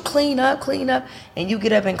day, would you clean up, and you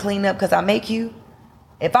get up and clean up because I make you?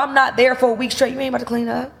 If I'm not there for a week straight, you ain't about to clean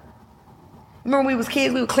up. Remember when we was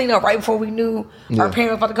kids, we would clean up right before we knew our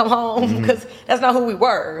parents were about to come home, because that's not who we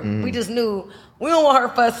were. We just knew we don't want her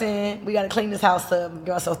fussing. We got to clean this house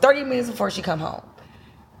up. So 30 minutes before she come home.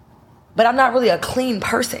 But I'm not really a clean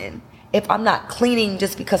person if I'm not cleaning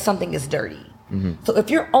just because something is dirty. So if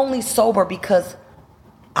you're only sober because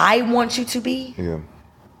I want you to be,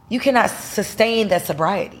 you cannot sustain that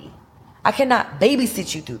sobriety. I cannot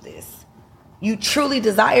babysit you through this. You truly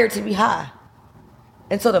desire to be high.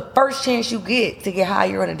 And so the first chance you get to get high,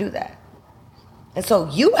 you're going to do that. And so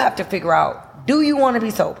you have to figure out, do you want to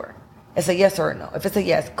be sober? It's a yes or a no. If it's a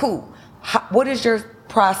yes, cool. What is your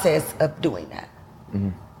process of doing that?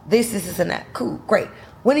 This, and that. Cool, great.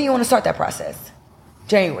 When do you want to start that process?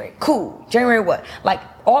 January. Cool. January what? Like,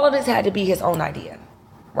 all of this had to be his own idea,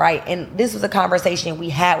 right? And this was a conversation we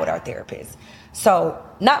had with our therapist. So,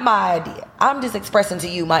 not my idea. I'm just expressing to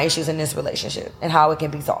you my issues in this relationship and how it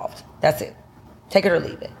can be solved. That's it. Take it or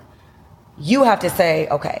leave it. You have to say,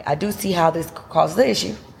 okay, I do see how this causes the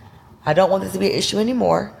issue. I don't want this to be an issue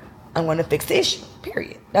anymore. I'm going to fix the issue,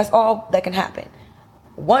 period. That's all that can happen.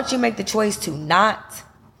 Once you make the choice to not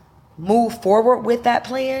move forward with that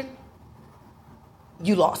plan,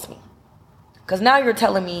 you lost me. Because now you're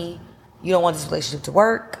telling me you don't want this relationship to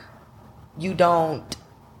work. You don't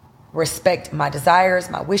respect my desires,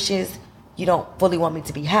 my wishes. You don't fully want me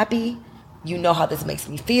to be happy. You know how this makes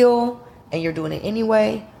me feel, and you're doing it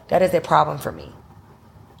anyway. That is a problem for me.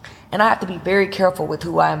 And I have to be very careful with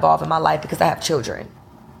who I involve in my life because I have children.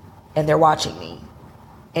 And they're watching me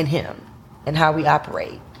and him and how we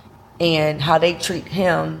operate. And how they treat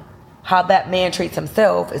him, how that man treats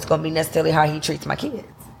himself is going to be necessarily how he treats my kids.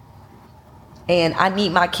 And I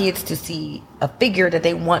need my kids to see a figure that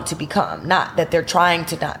they want to become, not that they're trying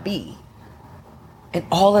to not be. And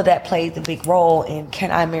all of that plays a big role in,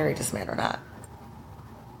 can I marry this man or not?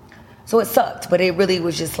 So it sucked, but it really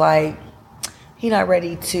was just like, he's not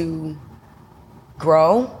ready to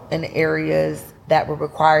grow in the areas that would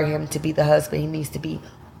require him to be the husband he needs to be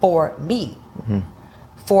for me.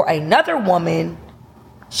 For another woman,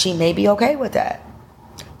 she may be okay with that,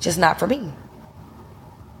 just not for me.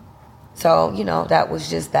 So, that was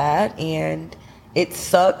just that. And it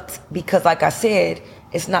sucked because, like I said,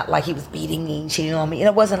 it's not like he was beating me and cheating on me. And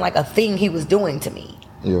it wasn't like a thing he was doing to me.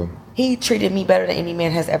 Yeah. He treated me better than any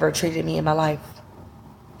man has ever treated me in my life.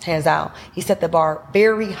 Hands down. He set the bar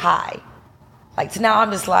very high. Like, so now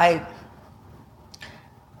I'm just like,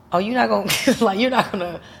 oh, you're not going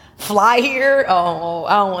to fly here? Oh,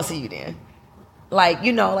 I don't want to see you then. Like,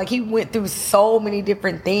 like he went through so many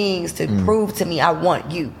different things to prove to me, I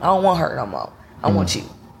want you. I don't want her no more. I want you.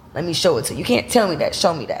 Let me show it to you. You can't tell me that.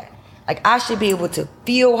 Show me that. Like, I should be able to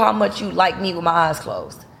feel how much you like me with my eyes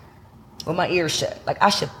closed, with my ears shut. Like, I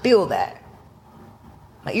should feel that.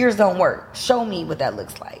 My ears don't work. Show me what that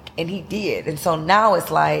looks like. And he did. And so now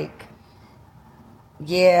it's like,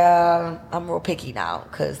 yeah, I'm real picky now.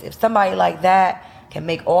 Because if somebody like that can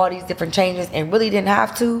make all these different changes and really didn't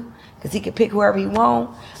have to, because he could pick whoever he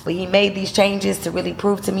wants, but he made these changes to really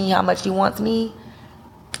prove to me how much he wants me,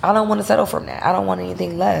 I don't want to settle from that. I don't want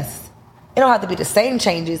anything less. It don't have to be the same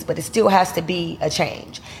changes, but it still has to be a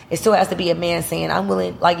change. It still has to be a man saying, I'm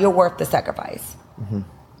willing, like, you're worth the sacrifice.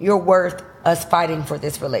 You're worth us fighting for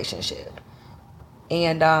this relationship.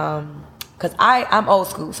 And because I'm old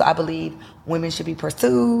school, so I believe women should be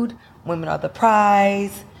pursued. Women are the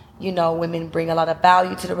prize. Women bring a lot of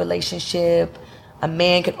value to the relationship. A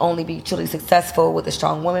man can only be truly successful with a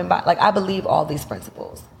strong woman. Like, I believe all these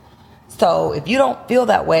principles. So if you don't feel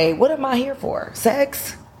that way, what am I here for?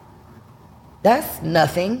 Sex? That's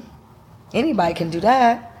nothing. Anybody can do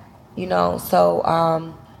that,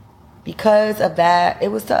 So because of that, it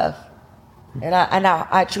was tough. And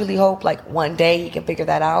I truly hope, like, one day he can figure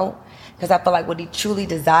that out. Because I feel like what he truly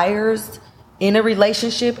desires in a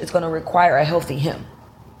relationship is going to require a healthy him.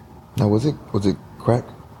 Now, was it crack?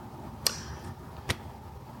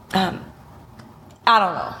 I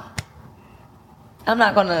don't know. I'm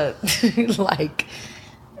not gonna like.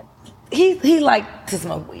 He liked to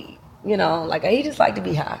smoke weed, Like, he just liked to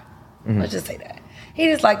be high. Let's just say that he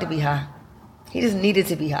just liked to be high. He just needed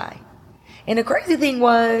to be high. And the crazy thing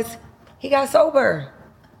was, he got sober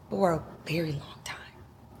for a very long time.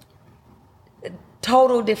 A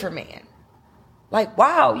total different man. Like,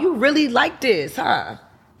 wow, you really like this, huh?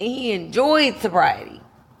 And he enjoyed sobriety.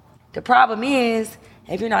 The problem is,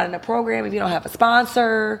 if you're not in a program, if you don't have a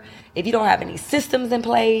sponsor, if you don't have any systems in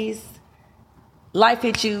place, life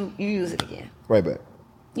hits you, you use it again. Right back.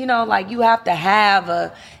 Like, you have to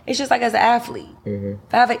have it's just like as an athlete.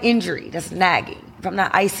 If I have an injury that's nagging, if I'm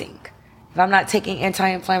not icing, if I'm not taking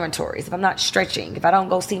anti-inflammatories, if I'm not stretching, if I don't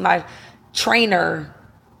go see my trainer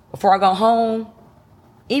before I go home,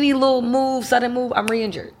 any little move, sudden move, I'm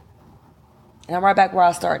re-injured. And I'm right back where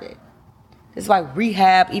I started. This is why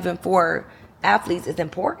rehab, even for athletes, is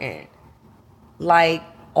important. Like,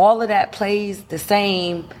 all of that plays the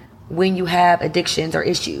same when you have addictions or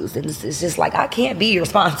issues. And it's just like, I can't be your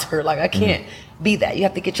sponsor. Like, I can't be that. You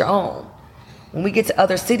have to get your own. When we get to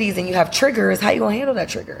other cities and you have triggers, how you gonna handle that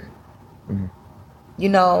trigger? You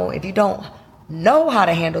know, if you don't know how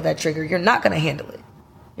to handle that trigger, you're not gonna handle it.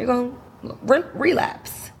 You're gonna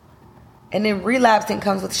relapse. And then relapsing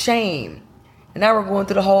comes with shame. And now we're going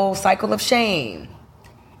through the whole cycle of shame.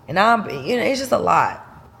 And it's just a lot.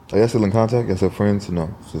 Are y'all still in contact? Y'all still friends? No,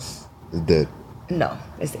 it's dead. No,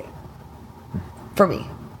 it's dead. For me.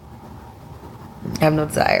 I have no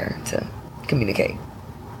desire to communicate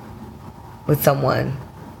with someone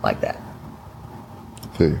like that.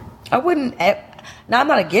 See. I wouldn't. Now, I'm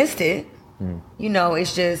not against it. You know,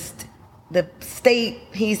 it's just the state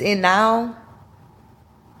he's in now,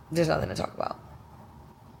 there's nothing to talk about.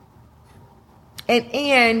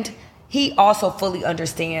 And he also fully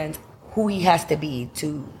understands who he has to be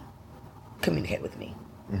to communicate with me.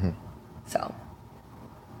 So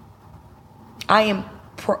I am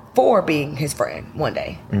for being his friend one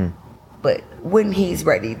day. But when he's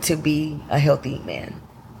ready to be a healthy man,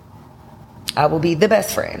 I will be the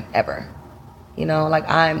best friend ever. You know, like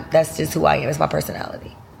that's just who I am. It's my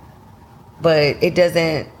personality. But it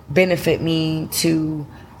doesn't benefit me to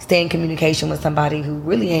stay in communication with somebody who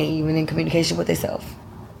really ain't even in communication with themselves.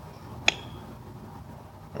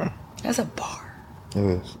 That's a bar.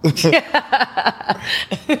 It is.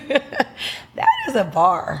 That is a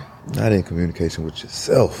bar. Not in communication with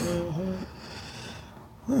yourself.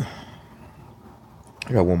 I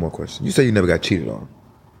got one more question. You say you never got cheated on.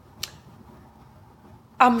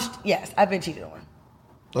 Yes, I've been cheated on.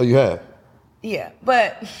 Oh, you have? Yeah,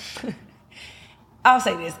 but I'll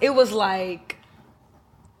say this. It was like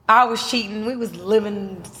I was cheating. We was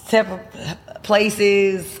living several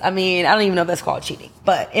places. I mean, I don't even know if that's called cheating.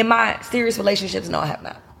 But in my serious relationships, no, I have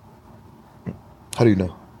not. How do you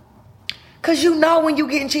know? Because you know when you're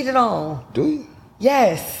getting cheated on. Do you?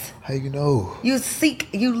 Yes. How you know? You seek,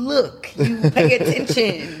 you look, you pay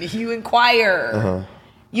attention, you inquire.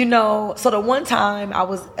 You know, so the one time I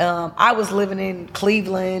was living in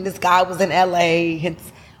Cleveland, this guy was in LA,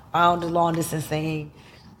 it's on the long distance thing.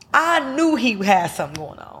 I knew he had something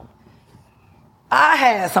going on. I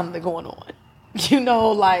had something going on. You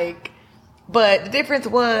know, like, but the difference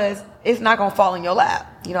was it's not gonna fall in your lap.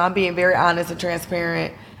 You know, I'm being very honest and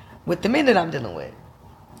transparent with the men that I'm dealing with.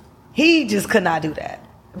 He just could not do that.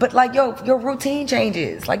 But like your routine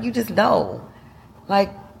changes. Like you just know.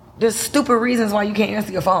 Like there's stupid reasons why you can't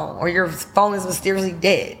answer your phone or your phone is mysteriously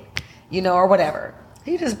dead, you know, or whatever.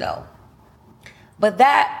 You just know. But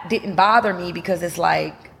that didn't bother me because it's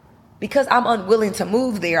like, because I'm unwilling to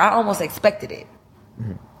move there, I almost expected it.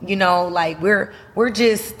 You know, like we're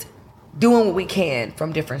just doing what we can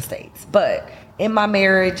from different states. But in my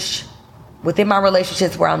marriage, within my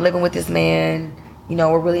relationships where I'm living with this man, you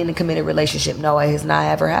know, we're really in a committed relationship. No, it has not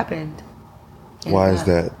ever happened. Why is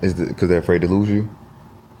that? Is it because they're afraid to lose you?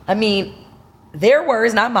 I mean, their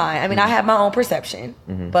words, not mine. I mean, I have my own perception,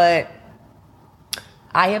 but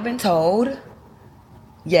I have been told,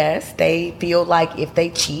 yes, they feel like if they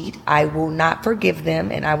cheat, I will not forgive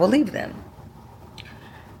them and I will leave them.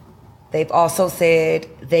 They've also said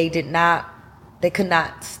they could not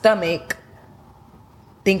stomach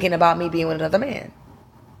thinking about me being with another man.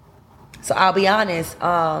 So I'll be honest,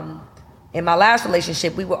 in my last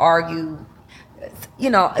relationship, we would argue, you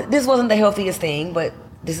know, this wasn't the healthiest thing, but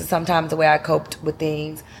this is sometimes the way I coped with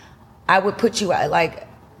things. I would put you out, like,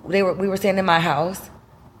 we were staying in my house.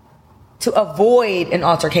 To avoid an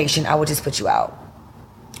altercation, I would just put you out.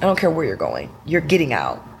 I don't care where you're going. You're getting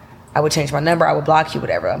out. I would change my number. I would block you,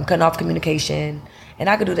 whatever. I'm cutting off communication. And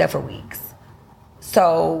I could do that for weeks.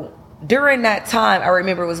 So during that time, I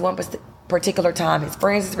remember it was one particular time. His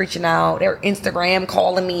friends is reaching out. They were Instagram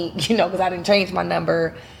calling me, you know, because I didn't change my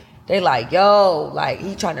number. They like, yo, like,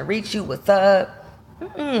 he trying to reach you. What's up?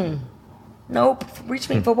 Nope. Reach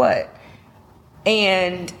me for what?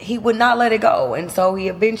 And he would not let it go. And so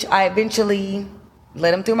I eventually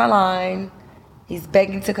let him through my line. He's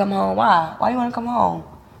begging to come home. Why? Why you want to come home?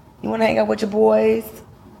 You want to hang out with your boys?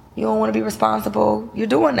 You don't want to be responsible? You're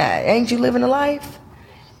doing that. Ain't you living a life?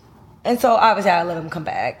 And so obviously I let him come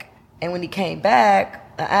back. And when he came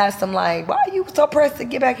back, I asked him like, why are you so pressed to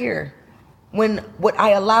get back here? When what I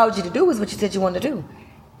allowed you to do is what you said you wanted to do.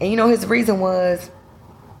 And you know, his reason was,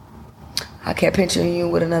 I kept picturing you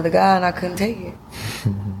with another guy and I couldn't take it.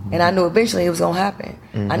 And I knew eventually it was going to happen.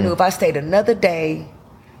 I knew if I stayed another day,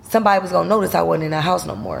 somebody was going to notice I wasn't in that house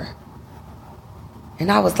no more.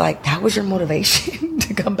 And I was like, that was your motivation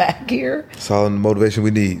to come back here? It's all the motivation we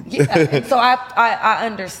need. Yeah. And so I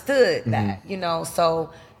understood that, you know. So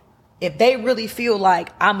if they really feel like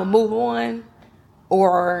I'm going to move on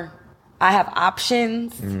or I have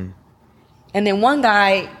options. And then one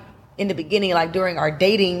guy in the beginning, like during our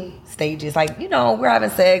dating stages, like, you know, we're having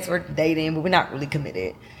sex, we're dating, but we're not really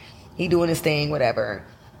committed. He doing his thing, whatever.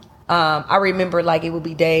 I remember like it would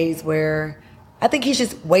be days where I think he's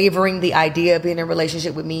just wavering the idea of being in a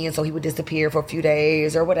relationship with me, and so he would disappear for a few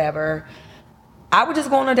days or whatever. I would just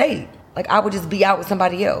go on a date. Like, I would just be out with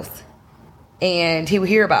somebody else, and he would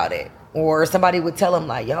hear about it. Or somebody would tell him,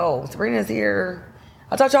 like, yo, Sabrina's here.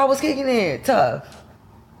 I thought y'all was kicking it. Tough.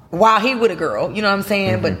 While he with a girl, you know what I'm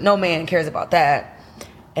saying? But no man cares about that.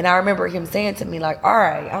 And I remember him saying to me, like, all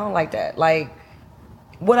right, I don't like that. Like,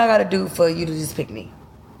 what I got to do for you to just pick me?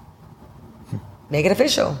 Make it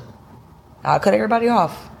official. I'll cut everybody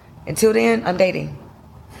off. Until then, I'm dating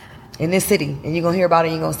in this city, and you're gonna hear about it,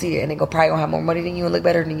 and you're gonna see it, and they probably gonna have more money than you and look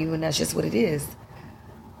better than you, and that's just what it is.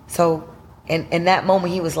 So, in that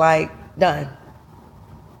moment, he was like, done.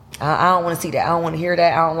 I don't want to see that. I don't want to hear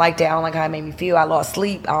that. I don't like that. I don't like how it made me feel. I lost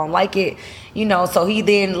sleep. I don't like it. You know, so he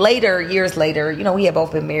then years later, you know, we had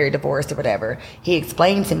both been married, divorced, or whatever. He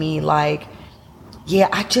explained to me, like, yeah,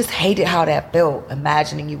 I just hated how that felt,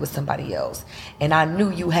 imagining you with somebody else. And I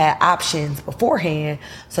knew you had options beforehand,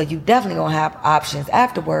 so you definitely gonna have options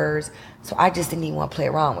afterwards. So I just didn't even want to play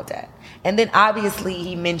around with that. And then obviously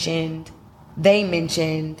they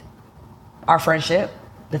mentioned our friendship,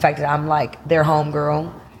 the fact that I'm like their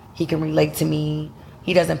homegirl. He can relate to me.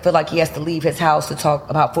 He doesn't feel like he has to leave his house to talk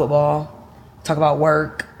about football, talk about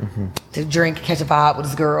work, to drink, catch a vibe with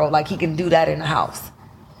his girl. Like, he can do that in the house.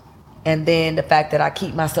 And then the fact that I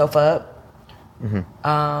keep myself up.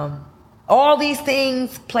 All these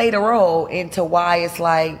things played a role into why it's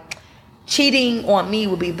like cheating on me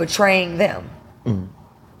would be betraying them.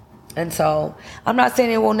 And so I'm not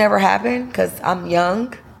saying it will never happen, because I'm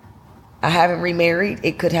young. I haven't remarried.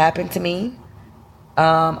 It could happen to me.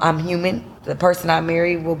 I'm human. The person I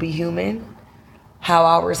marry will be human. How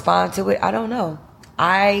I'll respond to it, I don't know.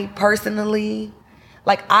 I personally...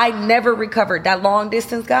 Like, I never recovered. That long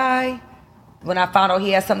distance guy, when I found out he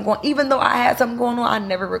had something going, even though I had something going on, I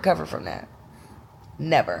never recovered from that.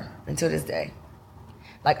 Never. Until this day.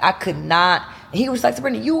 Like, I could not. He was like,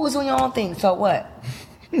 Sabrina, you was doing your own thing, so what?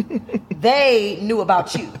 They knew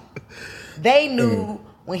about you. They knew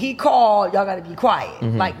when he called, y'all got to be quiet.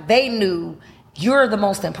 Like, they knew you're the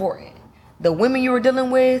most important. The women you were dealing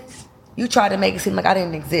with, you tried to make it seem like I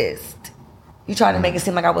didn't exist. You tried to make it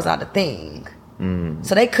seem like I was not a thing.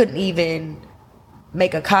 So they couldn't even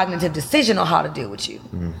make a cognitive decision on how to deal with you.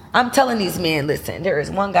 I'm telling these men, listen, there is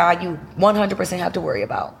one guy you 100% have to worry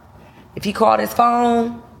about. If he called his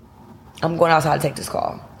phone, I'm going outside to take this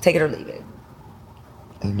call. Take it or leave it.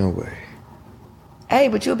 Ain't no way. Hey,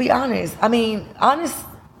 but you'll be honest. I mean,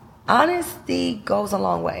 honesty goes a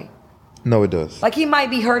long way. No, it does. Like, he might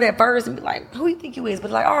be hurt at first and be like, who do you think you is? But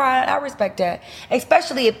like, all right, I respect that.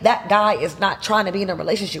 Especially if that guy is not trying to be in a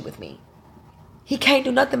relationship with me. He can't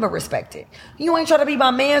do nothing but respect it. You ain't trying to be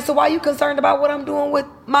my man, so why you concerned about what I'm doing with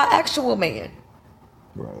my actual man?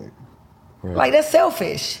 Right. Like, that's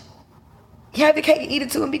selfish. You have your cake and eat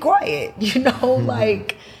it too and be quiet, you know?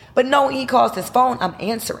 Like, but no, when he calls his phone, I'm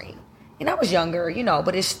answering. And I was younger, you know,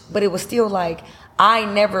 but it was still like, I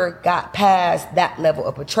never got past that level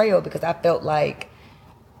of betrayal, because I felt like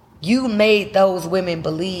you made those women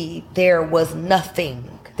believe there was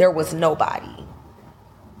nothing. There was nobody.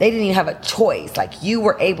 They didn't even have a choice. Like, you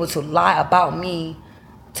were able to lie about me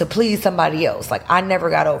to please somebody else. Like, I never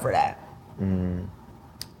got over that.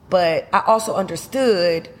 But I also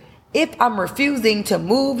understood, if I'm refusing to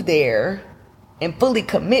move there and fully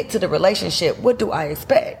commit to the relationship, what do I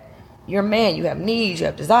expect? You're a man, you have needs, you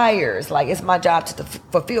have desires. Like, it's my job to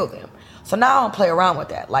fulfill them. So now I don't play around with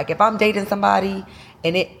that. Like, if I'm dating somebody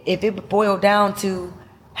and if it boiled down to,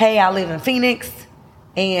 hey, I live in Phoenix,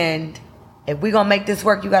 and if we're going to make this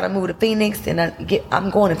work, you got to move to Phoenix, and I'm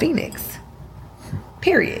going to Phoenix.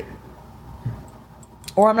 Period.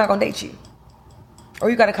 Or I'm not going to date you. Or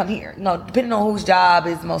you got to come here. No, depending on whose job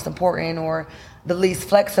is most important or the least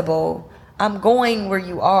flexible, I'm going where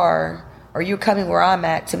you are, or you're coming where I'm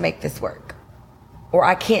at to make this work. Or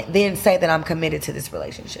I can't then say that I'm committed to this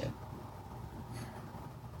relationship.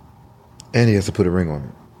 And he has to put a ring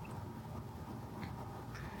on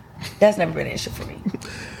it. That's never been an issue for me.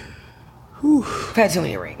 I've had too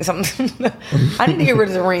many rings. I need to get rid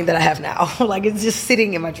of the ring that I have now. Like, it's just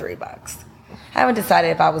sitting in my jewelry box. I haven't decided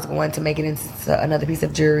if I was going to make it into another piece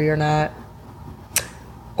of jewelry or not.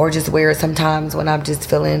 Or just wear it sometimes when I'm just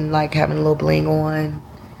feeling like having a little bling on.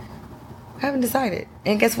 I haven't decided.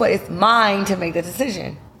 And guess what? It's mine to make the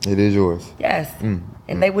decision. It is yours. Yes.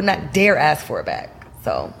 And they would not dare ask for it back.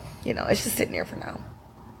 So, you know, it's just sitting there for now.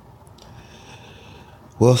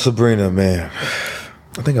 Well, Sabrina, man,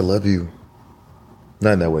 I think I love you.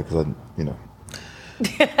 Not in that way, because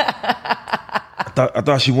I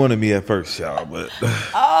thought she wanted me at first, y'all, but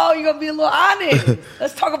oh, you're gonna be a little honest.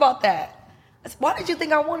 Let's talk about that. Why did you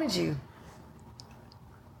think I wanted you?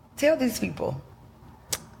 Tell these people.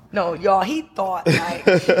 No, y'all, he thought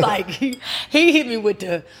like he hit me with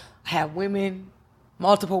the have women,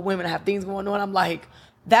 multiple women, have things going on. I'm like,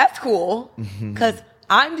 that's cool, because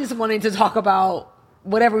I'm just wanting to talk about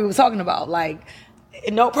whatever we was talking about. Like,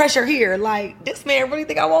 no pressure here. Like, this man really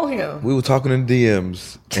think I want him. We were talking in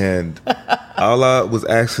DMs, and all I was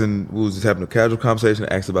asking, we was just having a casual conversation,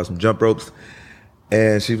 asked about some jump ropes,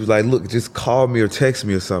 and she was like, look, just call me or text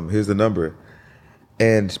me or something. Here's the number.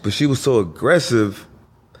 But she was so aggressive.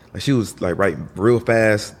 Like, she was like writing real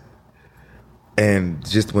fast. And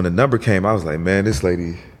just when the number came, I was like, man, this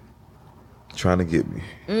lady trying to get me.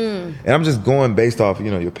 And I'm just going based off,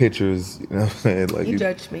 your pictures, you know what I'm saying? Like, you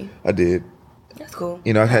judged me. I did. That's cool.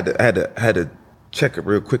 I had to check it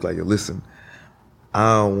real quick, like, listen,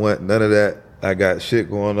 I don't want none of that. I got shit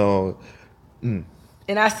going on.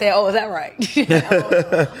 And I said, oh, is that right?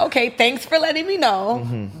 Okay, thanks for letting me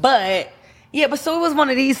know. But so it was one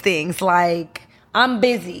of these things, like, I'm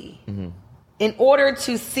busy. In order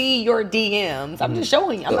to see your DMs, I'm just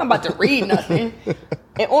showing you. I'm not about to read nothing.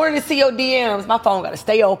 In order to see your DMs, my phone got to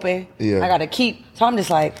stay open. I got to keep. So I'm just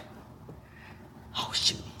like, oh,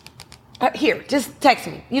 shoot. Here, just text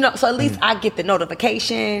me. So at least I get the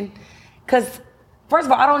notification. Because, first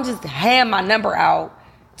of all, I don't just hand my number out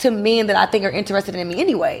to men that I think are interested in me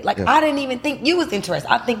anyway. Like, I didn't even think you was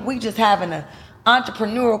interested. I think we just having an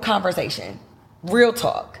entrepreneurial conversation. Real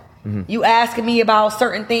talk. You asking me about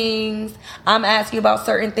certain things. I'm asking you about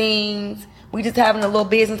certain things. We just having a little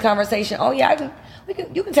business conversation. Oh yeah,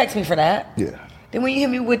 you can text me for that. Yeah. Then when you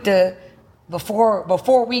hit me with the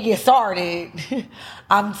before we get started,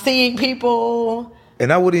 I'm seeing people.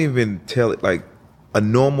 And I wouldn't even tell it, like, a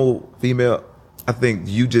normal female. I think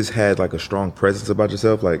you just had like a strong presence about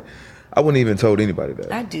yourself. Like, I wouldn't even told anybody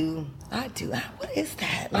that. I do. What is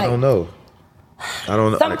that? Like, I don't know.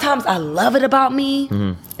 Sometimes I love it about me,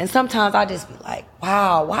 and sometimes I just be like,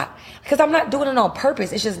 wow, why? Because I'm not doing it on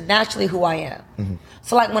purpose. It's just naturally who I am.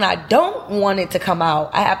 So, like, when I don't want it to come out,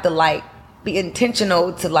 I have to, like, be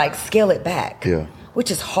intentional to, like, scale it back. Which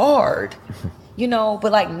is hard,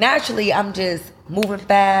 but, like, naturally I'm just moving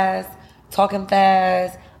fast, talking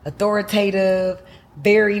fast, authoritative,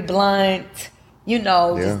 very blunt,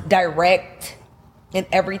 just direct and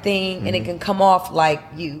everything, and it can come off like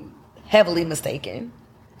you heavily mistaken.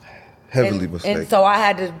 And so I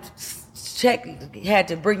had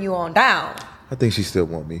to bring you on down. I think she still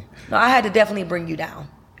want me. No, I had to definitely bring you down.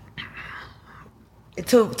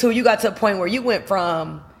 Till you got to a point where you went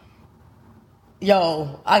from,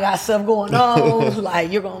 yo, I got stuff going on,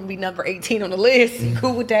 like, you're going to be number 18 on the list, you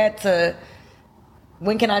cool with that, to,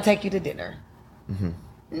 when can I take you to dinner?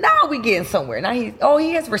 Now we getting somewhere. Now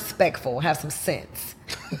he is respectful, have some sense.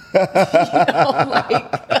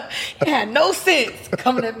 Like, he had no sense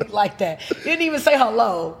coming at me like that. Didn't even say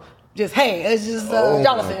hello. Just, hey, it's just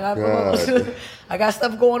Jonathan. I got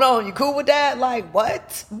stuff going on. You cool with that? Like,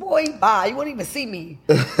 what? Boy, bye. You won't even see me.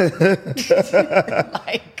 Like,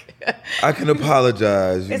 I can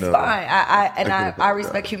apologize. It's fine. I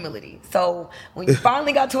respect humility. So when you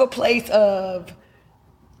finally got to a place of,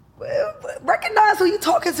 recognize who you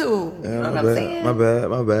talking to. You know what I'm saying? My bad.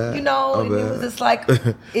 And it was just like,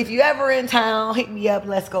 if you ever in town, hit me up,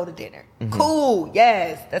 let's go to dinner. Cool,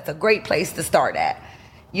 yes. That's a great place to start at.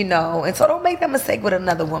 And so don't make that mistake with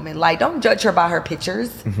another woman. Like, don't judge her by her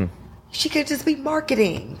pictures. She could just be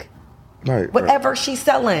marketing. Right. Whatever she's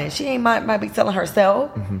selling. She might be selling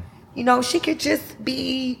herself. She could just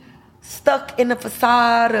be stuck in the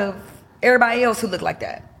facade of everybody else who look like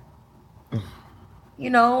that.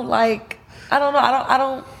 Like, I don't know. I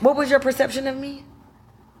don't. What was your perception of me?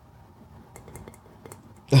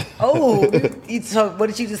 Oh, so what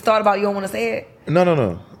did you just thought about? You don't want to say it?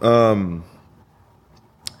 No.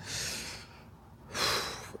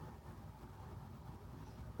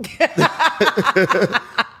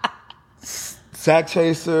 Sack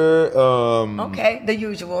chaser. Okay, the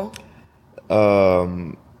usual.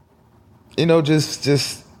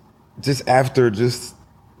 Just after.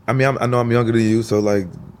 I mean, I know I'm younger than you, so, like,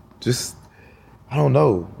 just, I don't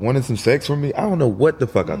know, wanted some sex from me. I don't know what the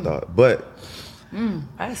fuck I thought, but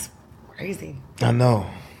that's crazy. I know.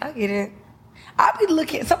 I get it. I be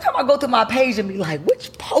looking. Sometimes I go through my page and be like,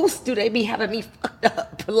 which posts do they be having me fucked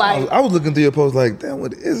up? Like, I was looking through your post like, damn,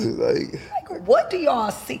 what is it? Like, what do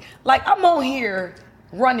y'all see? Like, I'm on here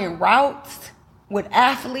running routes with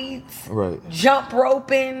athletes, right? Jump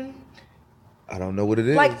roping. I don't know what it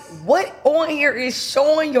is. Like, what on here is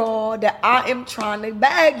showing y'all that I am trying to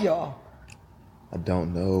bag y'all? I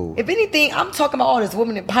don't know. If anything, I'm talking about all this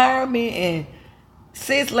woman empowerment and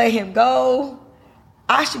sis let him go.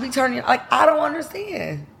 I should be turning, like, I don't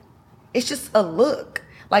understand. It's just a look.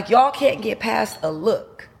 Like, y'all can't get past a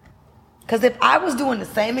look. Because if I was doing the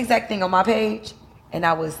same exact thing on my page and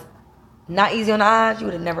I was not easy on the eyes, you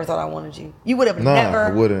would have never thought I wanted you. You would have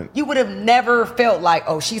I wouldn't. You would have never felt like,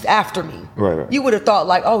 oh, she's after me. Right. You would have thought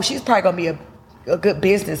like, oh, she's probably going to be a good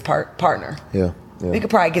business partner. Yeah. We could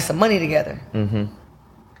probably get some money together. Mm-hmm.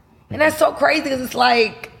 And that's so crazy because it's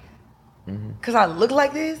like, because I look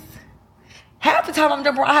like this. Half the time I'm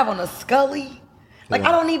jumping around, I have on a Scully. Like,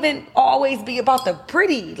 I don't even always be about the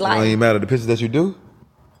pretty. Like, it don't even matter the pictures that you do.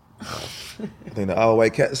 I think the all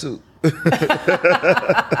white cat suit.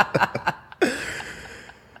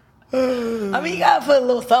 I mean, you gotta put a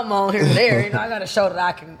little something on here and there. You know, I gotta show that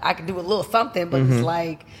I can do a little something. But it's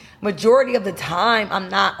like majority of the time, I'm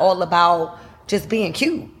not all about just being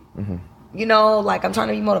cute. You know, like I'm trying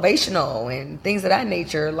to be motivational and things of that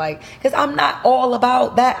nature. Like, because I'm not all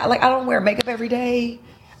about that. Like, I don't wear makeup every day.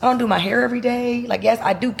 I don't do my hair every day. Like, yes,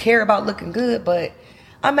 I do care about looking good, but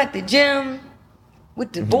I'm at the gym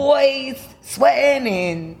with the boys, sweating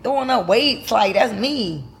and throwing up weights. Like, that's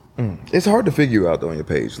me. It's hard to figure out though on your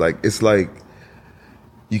page. Like, it's like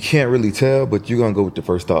you can't really tell, but you're gonna go with the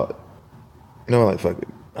first thought. You know, like, fuck it.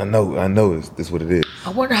 I know this what it is.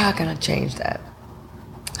 I wonder how can I change that?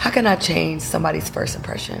 How can I change somebody's first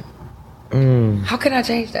impression? How can I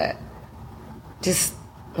change that? Just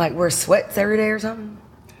like wear sweats every day or something?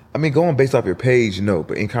 I mean, going based off your page, no,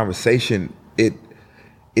 but in conversation, it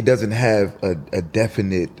doesn't have a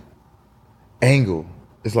definite angle.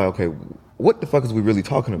 It's like, okay, what the fuck is we really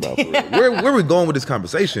talking about? Where are we going with this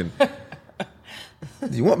conversation?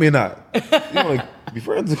 Do you want me or not? You want to be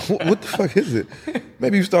friends? What the fuck is it?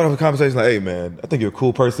 Maybe you start off a conversation like, hey man, I think you're a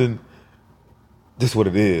cool person. This is what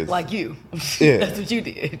it is. Like you. Yeah. That's what you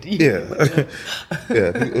did. Yeah.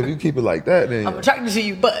 Yeah. If you keep it like that, then I'm attracted to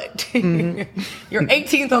you, but you're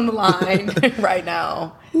 18th on the line right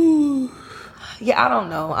now. Yeah, I don't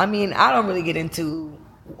know. I mean, I don't really get into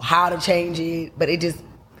how to change it, but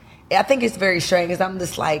I think it's very strange because I'm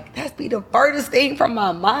just like, that's be the furthest thing from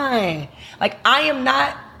my mind. Like,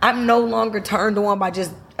 I'm no longer turned on by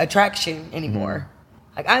just attraction anymore.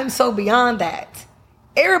 Like, I'm so beyond that.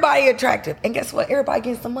 Everybody attractive. And guess what? Everybody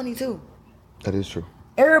getting some money too. that is true.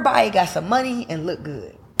 Everybody got some money and look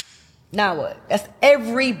good. Now what? That's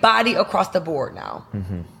everybody across the board now.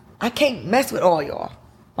 I can't mess with all y'all.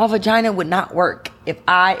 My vagina would not work if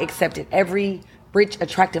I accepted every rich,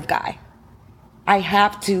 attractive guy. I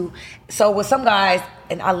have to. So with some guys,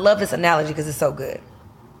 and I love this analogy because it's so good.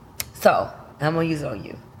 So I'm going to use it on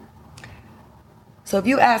you. So if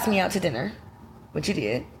you ask me out to dinner, which you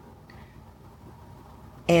did,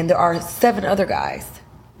 and there are 7 other guys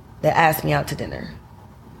that ask me out to dinner,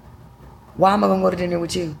 why am I going to go to dinner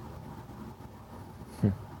with you?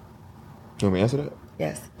 You want me to answer that?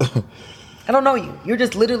 Yes. I don't know you. You're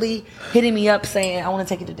just literally hitting me up saying, I want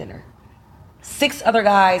to take you to dinner. 6 other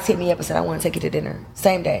guys hit me up and said, I want to take you to dinner.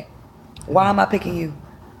 Same day. Why am I picking you?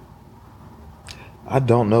 I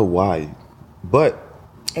don't know why, but...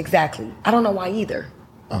 Exactly. I don't know why either.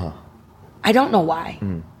 I don't know why.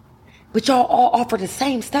 But y'all all offer the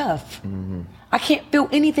same stuff. I can't feel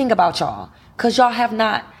anything about y'all because y'all have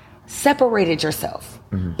not separated yourself.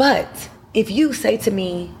 But if you say to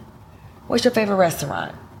me, what's your favorite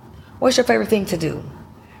restaurant? What's your favorite thing to do?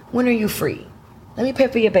 When are you free? Let me pay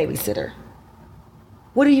for your babysitter.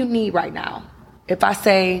 What do you need right now? If I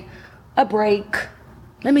say a break,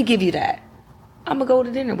 let me give you that. I'm going to go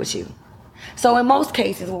to dinner with you. So in most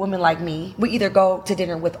cases with women like me, we either go to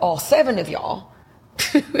dinner with all 7 of y'all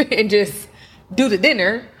and just do the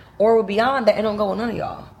dinner, or we're beyond that and don't go with none of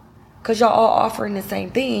y'all. Because y'all all offering the same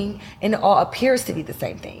thing and it all appears to be the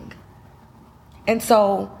same thing. And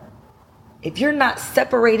so if you're not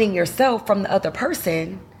separating yourself from the other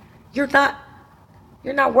person, you're not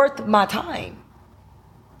worth my time.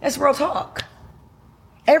 That's real talk.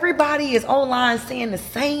 Everybody is online saying the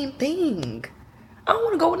same thing. I don't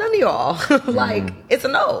want to go with none of y'all. Like, it's a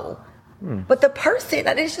no. But the person,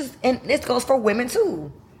 and it's just, and this goes for women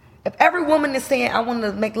too. If every woman is saying, I want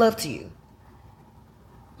to make love to you.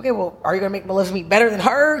 Okay, well, are you going to make love to me better than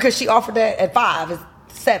her? Because she offered that at 5, it's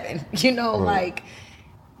 7. You know, like,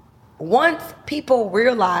 once people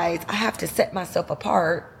realize I have to set myself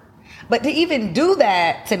apart, but to even do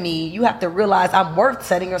that to me, you have to realize I'm worth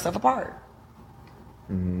setting yourself apart.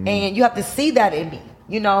 And you have to see that in me,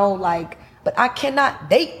 you know, like, but I cannot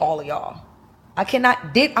date all of y'all. I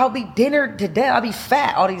cannot I'll be dinner to death. I'll be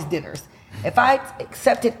fat, all these dinners. If I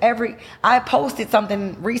accepted I posted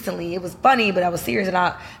something recently. It was funny, but I was serious.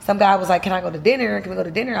 And some guy was like, "Can I go to dinner? Can we go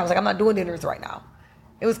to dinner?" I was like, "I'm not doing dinners right now."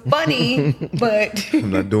 It was funny, but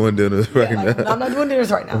I'm not doing dinners right now. I'm not doing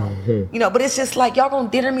dinners right now. You know, but it's just like y'all gonna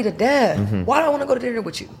dinner me to death. Why do I want to go to dinner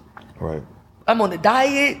with you? Right. I'm on a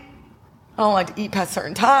diet. I don't like to eat past a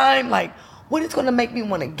certain time. Like, what is gonna make me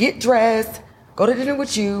want to get dressed, go to dinner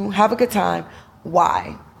with you, have a good time?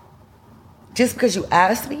 Why? Just because you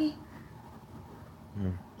asked me?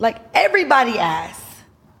 Like, everybody asks.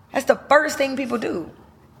 That's the first thing people do.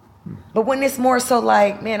 But when it's more so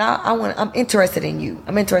like, man, I'm interested in you.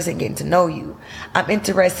 I'm interested in getting to know you. I'm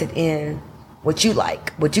interested in what you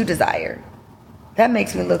like, what you desire. That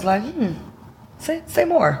makes me look like, say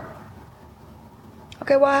more.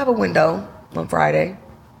 Okay, well, I have a window on Friday.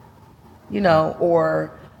 You know,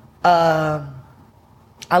 or I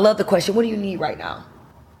love the question, what do you need right now?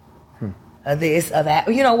 This, that,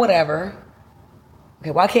 you know, whatever. Okay,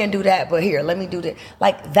 well, I can't do that, but here, let me do that.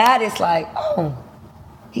 Like, that is like, oh,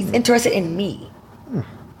 he's interested in me.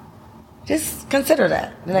 Just consider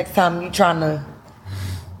that the next time you're trying to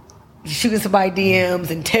shoot somebody DMs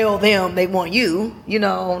and tell them they want you, you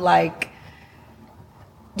know, like,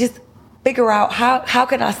 just figure out how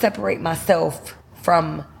can I separate myself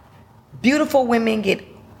from beautiful women get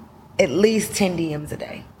at least 10 DMs a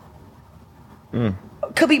day.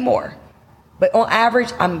 Could be more. But on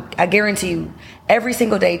average, I guarantee you, every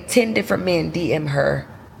single day, 10 different men DM her.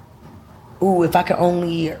 Ooh, if I could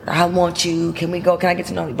only, I want you. Can we go? Can I get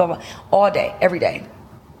to know you? Blah, blah. All day, every day.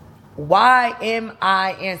 Why am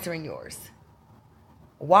I answering yours?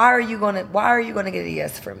 Why are you gonna get a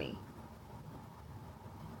yes for me?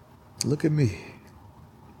 Look at me.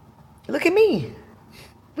 Look at me.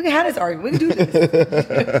 We can have this argument. We can do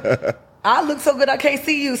this. I look so good I can't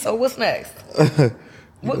see you, so what's next?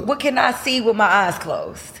 What can I see with my eyes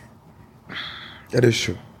closed? That is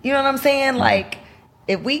true. You know what I'm saying? Like,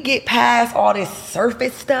 if we get past all this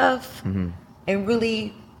surface stuff and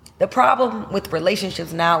really, the problem with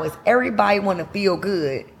relationships now is everybody want to feel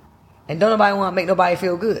good and don't nobody want to make nobody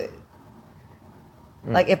feel good.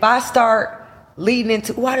 Like, if I start leading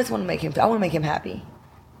into, I just want to make him, I want to make him happy,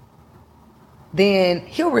 then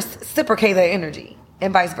he'll reciprocate that energy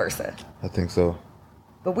and vice versa. I think so.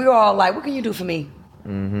 But we're all like, what can you do for me?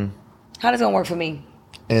 How does it work for me?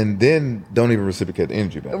 And then don't even reciprocate the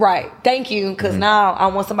energy back. Right. Thank you. Because now I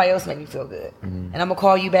want somebody else to make me feel good. And I'm going to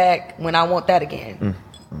call you back when I want that again.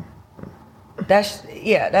 That's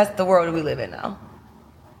the world that we live in now.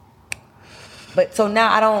 But so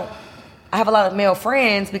now I have a lot of male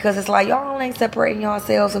friends because it's like, y'all ain't separating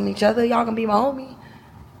yourselves from each other. Y'all can be my homie.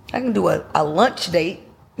 I can do a lunch date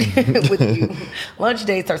with you. Lunch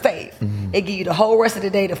dates are safe. It give you the whole rest of the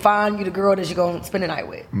day to find you the girl that you're going to spend the night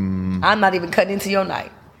with. I'm not even cutting into your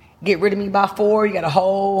night. Get rid of me by 4. You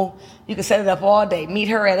got you can set it up all day. Meet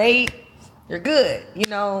her at 8. You're good. You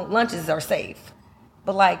know, lunches are safe.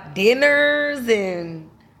 But like dinners and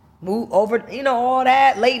move over, you know, all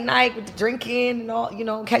that late night with the drinking and all, you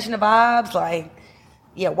know, catching the vibes. Like,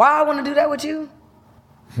 yeah, why I want to do that with you?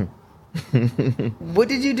 What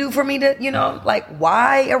did you do for me to, you know, like,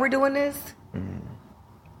 why are we doing this?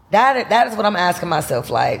 That is what I'm asking myself.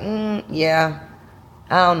 Like, yeah,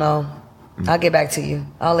 I don't know. I'll get back to you.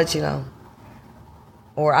 I'll let you know.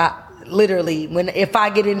 Or I literally, if I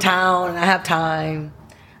get in town and I have time,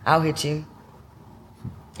 I'll hit you.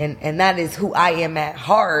 And that is who I am at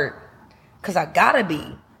heart, because I gotta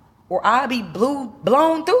be, or I'll be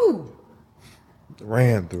blown through.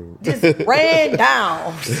 Ran through. Just ran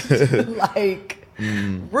down. Like,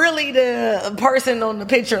 really the person on the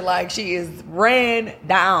picture, like, she is ran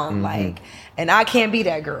down. Like, and I can't be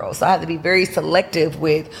that girl. So I have to be very selective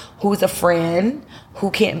with who's a friend,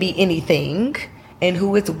 who can't be anything, and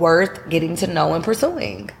who is worth getting to know and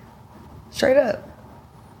pursuing. Straight up.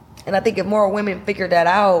 And I think if more women figure that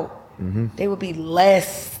out, they would have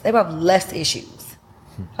less issues.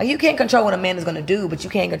 Like, you can't control what a man is going to do, but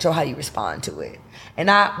you can't control how you respond to it.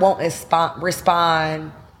 And I won't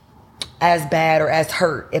respond as bad or as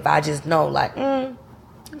hurt if I just know, like,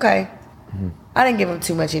 okay. I didn't give him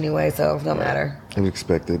too much anyway, so it don't matter. It was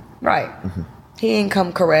expected. Right. He ain't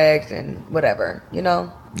come correct and whatever, you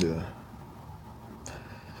know? Yeah.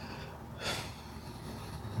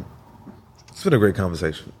 It's been a great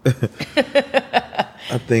conversation.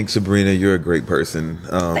 I think, Sabrina, you're a great person.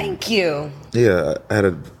 Thank you. Yeah, I had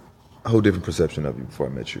a whole different perception of you before I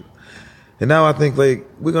met you. And now I think, like,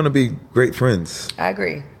 we're going to be great friends. I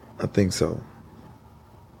agree. I think so.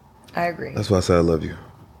 I agree. That's why I say I love you.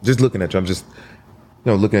 Just looking at you, I'm just,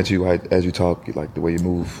 looking at you as you talk, like the way you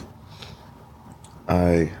move.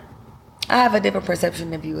 I have a different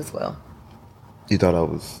perception of you as well. You thought I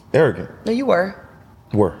was arrogant. No, you were.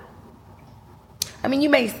 Were. I mean, you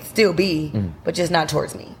may still be, but just not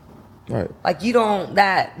towards me. Right. Like, you don't,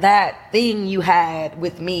 that thing you had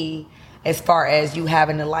with me, as far as you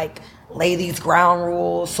having to, like, lay these ground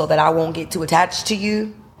rules so that I won't get too attached to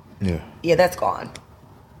you. Yeah. Yeah, that's gone.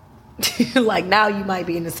 Like, now you might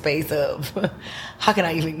be in the space of, how can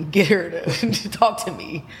I even get her to talk to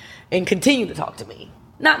me and continue to talk to me?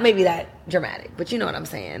 Not maybe that dramatic, but you know what I'm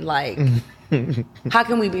saying. Like, how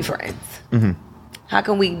can we be friends? Mm-hmm. How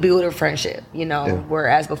can we build a friendship? You know, yeah.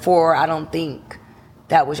 Whereas before, I don't think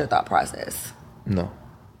that was your thought process. No.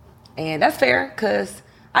 And that's fair, because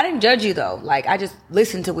I didn't judge you, though. Like, I just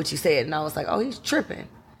listened to what you said, and I was like, oh, he's tripping.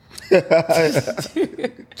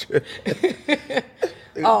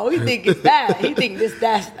 Oh, he think it's that. He think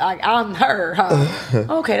that's like, I'm her, huh?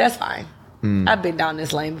 Okay, that's fine. I've been down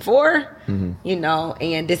this lane before, you know,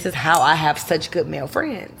 and this is how I have such good male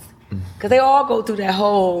friends. Because they all go through that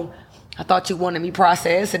whole, I thought you wanted me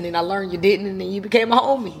process, and then I learned you didn't, and then you became a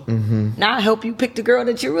homie. Now I help you pick the girl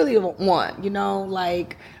that you really want, you know,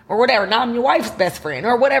 like, or whatever. Now I'm your wife's best friend,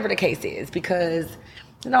 or whatever the case is, because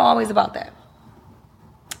it's not always about that.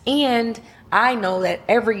 And I know that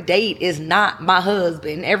every date is not my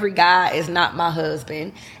husband. Every guy is not my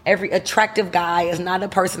husband. Every attractive guy is not a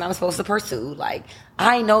person I'm supposed to pursue. Like,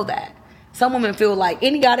 I know that. Some women feel like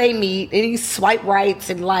any guy they meet, any swipe rights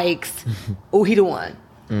and likes, oh, he the one.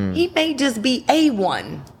 He may just be a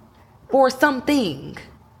one for something.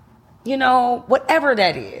 You know, whatever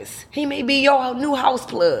that is. He may be your new house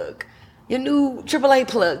plug, your new AAA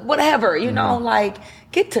plug, whatever. You know, like,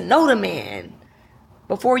 get to know the man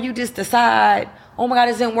before you just decide, oh my God,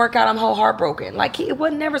 this didn't work out, I'm whole heartbroken. Like, it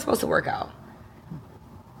wasn't never supposed to work out.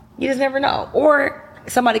 You just never know. Or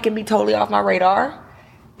somebody can be totally off my radar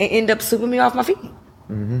and end up sweeping me off my feet.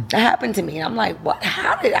 That happened to me. And I'm like, what?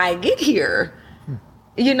 How did I get here?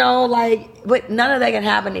 You know, like, but none of that can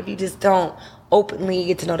happen if you just don't openly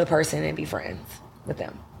get to know the person and be friends with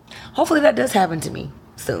them. Hopefully that does happen to me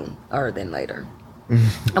soon or then later.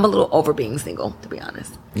 I'm a little over being single, to be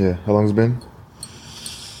honest. Yeah. How long has it been?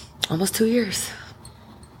 Almost 2 years.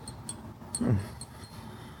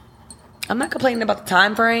 I'm not complaining about the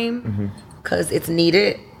time frame because it's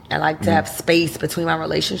needed. I like to have space between my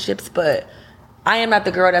relationships, but I am not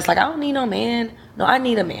the girl that's like, I don't need no man. No, I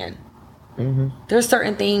need a man. There's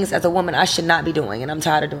certain things as a woman I should not be doing, and I'm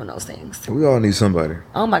tired of doing those things. We all need somebody.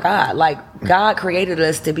 Oh my God. Like, God created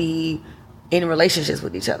us to be in relationships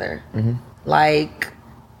with each other. Like,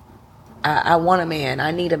 I want a man. I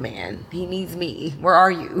need a man. He needs me. Where are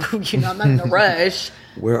you? You know, I'm not in a rush.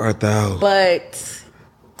 Where art thou? But,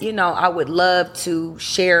 you know, I would love to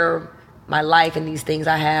share my life and these things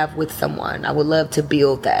I have with someone. I would love to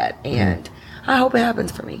build that. And I hope it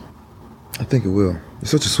happens for me. I think it will. You're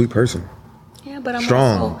such a sweet person. Yeah, but I'm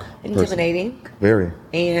strong also intimidating. Person. Very.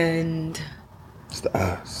 And it's the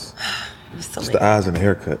eyes. So it's the eyes and the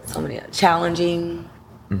haircut. So many challenging.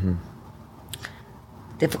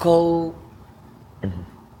 Difficult.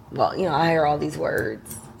 Well, you know, I hear all these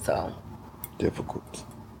words, so. Difficult.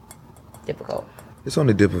 It's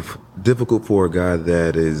only difficult for a guy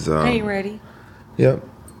that is. Ain't ready. Yep,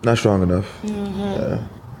 not strong enough. Yeah.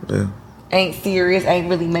 Ain't serious. Ain't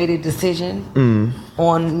really made a decision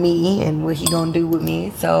on me and what he gonna do with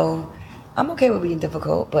me. So I'm okay with being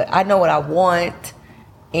difficult, but I know what I want,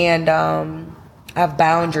 and I have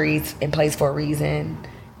boundaries in place for a reason.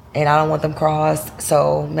 And I don't want them crossed.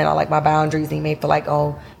 So, man, I like my boundaries. And you may feel like,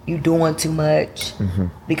 oh, you doing too much.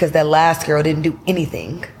 Because that last girl didn't do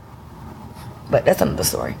anything. But that's another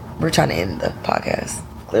story. We're trying to end the podcast,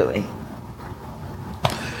 clearly.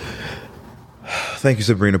 Thank you,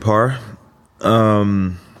 Sabrina Parr.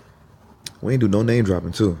 We ain't do no name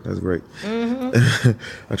dropping, too. That's great.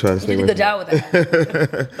 I try to stay You did a good job with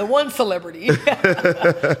that. The one celebrity.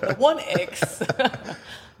 The one ex.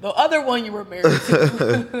 The other one you were married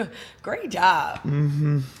to. Great job.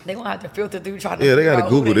 They gonna have to filter through trying to. Yeah, they gotta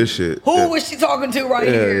Google this shit. Who was she talking to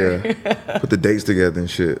here? Yeah. Put the dates together and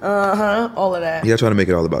shit. All of that. Yeah, try to make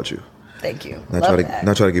it all about you. Thank you. Not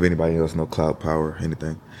try to give anybody else no clout power or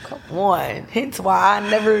anything. Come on. Hence why I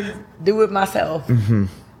never do it myself. You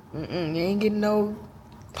ain't getting no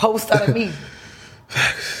post out of me.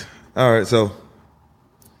 All right, so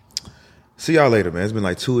see y'all later, man. It's been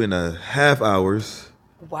like 2.5 hours.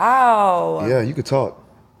 Wow. Yeah, you could talk.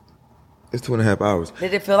 It's 2.5 hours.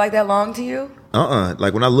 Did it feel like that long to you?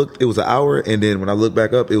 Like when I looked, it was an hour, and then when I looked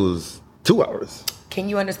back up, it was 2 hours. Can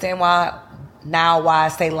you understand why I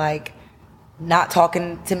say like not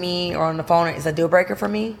talking to me or on the phone is a deal breaker for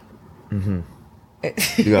me? You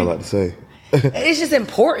got a lot to say. It's just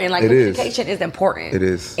important. Like, communication is important. It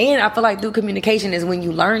is. And I feel like through communication is when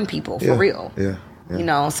you learn people for real. Yeah. You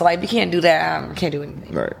know, so like, if you can't do that, I can't do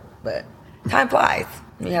anything. Right. But time flies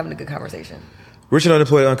when you're having a good conversation. Rich and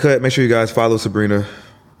Unemployed Uncut. Make sure you guys follow Sabrina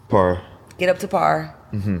Parr. Get up to par,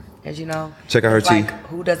 as you know. Check out her tea. Like,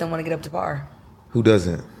 who doesn't want to get up to par? Who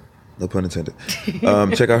doesn't? No pun intended.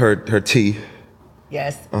 Check out her tea.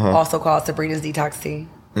 Yes. Also called Sabrina's Detox Tea.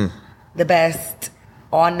 The best.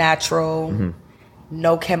 All natural.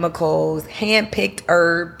 No chemicals. Hand-picked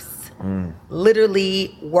herbs.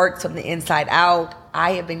 Literally works from the inside out.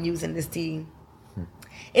 I have been using this tea.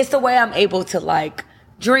 It's the way I'm able to like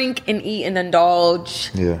drink and eat and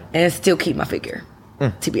indulge. Yeah. And still keep my figure.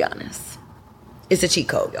 To be honest. It's a cheat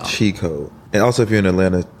code, y'all. Cheat code. And also, if you're in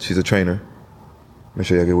Atlanta, she's a trainer. Make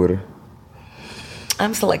sure y'all get with her.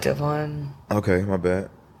 I'm selective on... Okay, my bad.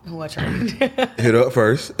 Who I train. Hit up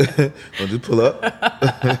first. Don't just pull up.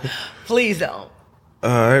 Please don't. All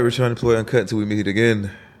right, Rich and Unemployed Uncut until we meet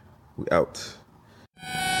again. We out.